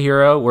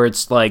anti-hero, where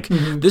it's like,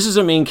 this is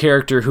a main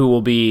character who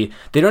will be,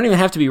 they don't even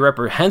have to be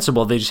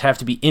reprehensible, they just have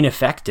to be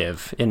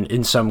ineffective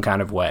in some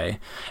kind of way.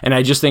 And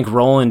I just think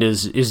Roland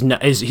is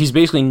he's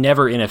basically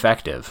never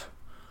ineffective.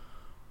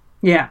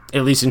 Yeah.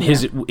 At least in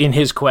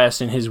his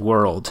quest, in his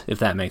world, if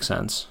that makes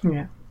sense.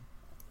 Yeah.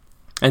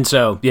 And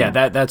so,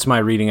 that's my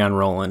reading on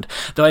Roland.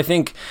 Though I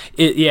think,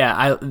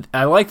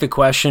 I like the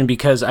question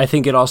because I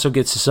think it also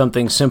gets to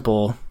something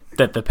simple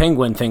that the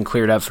Penguin thing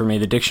cleared up for me,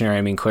 the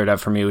dictionary, cleared up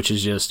for me, which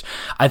is just,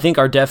 I think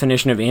our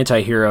definition of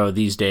anti-hero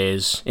these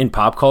days in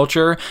pop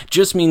culture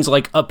just means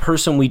like a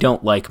person we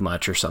don't like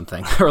much or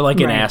something, or like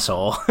an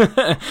asshole,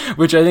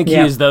 which I think he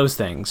is those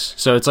things.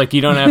 So it's like, you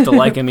don't have to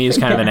like him, he is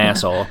kind of an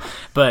asshole,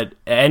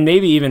 and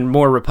maybe even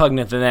more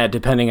repugnant than that,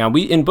 depending on,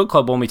 in book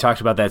club when we talked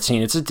about that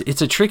scene,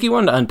 it's a tricky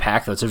one to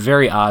unpack though. It's a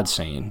very odd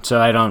scene.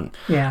 So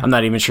I'm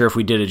not even sure if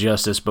we did it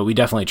justice, but we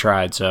definitely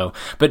tried. So,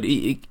 but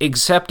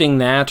accepting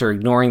that or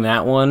ignoring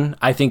that one,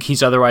 I think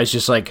he's otherwise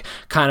just like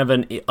kind of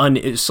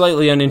an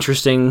slightly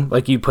uninteresting,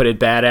 like you put it,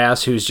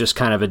 badass who's just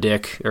kind of a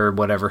dick or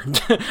whatever,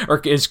 or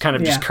is kind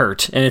of just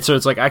curt. And it's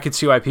like, I could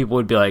see why people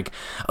would be like,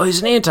 oh,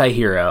 he's an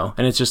anti-hero.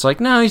 And it's just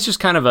like, no, he's just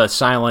kind of a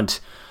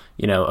silent,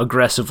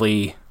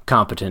 aggressively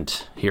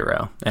competent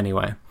hero.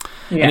 Anyway,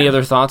 any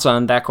other thoughts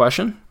on that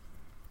question?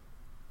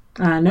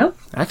 Nope.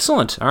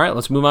 Excellent. All right,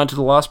 let's move on to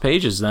the Lost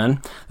Pages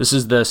then. This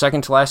is the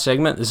second to last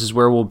segment. This is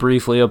where we'll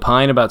briefly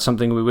opine about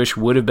something we wish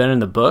would have been in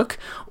the book,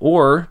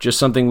 or just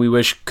something we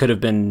wish could have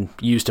been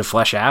used to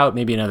flesh out,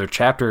 maybe another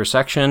chapter or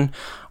section,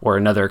 or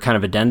another kind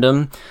of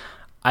addendum.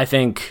 I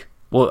think,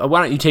 well,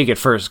 why don't you take it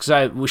first?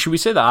 Because should we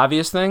say the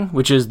obvious thing,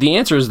 which is the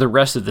answer is the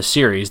rest of the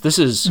series. This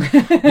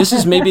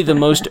is maybe the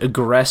most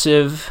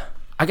aggressive.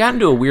 I got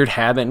into a weird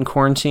habit in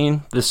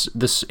quarantine.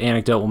 This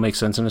anecdote will make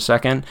sense in a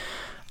second.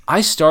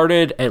 I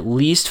started at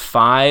least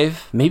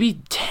 5,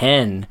 maybe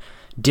 10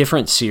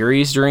 different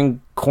series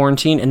during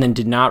quarantine, and then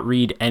did not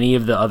read any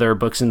of the other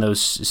books in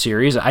those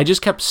series. I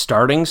just kept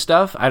starting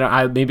stuff.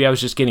 Maybe I was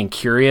just getting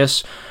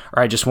curious,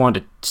 or I just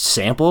wanted to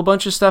sample a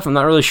bunch of stuff. I'm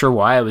not really sure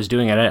why I was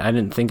doing it. I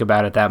didn't think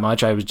about it that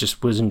much. I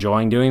was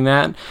enjoying doing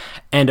that.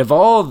 And of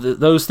all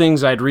those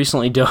things I'd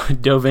recently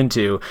dove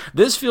into,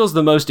 this feels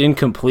the most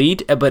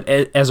incomplete, but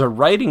as a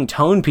writing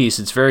tone piece,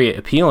 it's very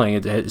appealing.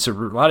 It's a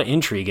lot of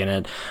intrigue in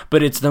it,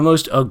 but it's the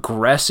most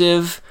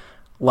aggressive,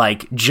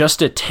 like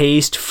just a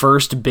taste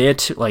first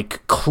bit,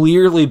 like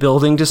clearly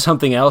building to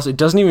something else. It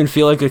doesn't even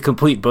feel like a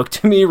complete book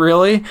to me,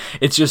 really.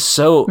 It's just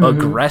so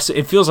aggressive.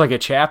 It feels like a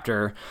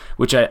chapter,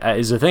 which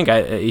is a thing.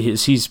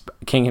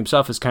 King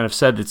himself has kind of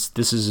said that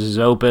this is his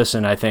opus,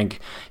 and I think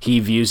he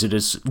views it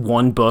as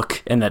one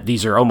book, and that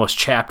these are almost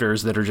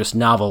chapters that are just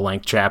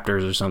novel-length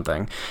chapters or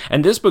something.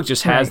 And this book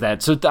just has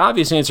that. So the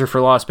obvious answer for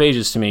Lost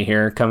Pages to me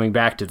here, coming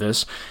back to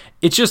this,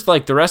 it's just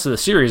like the rest of the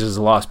series is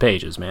the Lost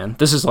Pages, man.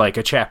 This is like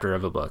a chapter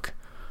of a book.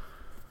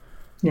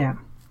 Yeah.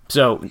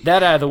 So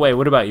that out of the way,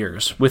 what about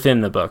yours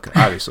within the book,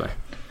 obviously?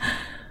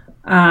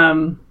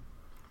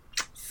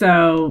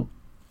 So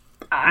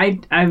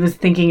I was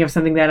thinking of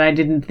something that I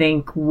didn't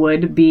think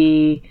would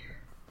be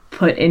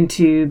put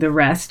into the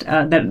rest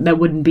that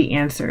wouldn't be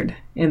answered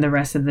in the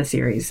rest of the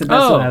series. So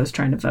that's what I was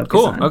trying to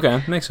focus on. Cool.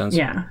 Okay, makes sense.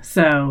 Yeah.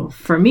 So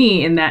for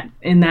me, in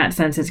that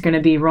sense, it's going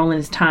to be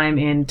Roland's time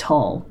in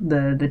Tull,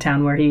 the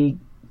town where he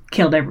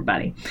killed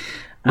everybody.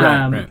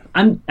 Right.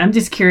 I'm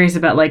just curious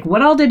about like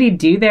what all did he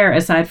do there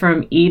aside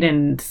from eat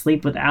and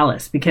sleep with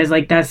Alice, because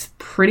like that's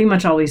pretty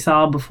much all we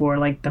saw before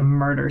like the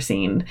murder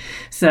scene,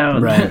 so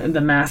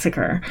the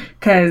massacre,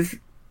 because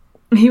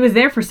he was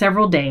there for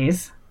several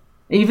days.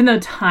 Even though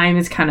time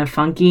is kind of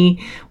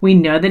funky, we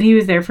know that he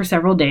was there for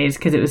several days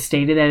because it was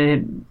stated that it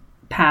had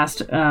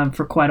passed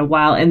for quite a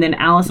while. And then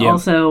Alice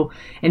also,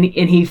 and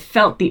he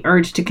felt the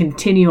urge to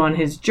continue on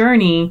his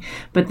journey,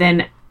 but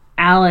then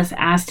Alice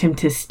asked him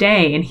to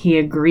stay and he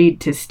agreed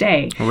to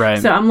stay.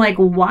 Right. So I'm like,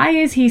 why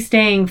is he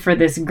staying for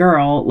this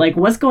girl? Like,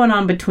 what's going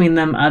on between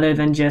them other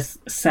than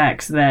just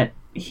sex that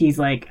he's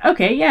like,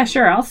 okay, yeah,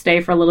 sure, I'll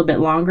stay for a little bit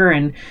longer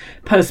and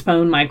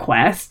postpone my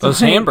quest. Those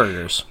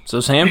hamburgers.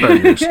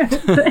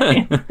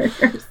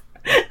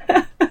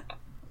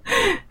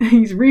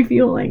 He's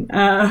refueling.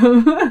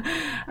 So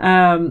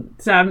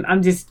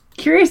I'm just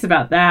curious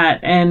about that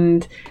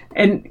and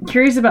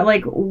curious about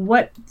like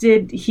what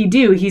did he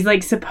do? He's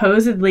like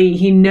supposedly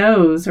he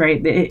knows,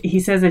 right?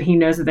 He says that he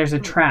knows that there's a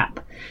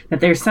trap, that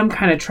there's some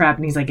kind of trap,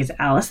 and he's like, is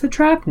Alice the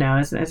trap? No,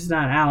 it's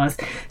not Alice.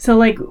 So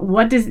like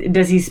what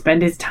does he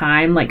spend his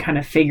time like kind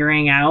of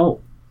figuring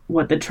out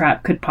what the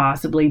trap could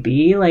possibly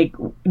be? Like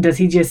does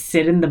he just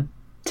sit in the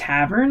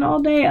tavern all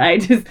day? I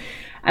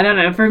don't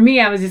know. For me,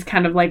 I was just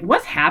kind of like,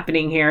 what's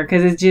happening here?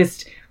 Because it's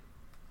just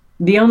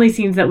the only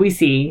scenes that we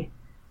see.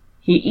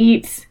 He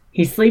eats,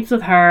 he sleeps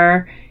with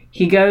her,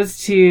 he goes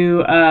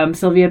to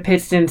Sylvia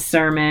Pittston's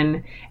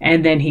sermon,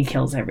 and then he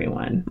kills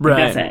everyone.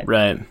 Right, that's it.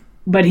 Right.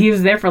 But he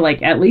was there for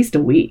like at least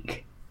a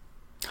week.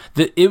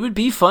 It would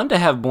be fun to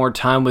have more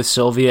time with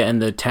Sylvia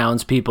and the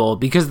townspeople,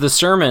 because the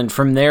sermon,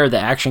 from there, the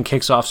action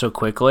kicks off so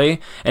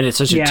quickly, and it's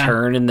such a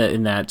turn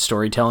in that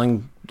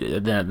storytelling,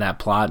 that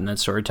plot and that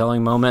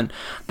storytelling moment,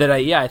 that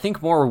I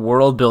think more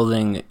world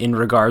building in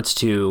regards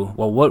to,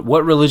 well,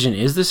 what religion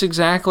is this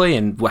exactly,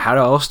 and how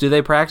else do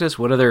they practice?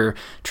 What other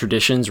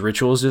traditions,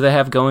 rituals do they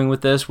have going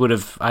with this? Would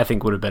have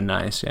been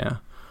nice.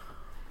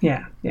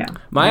 Yeah.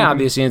 My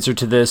obvious answer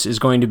to this is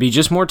going to be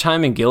just more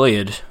time in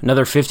Gilead.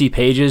 Another 50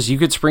 pages. You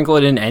could sprinkle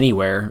it in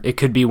anywhere. It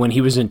could be when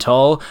he was in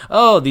Tull.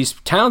 Oh, these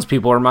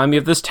townspeople remind me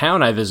of this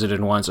town I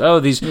visited once. Oh,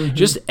 these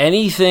just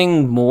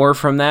anything more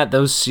from that.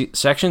 Those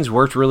sections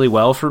worked really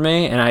well for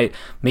me, and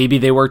maybe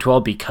they worked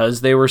well because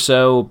they were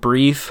so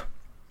brief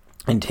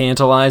and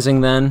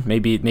tantalizing. Then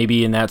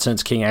maybe in that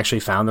sense, King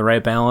actually found the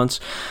right balance.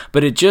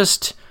 But it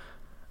just,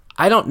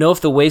 I don't know if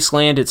the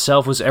wasteland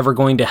itself was ever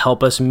going to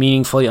help us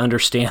meaningfully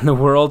understand the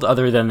world,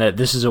 other than that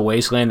this is a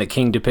wasteland that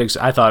King depicts,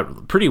 I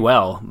thought, pretty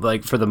well,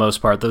 like for the most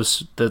part.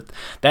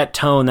 That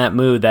tone, that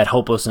mood, that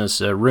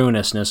hopelessness,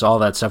 ruinousness, all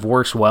that stuff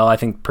works well, I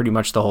think, pretty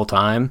much the whole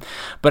time.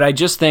 But I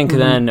just think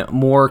then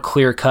more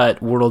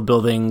clear-cut world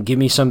building, give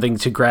me something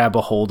to grab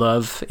a hold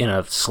of in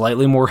a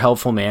slightly more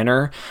helpful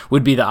manner,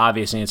 would be the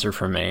obvious answer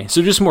for me.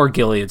 So just more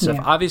Gilead stuff.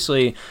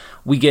 Obviously,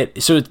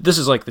 so this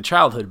is like the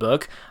childhood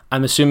book.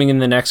 I'm assuming in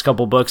the next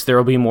couple books there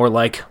will be more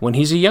like when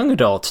he's a young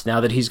adult.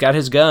 Now that he's got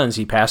his guns,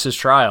 he passes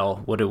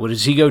trial. What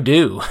does he go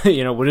do?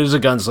 What does a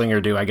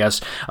gunslinger do? I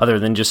guess other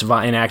than just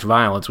enact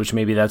violence, which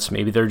maybe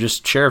they're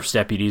just sheriff's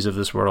deputies of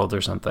this world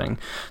or something.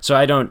 So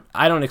I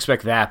don't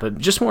expect that, but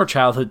just more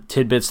childhood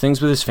tidbits.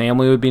 Things with his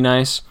family would be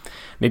nice.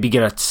 Maybe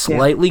get a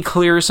slightly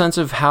clearer sense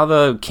of how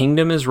the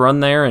kingdom is run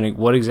there and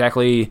what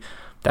exactly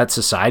that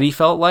society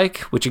felt like.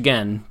 Which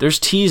again, there's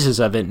teases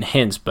of it and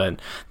hints, but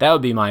that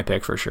would be my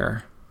pick for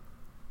sure.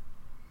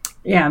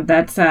 Yeah,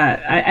 that's.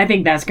 I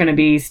think that's going to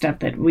be stuff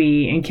that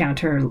we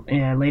encounter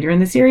later in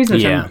the series,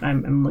 which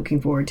I'm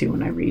looking forward to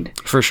when I read.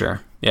 For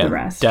sure, yeah, the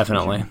rest,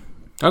 definitely.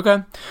 Sure.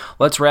 Okay,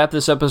 let's wrap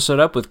this episode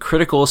up with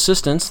critical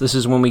assistance. This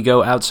is when we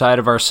go outside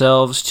of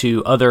ourselves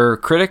to other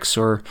critics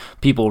or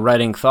people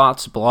writing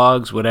thoughts,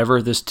 blogs,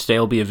 whatever. This today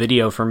will be a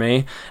video for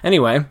me.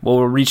 Anyway,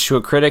 we'll reach to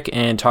a critic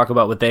and talk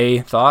about what they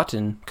thought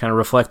and kind of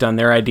reflect on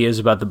their ideas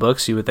about the book,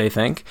 see what they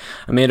think.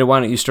 Amanda, why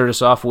don't you start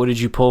us off? What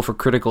did you pull for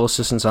critical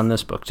assistance on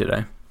this book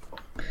today?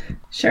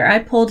 Sure. I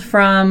pulled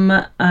from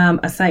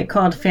a site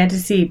called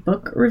Fantasy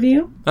Book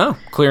Review. Oh,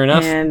 clear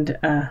enough. And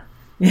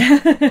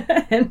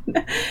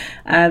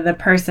the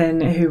person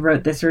who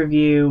wrote this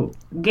review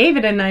gave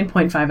it a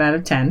 9.5 out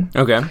of 10.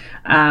 Okay.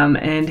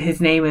 And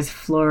his name is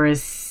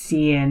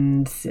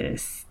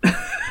Floresiensis.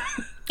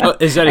 Oh,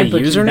 is that a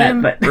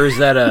username or is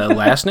that a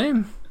last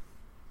name?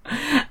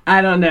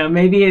 I don't know.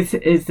 Maybe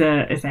it's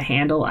a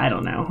handle. I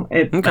don't know.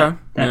 Okay.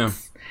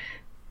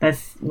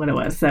 That's what it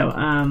was.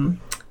 So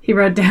he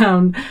wrote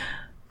down,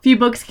 few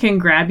books can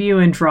grab you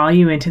and draw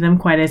you into them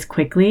quite as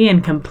quickly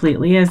and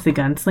completely as The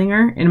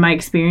Gunslinger. In my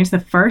experience, the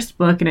first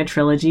book in a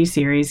trilogy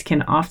series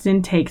can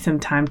often take some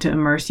time to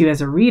immerse you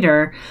as a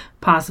reader,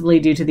 possibly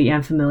due to the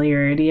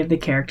unfamiliarity of the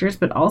characters,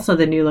 but also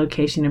the new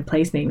location and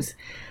place names.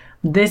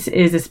 This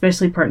is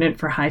especially pertinent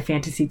for high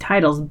fantasy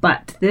titles,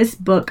 but this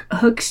book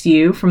hooks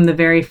you from the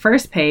very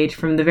first page,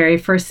 from the very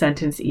first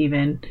sentence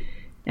even,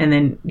 And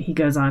then he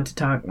goes on to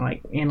talk,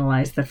 like,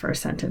 analyze the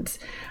first sentence.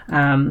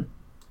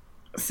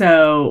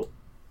 So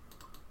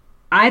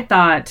I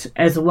thought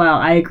as well,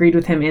 I agreed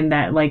with him in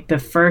that, like, the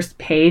first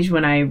page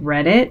when I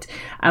read it,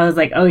 I was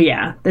like, oh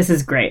yeah, this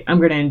is great. I'm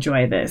going to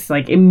enjoy this.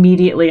 Like,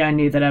 immediately I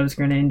knew that I was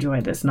going to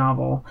enjoy this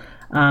novel.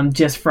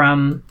 Just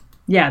from,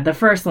 the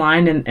first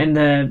line and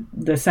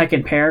the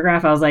second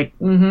paragraph, I was like,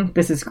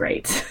 this is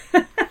great.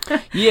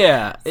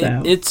 Yeah,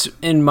 So. it's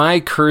in my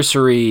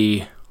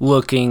cursory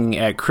looking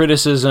at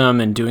criticism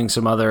and doing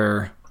some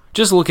other,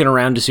 just looking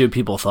around to see what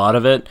people thought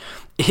of it.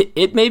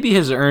 It maybe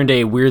has earned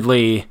a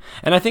weirdly,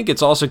 and I think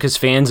it's also because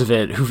fans of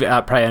it, who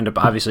probably end up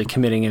obviously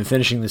committing and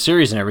finishing the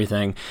series and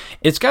everything,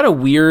 it's got a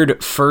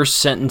weird first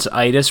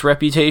sentence-itis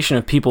reputation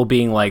of people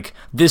being like,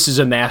 this is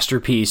a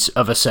masterpiece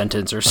of a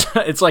sentence, or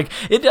it's like,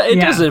 it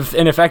does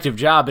an effective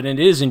job, and it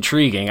is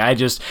intriguing.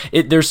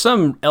 There's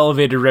some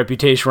elevated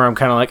reputation where I'm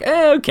kind of like,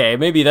 okay,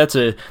 maybe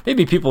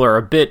people are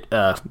a bit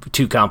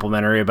too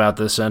complimentary about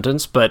this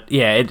sentence, but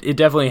yeah, it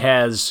definitely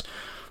has.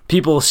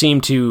 People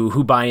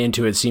who buy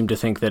into it seem to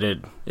think that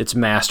it's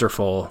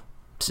masterful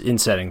in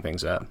setting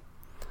things up.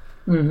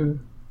 Mm-hmm.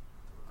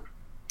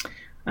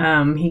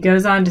 He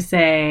goes on to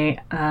say,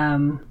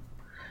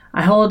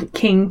 I hold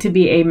King to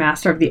be a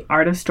master of the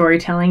art of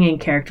storytelling and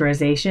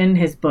characterization.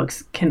 His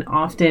books can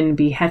often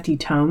be hefty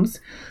tomes,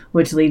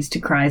 which leads to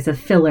cries of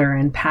filler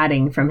and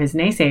padding from his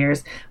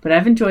naysayers, but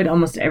I've enjoyed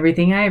almost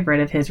everything I have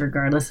read of his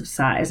regardless of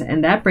size,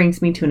 and that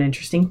brings me to an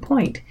interesting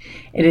point.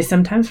 It is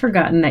sometimes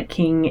forgotten that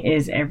King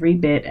is every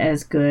bit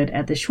as good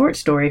at the short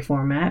story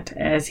format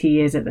as he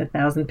is at the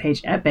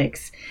 1,000-page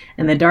epics,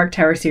 and the Dark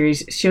Tower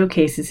series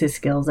showcases his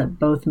skills at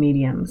both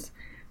mediums.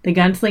 The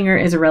Gunslinger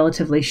is a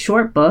relatively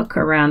short book,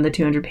 around the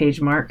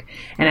 200-page mark,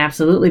 and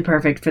absolutely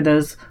perfect for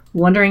those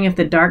wondering if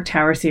the Dark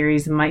Tower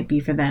series might be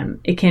for them.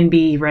 It can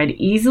be read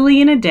easily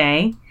in a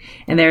day,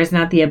 and there is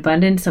not the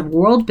abundance of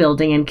world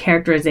building and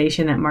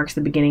characterization that marks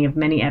the beginning of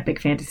many epic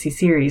fantasy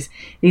series.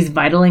 These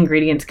vital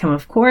ingredients come,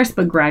 of course,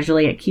 but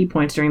gradually at key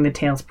points during the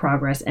tale's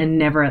progress, and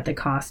never at the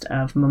cost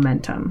of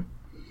momentum.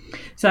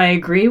 So I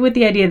agree with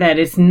the idea that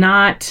it's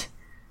not...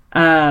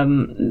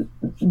 the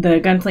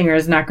Gunslinger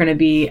is not going to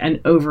be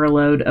an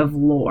overload of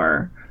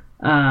lore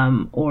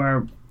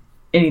or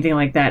anything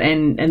like that,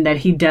 and that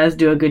he does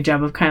do a good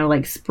job of kind of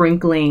like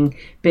sprinkling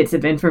bits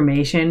of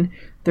information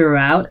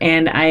throughout.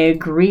 And I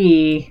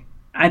agree,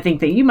 I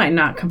think that you might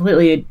not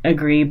completely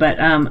agree, but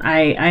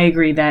I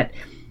agree that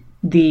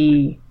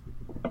the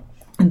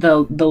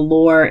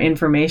lore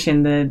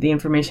information, the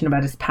information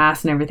about his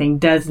past and everything,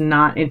 does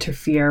not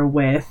interfere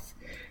with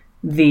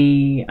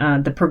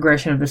the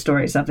progression of the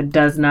story itself. It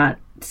does not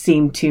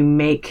seem to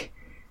make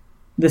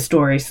the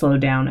story slow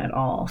down at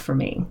all for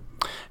me.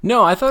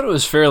 No, I thought it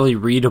was fairly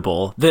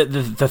readable.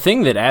 The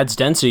thing that adds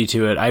density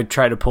to it, I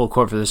tried to pull a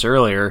quote for this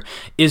earlier,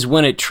 is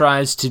when it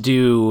tries to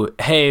do,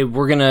 hey,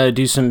 we're going to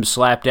do some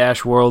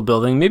slapdash world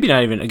building. Maybe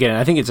not even, again,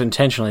 I think it's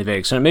intentionally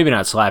vague, so maybe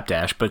not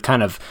slapdash, but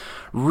kind of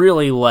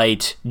really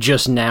light,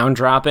 just noun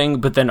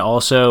dropping, but then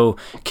also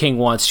King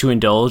wants to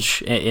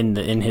indulge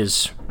in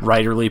his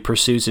writerly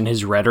pursuits and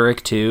his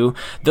rhetoric too.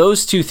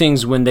 Those two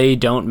things, when they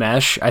don't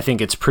mesh, I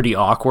think it's pretty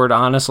awkward,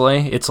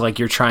 honestly. It's like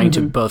you're trying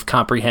to both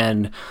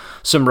comprehend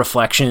some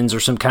reflections or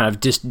some kind of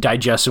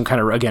digest some kind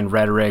of, again,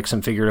 rhetoric,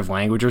 some figurative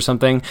language or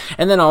something,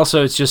 and then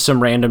also it's just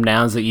some random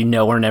nouns that you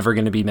know are never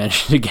going to be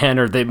mentioned again,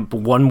 or they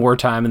one more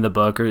time in the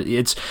book, or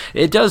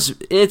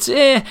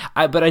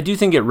but I do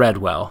think it read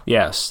well,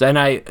 yes. And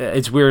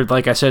it's weird,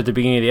 like I said at the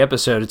beginning of the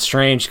episode, it's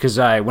strange because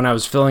when I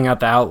was filling out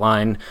the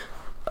outline,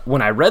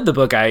 when I read the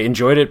book, I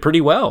enjoyed it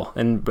pretty well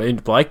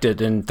and liked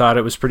it and thought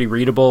it was pretty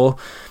readable,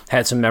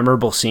 had some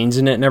memorable scenes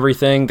in it and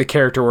everything. The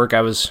character work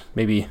I was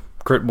maybe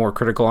more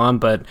critical on,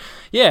 but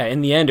yeah,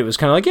 in the end it was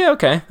kind of like, yeah,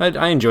 okay,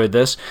 I enjoyed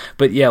this.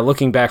 But yeah,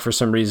 looking back, for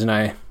some reason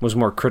I was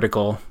more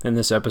critical in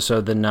this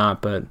episode than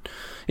not. But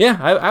yeah,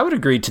 I would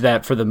agree to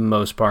that for the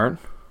most part.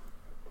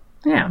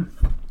 Yeah.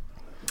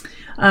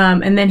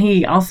 And then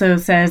he also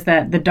says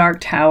that the Dark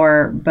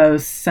Tower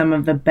boasts some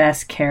of the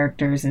best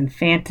characters in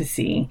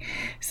fantasy.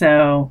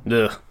 So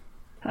Ugh.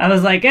 I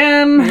was like,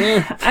 I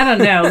don't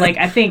know. Like,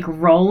 I think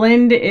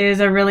Roland is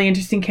a really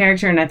interesting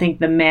character, and I think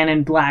the Man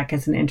in Black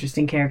is an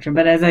interesting character.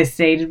 But as I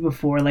stated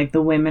before, like,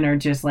 the women are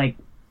just, like,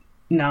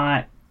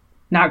 not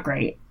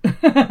great.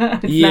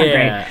 It's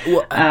yeah. not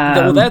great.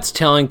 Well, that's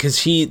telling,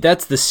 because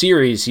that's the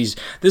series.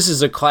 This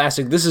is a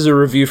classic. This is a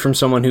review from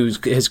someone who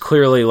has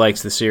clearly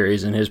likes the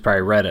series and has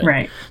probably read it.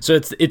 Right. So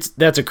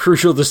that's a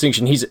crucial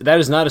distinction. That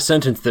is not a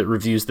sentence that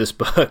reviews this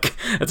book.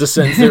 That's a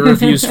sentence that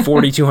reviews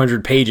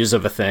 4,200 pages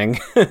of a thing.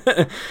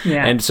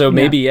 Yeah. And so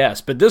maybe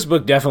yes, but this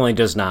book definitely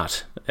does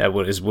not. That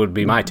would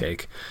be my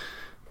take.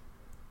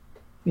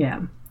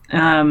 Yeah.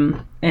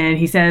 And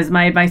he says,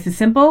 my advice is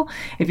simple.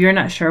 If you're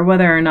not sure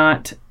whether or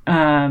not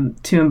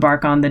to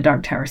embark on the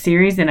Dark Tower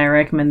series, then I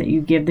recommend that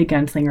you give The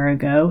Gunslinger a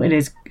go. It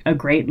is a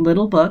great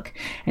little book,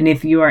 and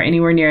if you are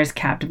anywhere near as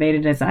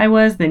captivated as I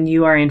was, then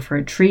you are in for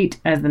a treat,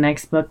 as the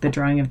next book, The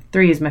Drawing of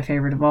Three, is my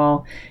favorite of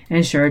all,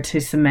 and sure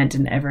to cement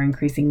an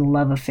ever-increasing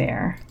love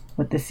affair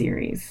with the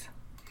series.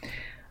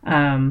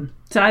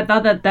 So I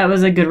thought that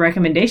was a good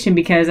recommendation,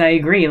 because I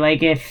agree.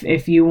 Like,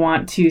 if you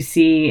want to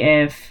see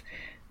if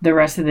the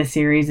rest of the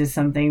series is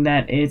something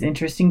that is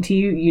interesting to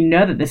you, you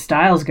know that the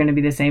style is going to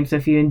be the same. So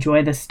if you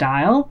enjoy the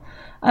style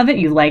of it,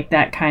 you like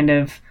that kind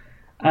of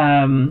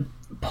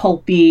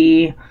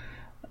pulpy,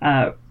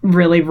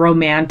 really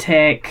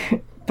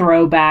romantic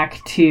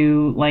throwback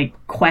to like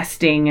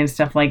questing and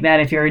stuff like that.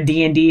 If you're a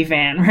D&D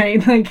fan,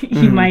 right? Like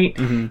you might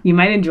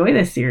enjoy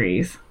this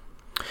series.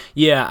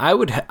 Yeah,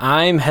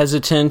 I'm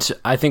hesitant.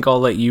 I think I'll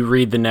let you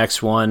read the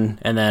next one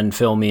and then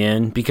fill me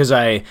in, because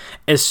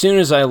as soon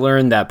as I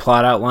learned that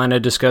plot outline I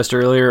discussed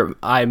earlier,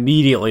 I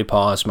immediately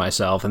paused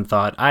myself and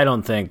thought, I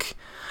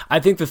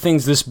think the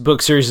things this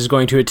book series is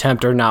going to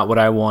attempt are not what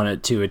I want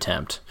it to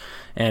attempt.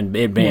 And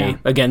it may,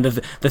 again,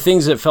 the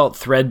things that felt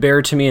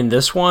threadbare to me in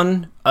this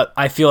one,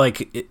 I feel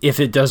like if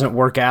it doesn't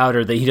work out,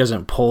 or that he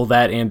doesn't pull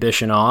that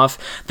ambition off,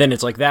 then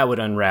it's like that would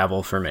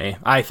unravel for me,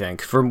 I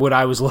think, from what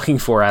I was looking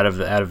for out of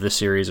the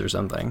series or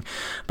something.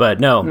 But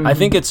no, I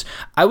think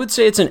I would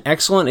say it's an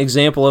excellent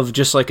example of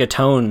just like a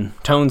tone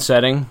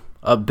setting,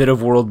 a bit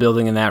of world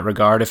building in that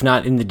regard, if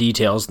not in the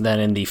details, then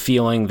in the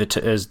feeling,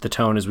 as the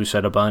tone, as we've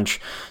said a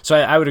bunch. So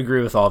I would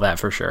agree with all that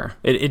for sure.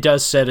 It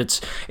does set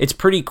it's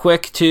pretty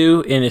quick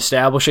too in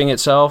establishing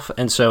itself,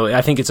 and so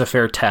I think it's a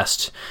fair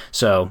test.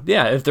 So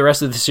yeah, if the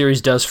rest of the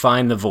series does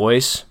find the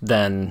voice,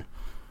 then,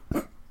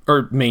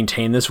 or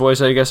maintain this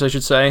voice, I guess I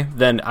should say,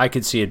 then I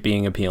could see it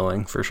being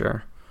appealing for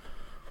sure.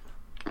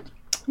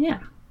 Yeah.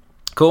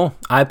 Cool.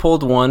 I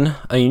pulled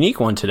a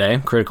unique one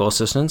today, critical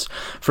assistance,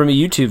 from a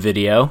YouTube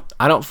video.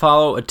 I don't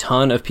follow a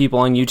ton of people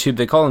on YouTube.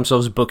 They call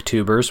themselves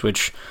booktubers,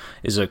 which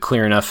is a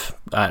clear enough,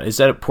 is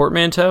that a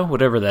portmanteau?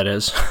 Whatever that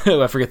is.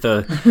 I forget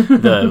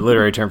the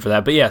literary term for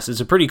that. But yes, it's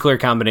a pretty clear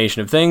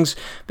combination of things.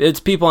 It's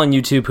people on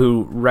YouTube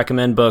who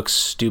recommend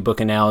books, do book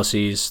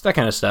analyses, that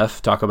kind of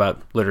stuff, talk about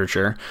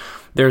literature.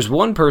 There's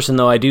one person,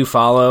 though, I do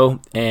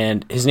follow,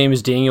 and his name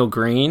is Daniel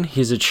Green.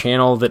 He's a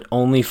channel that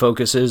only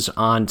focuses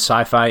on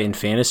sci-fi and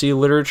fantasy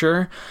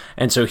literature,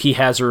 and so he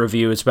has a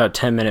review. It's about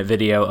a 10-minute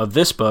video of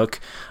this book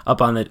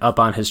up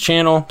on his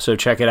channel, so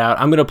check it out.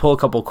 I'm going to pull a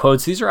couple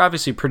quotes. These are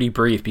obviously pretty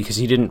brief because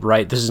he didn't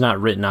write. This is not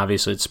written,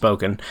 obviously, it's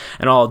spoken,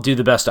 and I'll do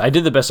the best. I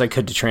did the best I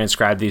could to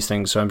transcribe these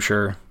things, so I'm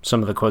sure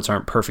some of the quotes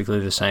aren't perfectly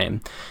the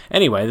same.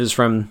 Anyway, this is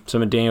from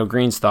some of Daniel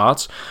Green's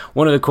thoughts.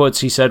 One of the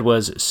quotes he said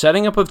was,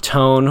 "Setting up of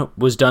tone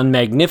was done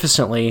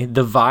magnificently.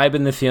 The vibe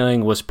and the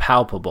feeling was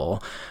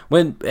palpable."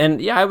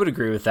 I would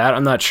agree with that.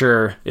 I'm not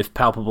sure if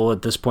palpable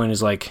at this point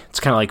is like, it's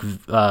kind of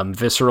like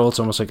visceral. It's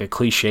almost like a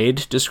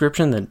cliched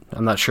description that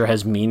I'm not sure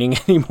has meaning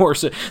anymore.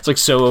 So it's like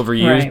so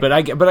overused, right. But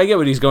I get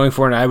what he's going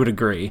for, and I would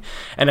agree.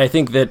 And I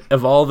think that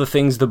of all the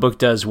things the book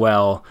does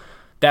well,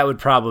 that would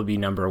probably be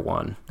number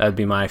one. That would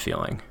be my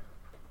feeling.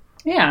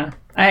 Yeah,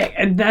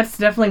 that's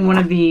definitely one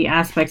of the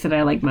aspects that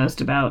I like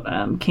most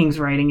about King's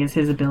writing, is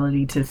his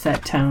ability to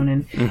set tone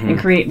and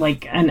create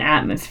like an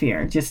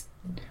atmosphere. Just,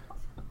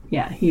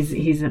 yeah,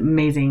 he's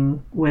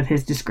amazing with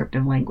his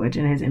descriptive language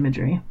and his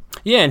imagery.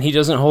 Yeah, and he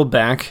doesn't hold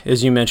back.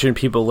 As you mentioned,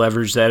 people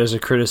leverage that as a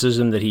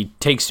criticism, that he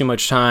takes too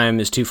much time,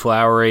 is too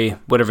flowery,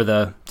 whatever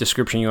the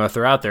description you want to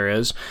throw out there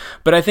is.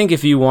 But I think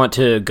if you want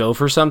to go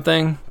for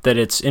something, that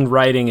it's in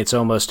writing, it's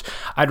almost,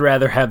 I'd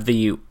rather have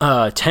the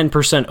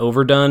 10%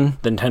 overdone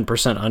than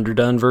 10%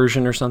 underdone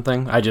version or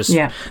something.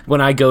 When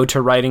I go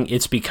to writing,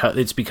 it's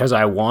because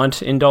I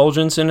want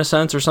indulgence in a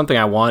sense or something.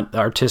 I want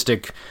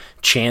artistic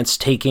chance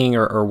taking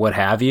or what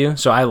have you.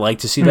 So I like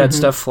to see that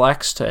stuff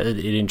flexed.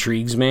 It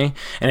intrigues me,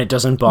 and it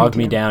doesn't bog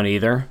me down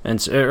either,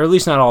 or at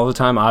least not all the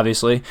time,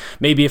 obviously.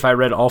 Maybe if I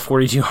read all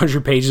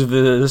 4,200 pages of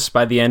this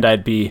by the end,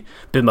 I'd be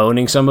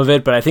bemoaning some of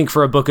it, but I think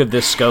for a book of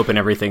this scope and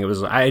everything,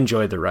 I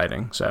enjoyed the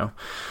writing. So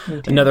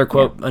another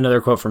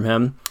quote from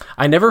him: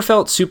 "I never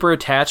felt super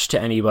attached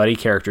to anybody,"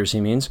 characters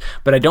he means,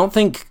 "but I don't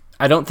think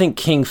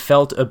King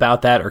felt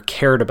about that or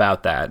cared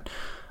about that."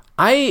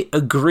 I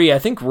agree. I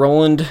think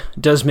Roland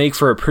does make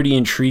for a pretty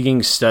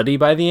intriguing study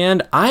by the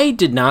end. I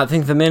did not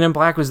think The Man in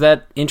Black was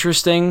that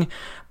interesting,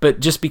 but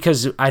just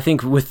because I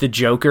think with the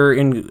Joker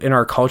in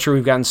our culture,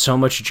 we've gotten so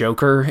much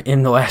Joker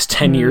in the last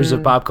 10 years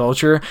of pop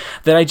culture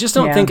that I just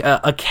don't think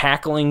a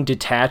cackling,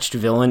 detached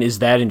villain is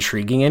that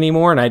intriguing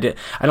anymore. And I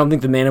don't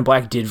think The Man in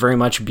Black did very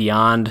much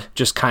beyond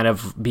just kind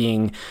of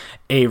being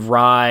a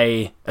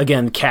wry,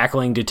 again,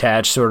 cackling,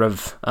 detached, sort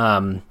of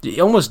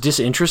almost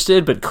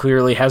disinterested, but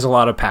clearly has a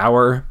lot of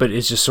power, but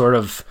is just sort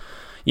of,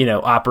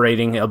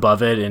 operating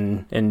above it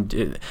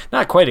and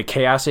not quite a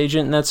chaos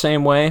agent in that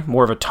same way,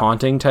 more of a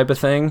taunting type of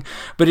thing.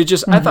 But it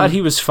just, I thought he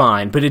was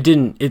fine, but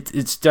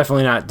it's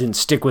definitely didn't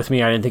stick with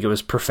me. I didn't think it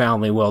was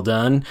profoundly well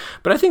done.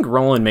 But I think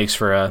Roland makes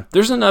for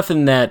there's enough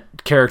in that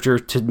character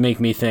to make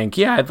me think,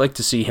 yeah, I'd like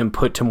to see him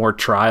put to more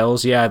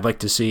trials. Yeah, I'd like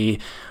to see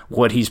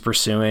what he's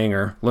pursuing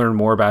or learn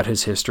more about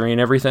his history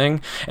and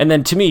everything. And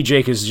then to me,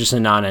 Jake is just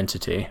a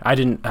non-entity. I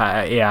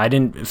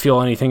didn't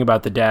feel anything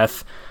about the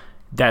death.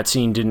 That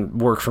scene didn't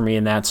work for me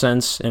in that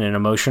sense, in an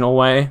emotional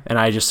way, and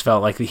I just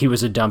felt like he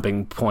was a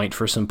dumping point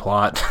for some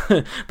plot.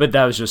 But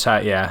that was just how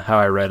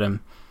I read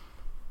him.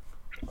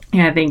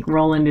 Yeah, I think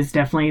Roland is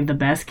definitely the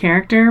best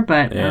character,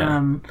 but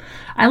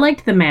I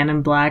liked the Man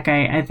in Black.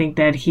 I think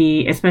that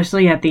he,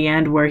 especially at the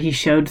end where he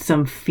showed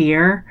some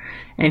fear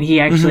and he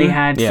actually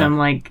had some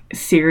like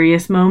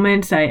serious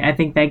moments, I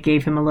think that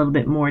gave him a little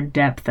bit more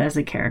depth as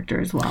a character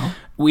as well.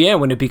 Well, yeah,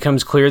 when it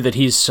becomes clear that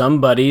he's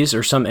somebody's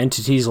or some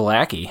entity's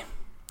lackey.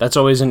 That's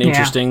always an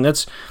interesting,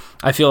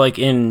 I feel like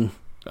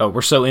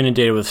we're so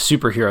inundated with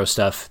superhero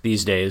stuff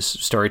these days,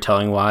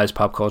 storytelling-wise,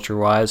 pop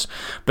culture-wise.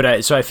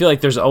 But so I feel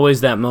like there's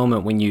always that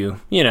moment when you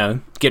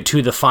get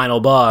to the final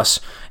boss,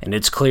 and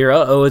it's clear,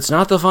 it's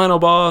not the final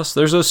boss.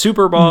 There's a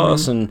super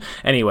boss. And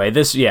anyway,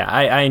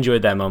 I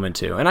enjoyed that moment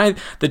too. And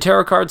the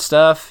tarot card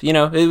stuff,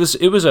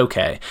 it was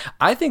okay.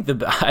 I think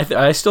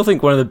I still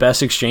think one of the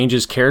best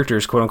exchanges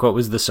characters, quote unquote,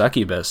 was the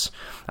succubus.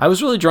 I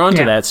was really drawn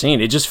to that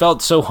scene. It just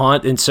felt so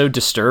and so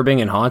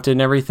disturbing and haunted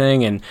and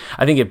everything. And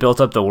I think it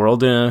built up the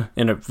world in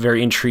a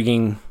very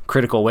intriguing,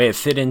 critical way. It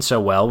fit in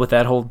so well with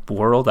that whole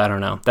world. I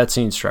don't know. That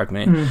scene struck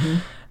me.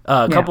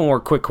 A couple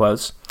more quick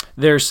quotes.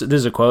 There's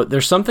a quote.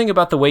 "There's something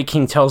about the way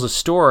King tells a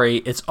story.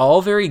 It's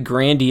all very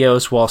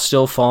grandiose while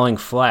still falling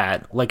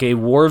flat. Like a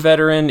war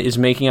veteran is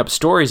making up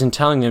stories and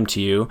telling them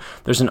to you.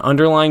 There's an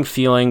underlying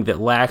feeling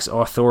that lacks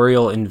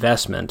authorial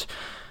investment."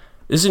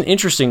 This is an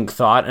interesting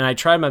thought, and I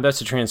tried my best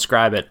to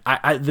transcribe it.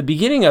 The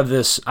beginning of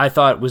this, I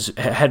thought,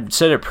 had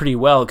said it pretty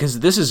well, because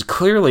this is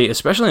clearly,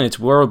 especially in its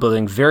world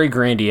building, very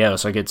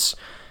grandiose. Like it's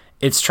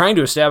trying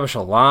to establish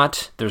a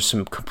lot. There's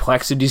some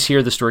complexities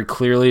here the story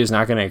clearly is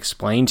not going to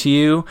explain to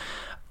you.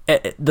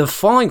 The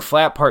falling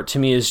flat part to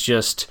me is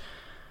just,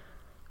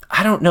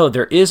 I don't know.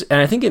 There is, and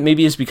I think it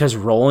maybe is because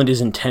Roland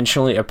is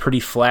intentionally a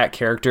pretty flat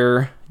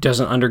character,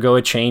 doesn't undergo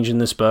a change in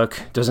this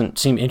book, doesn't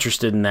seem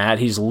interested in that.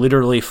 He's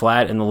literally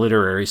flat in the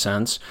literary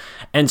sense.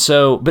 And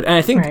so, and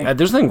I think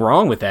there's nothing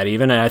wrong with that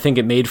even, and I think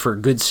it made for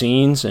good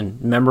scenes and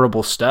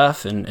memorable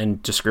stuff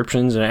and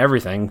descriptions and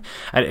everything.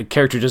 A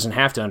character doesn't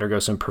have to undergo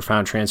some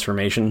profound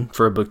transformation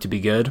for a book to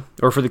be good,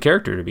 or for the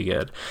character to be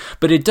good.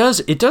 But it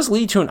does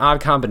lead to an odd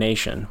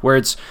combination, where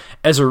it's,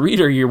 as a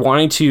reader,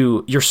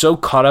 you're so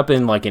caught up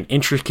in like an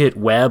intricate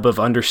web of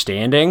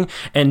understanding,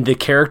 and the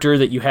character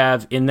that you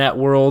have in that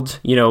world,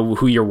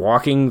 who you're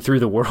walking through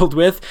the world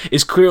with,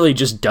 is clearly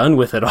just done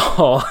with it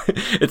all.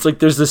 It's like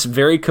there's this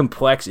very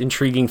complex,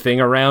 intriguing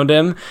thing around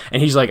him,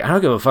 and he's like, I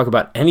don't give a fuck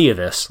about any of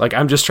this. Like,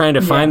 I'm just trying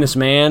to find this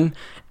man,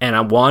 and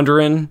I'm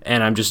wandering,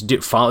 and I'm just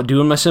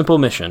doing my simple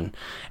mission.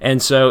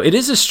 And so it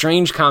is a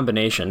strange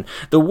combination.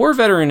 The war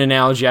veteran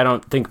analogy I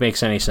don't think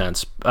makes any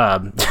sense,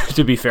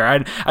 to be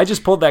fair. I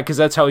just pulled that because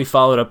that's how he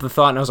followed up the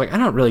thought, and I was like, I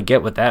don't really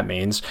get what that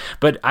means.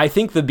 But I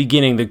think the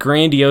beginning, the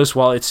grandiose,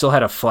 while it still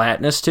had a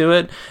flatness to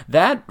it,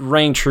 that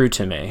rang true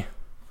to me.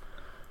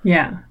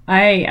 Yeah,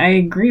 I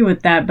agree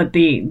with that, but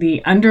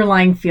the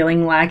underlying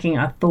feeling lacking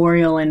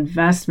authorial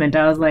investment,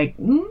 I was like,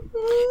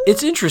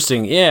 It's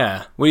interesting,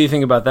 yeah. What do you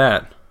think about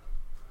that?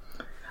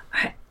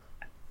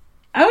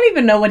 I don't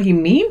even know what he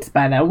means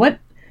by that. What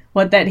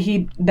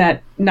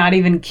that not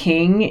even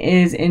King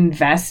is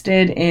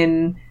invested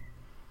in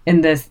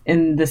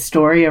the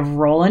story of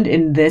Roland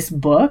in this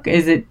book?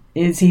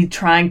 Is he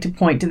trying to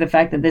point to the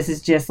fact that this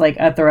is just like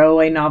a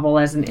throwaway novel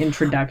as an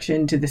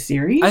introduction to the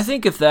series? I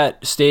think if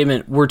that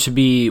statement were to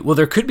be, well,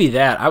 there could be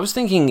that. I was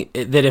thinking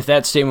that if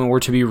that statement were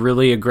to be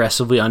really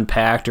aggressively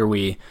unpacked, or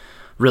we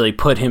really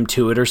put him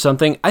to it or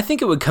something, I think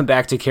it would come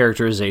back to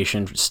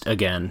characterization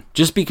again,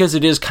 just because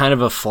it is kind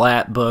of a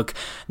flat book,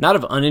 not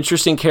of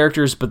uninteresting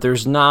characters, but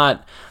there's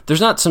not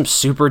some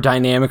super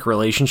dynamic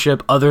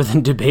relationship other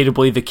than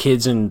debatably the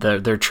kids and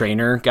their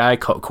trainer guy,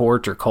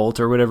 Colt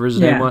or whatever his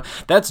name was.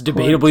 That's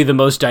debatably the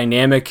most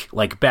dynamic,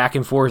 like back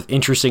and forth,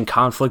 interesting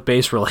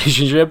conflict-based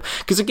relationship.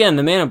 Because again,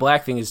 the Man in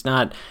Black thing is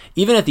not,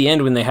 even at the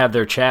end when they have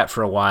their chat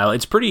for a while,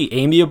 it's pretty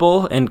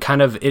amiable and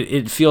kind of,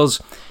 it feels...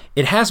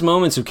 It has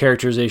moments of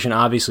characterization,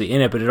 obviously, in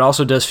it, but it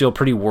also does feel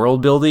pretty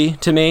world-buildy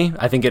to me.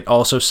 I think it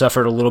also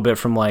suffered a little bit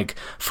from, like,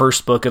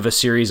 first book of a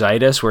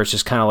series-itis, where it's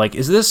just kind of like,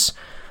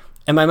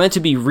 am I meant to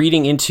be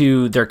reading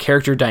into their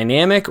character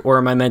dynamic, or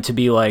am I meant to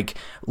be, like,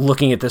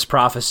 looking at this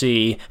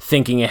prophecy,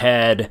 thinking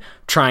ahead,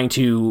 trying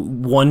to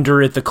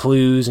wonder at the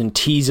clues and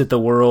tease at the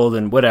world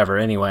and whatever,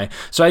 anyway.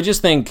 So I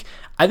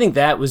think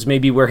that was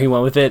maybe where he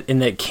went with it, in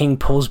that King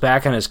pulls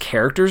back on his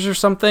characters or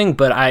something.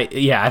 But I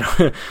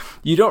don't,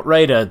 you don't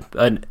write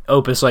an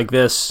opus like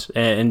this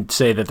and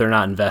say that they're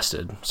not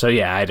invested. So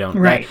yeah, I don't.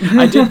 Right.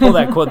 I did pull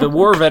that quote. The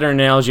war veteran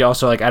analogy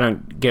also, like, I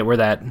don't get where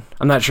that.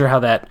 I'm not sure how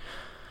that.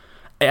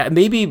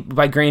 Maybe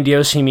by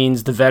grandiose he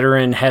means the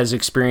veteran has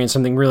experienced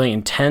something really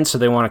intense, so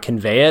they want to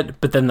convey it.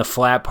 But then the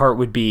flat part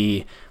would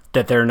be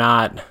that they're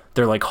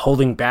like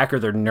holding back, or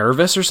they're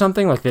nervous or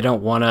something, like they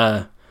don't want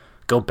to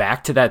go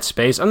back to that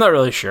space. I'm not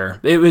really sure.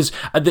 It was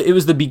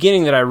the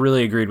beginning that I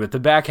really agreed with. The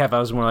back half I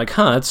was more like,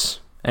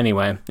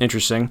 anyway,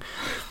 interesting.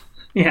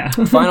 Yeah.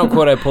 Final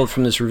quote I pulled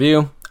from this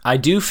review: I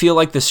do feel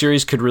like the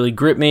series could really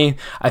grip me.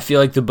 I feel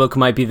like the book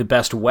might be the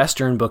best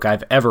Western book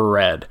I've ever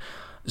read.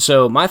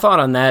 So my thought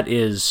on that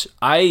is,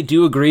 I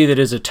do agree that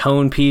as a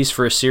tone piece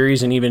for a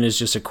series, and even as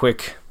just a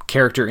quick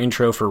character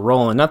intro for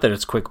Roland, not that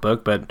it's a quick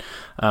book, but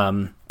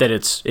that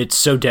it's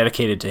so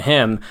dedicated to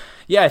him.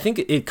 Yeah, I think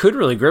it could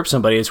really grip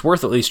somebody. It's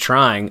worth at least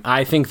trying.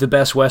 I think the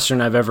best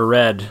Western I've ever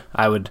read,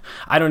 I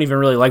don't even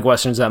really like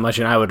Westerns that much,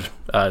 and I would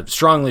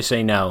strongly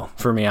say no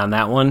for me on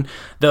that one.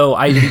 Though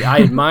I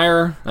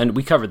admire, and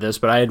we covered this,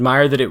 but I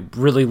admire that it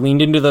really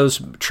leaned into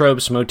those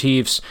tropes,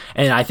 motifs,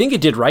 and I think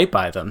it did right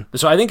by them.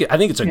 So I think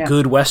it's a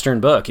good Western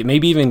book. It may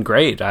be even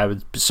great.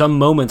 Some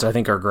moments I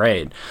think are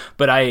great,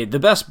 but the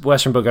best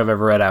Western book I've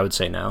ever read, I would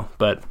say no.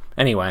 But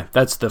anyway,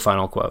 that's the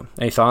final quote.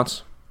 Any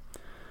thoughts?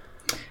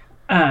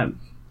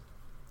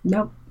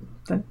 Nope.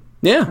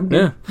 Yeah.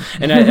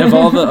 And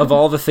of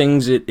all the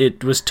things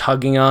it was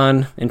tugging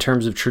on in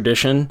terms of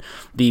tradition,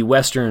 the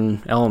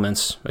Western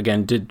elements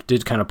again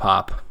did kind of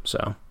pop.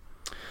 So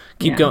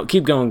keep going,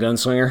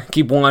 Gunslinger.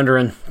 Keep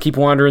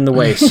wandering the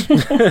waste.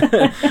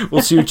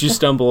 We'll see what you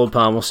stumble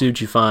upon. We'll see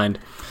what you find.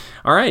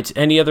 All right.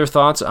 Any other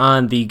thoughts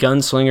on The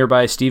Gunslinger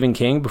by Stephen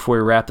King before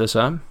we wrap this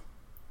up?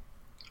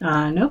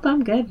 Nope,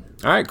 I'm good.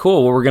 All right,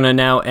 cool. Well, we're going to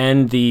now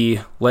end the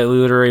Lightly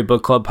Literary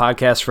Book Club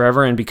podcast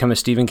forever and become a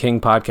Stephen King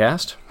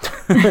podcast.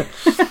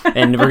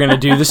 And we're going to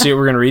do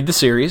we're going to read the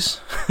series,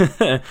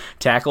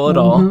 tackle it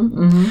all.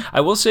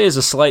 I will say as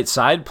a slight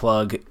side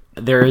plug,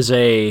 this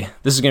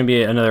is going to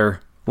be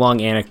another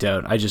long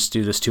anecdote. I just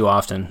do this too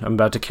often. I'm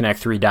about to connect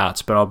 3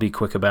 dots, but I'll be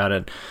quick about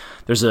it.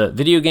 There's a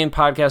video game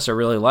podcast I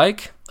really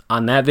like.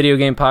 On that video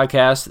game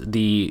podcast,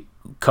 the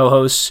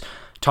co-hosts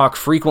talk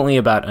frequently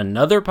about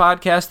another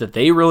podcast that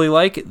they really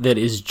like that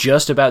is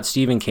just about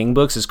Stephen King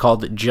books. It's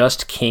called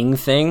Just King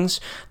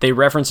Things. They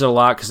reference it a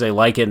lot because they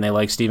like it and they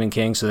like Stephen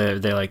King, so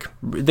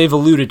they've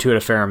alluded to it a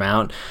fair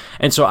amount.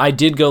 And so I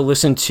did go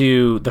listen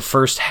to the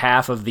first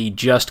half of the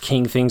Just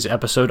King Things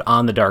episode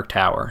on The Dark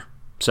Tower.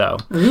 So,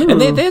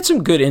 and they had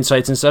some good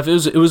insights and stuff.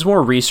 It was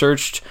more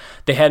researched.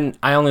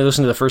 I only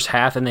listened to the first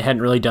half, and they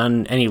hadn't really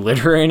done any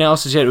literary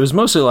analysis yet. It was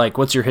mostly like,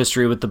 what's your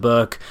history with the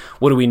book?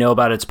 What do we know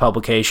about its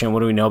publication? What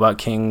do we know about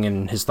King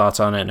and his thoughts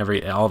on it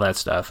and all that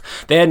stuff?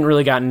 They hadn't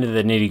really gotten into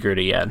the nitty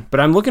gritty yet,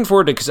 but I'm looking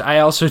forward to it because I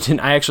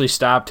actually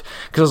stopped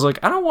because I was like,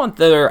 I don't want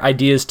their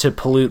ideas to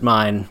pollute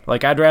mine.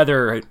 Like, I'd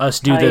rather us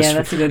do this. Yeah,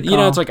 that's a good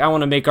call. It's like, I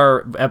want to make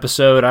our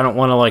episode. I don't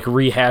want to like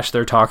rehash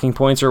their talking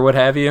points or what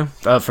have you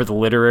for the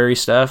literary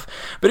stuff.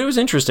 But it was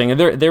interesting, and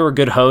they were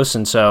good hosts,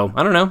 and so,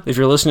 I don't know, if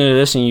you're listening to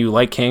this and you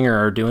like King or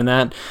are doing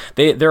that,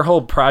 their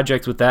whole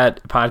project with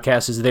that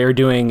podcast is they're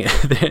going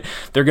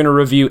to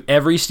review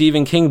every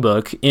Stephen King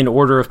book in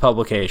order of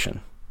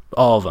publication.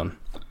 All of them.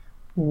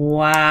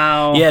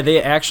 Wow. Yeah,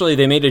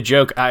 they made a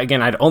joke. Again,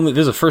 this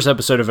is the first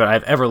episode of it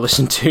I've ever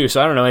listened to, so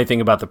I don't know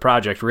anything about the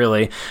project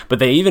really. But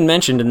they even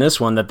mentioned in this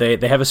one that they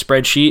have a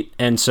spreadsheet,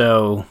 and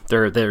so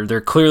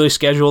they're clearly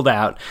scheduled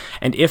out.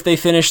 And if they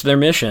finish their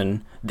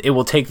mission, it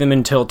will take them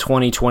until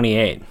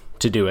 2028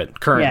 to do it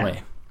currently.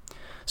 Yeah.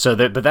 So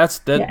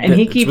and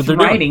he keeps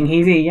writing.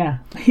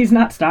 He's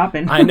not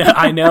stopping.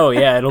 I know.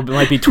 Yeah,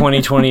 might be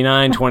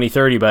 2029,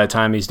 2030 by the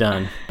time he's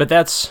done. But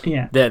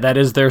that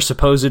is their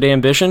supposed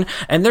ambition,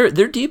 and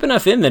they're deep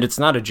enough in that it's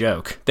not a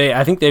joke.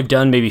 I think they've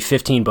done maybe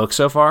 15 books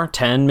so far,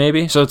 10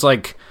 maybe. So it's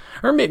like,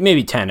 or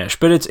maybe 10-ish,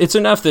 but it's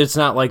enough that it's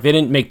not like they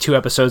didn't make 2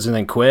 episodes and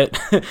then quit.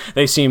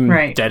 They seem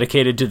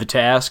dedicated to the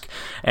task,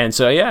 and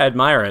so I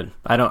admire it.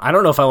 I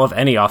don't know if I love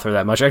any author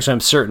that much. Actually, I'm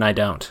certain I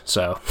don't.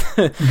 So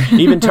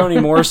even Toni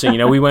Morrison,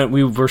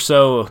 we were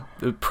so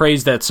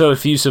praised that so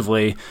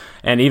effusively,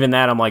 and even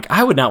that I'm like,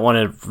 I would not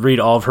want to read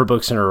all of her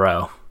books in a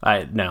row.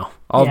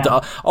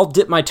 I'll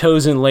dip my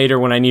toes in later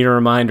when I need a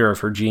reminder of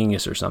her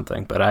genius or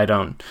something, but I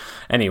don't.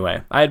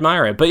 Anyway, I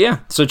admire it. But yeah,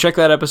 so check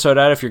that episode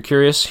out if you're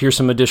curious. Here's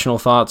some additional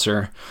thoughts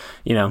or,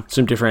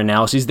 some different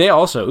analyses. They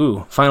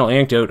also, final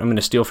anecdote I'm going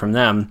to steal from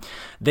them.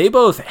 They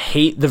both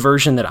hate the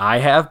version that I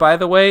have, by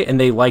the way, and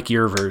they like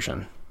your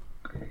version.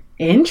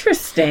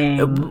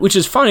 Interesting. Which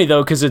is funny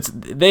though, because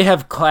they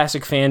have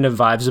classic fandom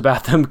vibes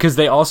about them, because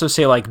they also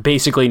say like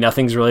basically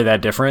nothing's really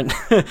that different,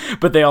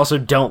 but they also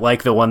don't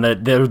like the one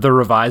that the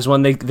revised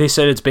one. They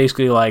said it's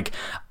basically like,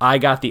 I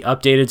got the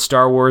updated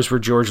Star Wars where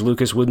George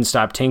Lucas wouldn't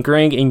stop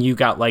tinkering, and you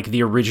got like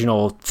the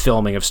original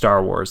filming of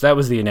Star Wars. That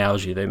was the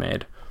analogy they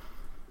made.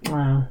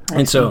 Wow.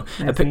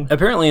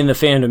 Apparently in the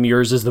fandom,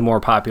 yours is the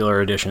more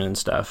popular edition and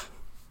stuff.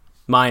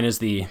 Mine is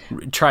he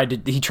tried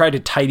to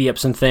tidy up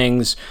some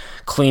things,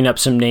 clean up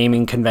some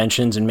naming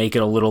conventions, and make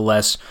it a little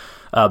less,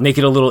 make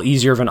it a little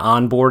easier of an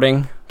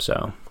onboarding.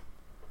 So,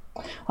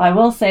 well, I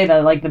will say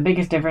that like the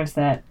biggest difference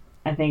that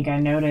I think I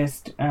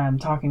noticed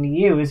talking to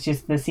you is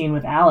just the scene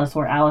with Alice,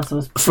 where Alice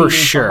was pleading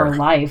for her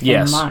life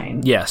and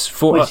mine.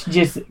 Yes, which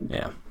just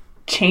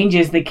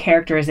changes the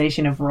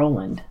characterization of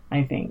Roland,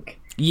 I think.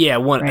 Yeah,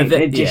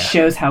 it just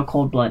shows how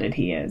cold-blooded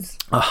he is.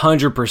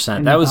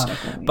 100%. That was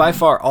by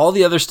far all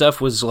the other stuff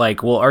was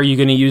like, well, are you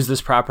going to use this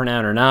proper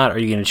noun or not? Are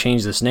you going to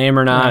change this name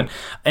or not? Right.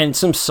 And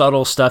some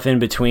subtle stuff in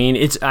between.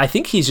 I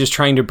think he's just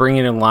trying to bring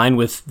it in line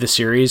with the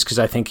series, because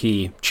I think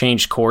he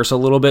changed course a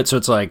little bit. So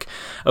it's like,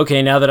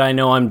 okay, now that I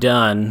know I'm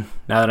done,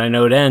 now that I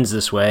know it ends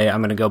this way,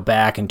 I'm going to go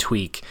back and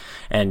tweak.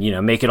 and,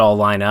 make it all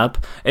line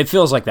up. It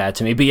feels like that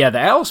to me. But yeah, the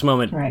Alice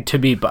moment, to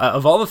be,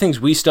 of all the things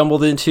we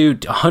stumbled into,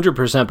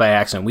 100% by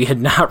accident. We had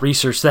not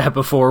researched that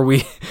before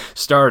we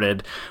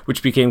started,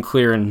 which became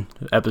clear in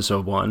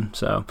episode 1.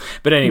 So,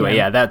 but anyway,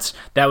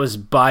 that was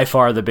by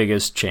far the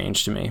biggest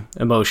change to me,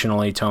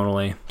 emotionally,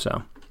 tonally.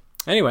 So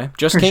anyway,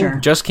 Just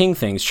King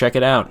things. Check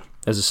it out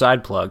as a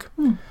side plug.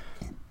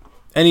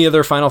 Any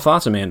other final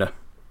thoughts, Amanda?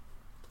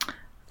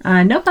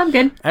 Nope, I'm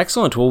good.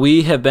 Excellent. Well,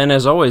 we have been,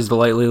 as always, the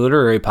Lightly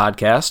Literary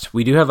Podcast.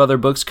 We do have other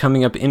books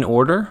coming up in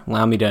order.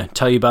 Allow me to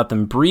tell you about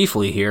them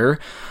briefly here.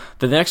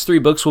 The next 3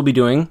 books we'll be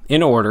doing,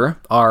 in order,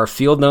 are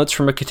Field Notes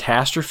from a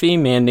Catastrophe,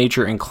 Man,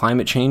 Nature, and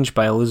Climate Change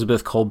by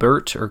Elizabeth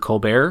Colbert,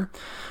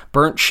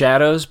 Burnt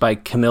Shadows by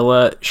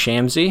Camilla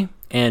Shamsi,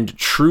 and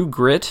True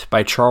Grit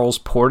by Charles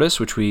Portis,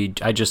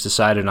 which I just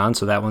decided on,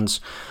 so that one's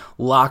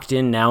locked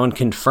in now and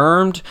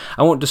confirmed.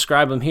 I won't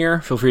describe them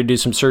here. Feel free to do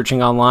some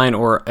searching online,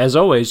 or as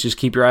always, just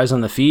keep your eyes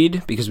on the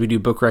feed, because we do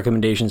book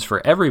recommendations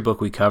for every book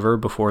we cover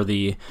before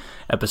the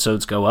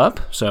episodes go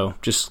up. So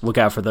just look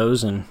out for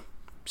those and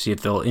see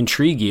if they'll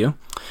intrigue you.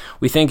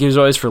 We thank you as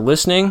always for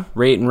listening.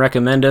 Rate and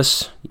recommend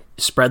us.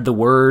 Spread the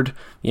word,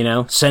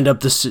 send up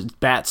the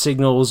bat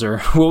signals, or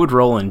what would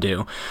Roland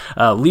do?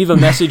 Leave a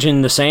message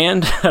in the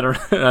sand. I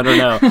don't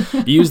know.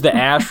 Use the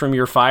ash from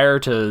your fire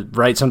to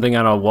write something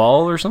on a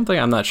wall or something.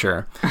 I'm not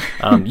sure.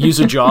 Use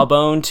a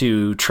jawbone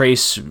to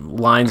trace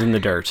lines in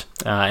the dirt.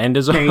 And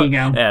as there you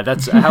go. Yeah,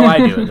 that's how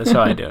I do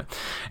it.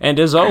 And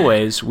as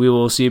always, we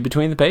will see you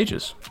between the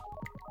pages.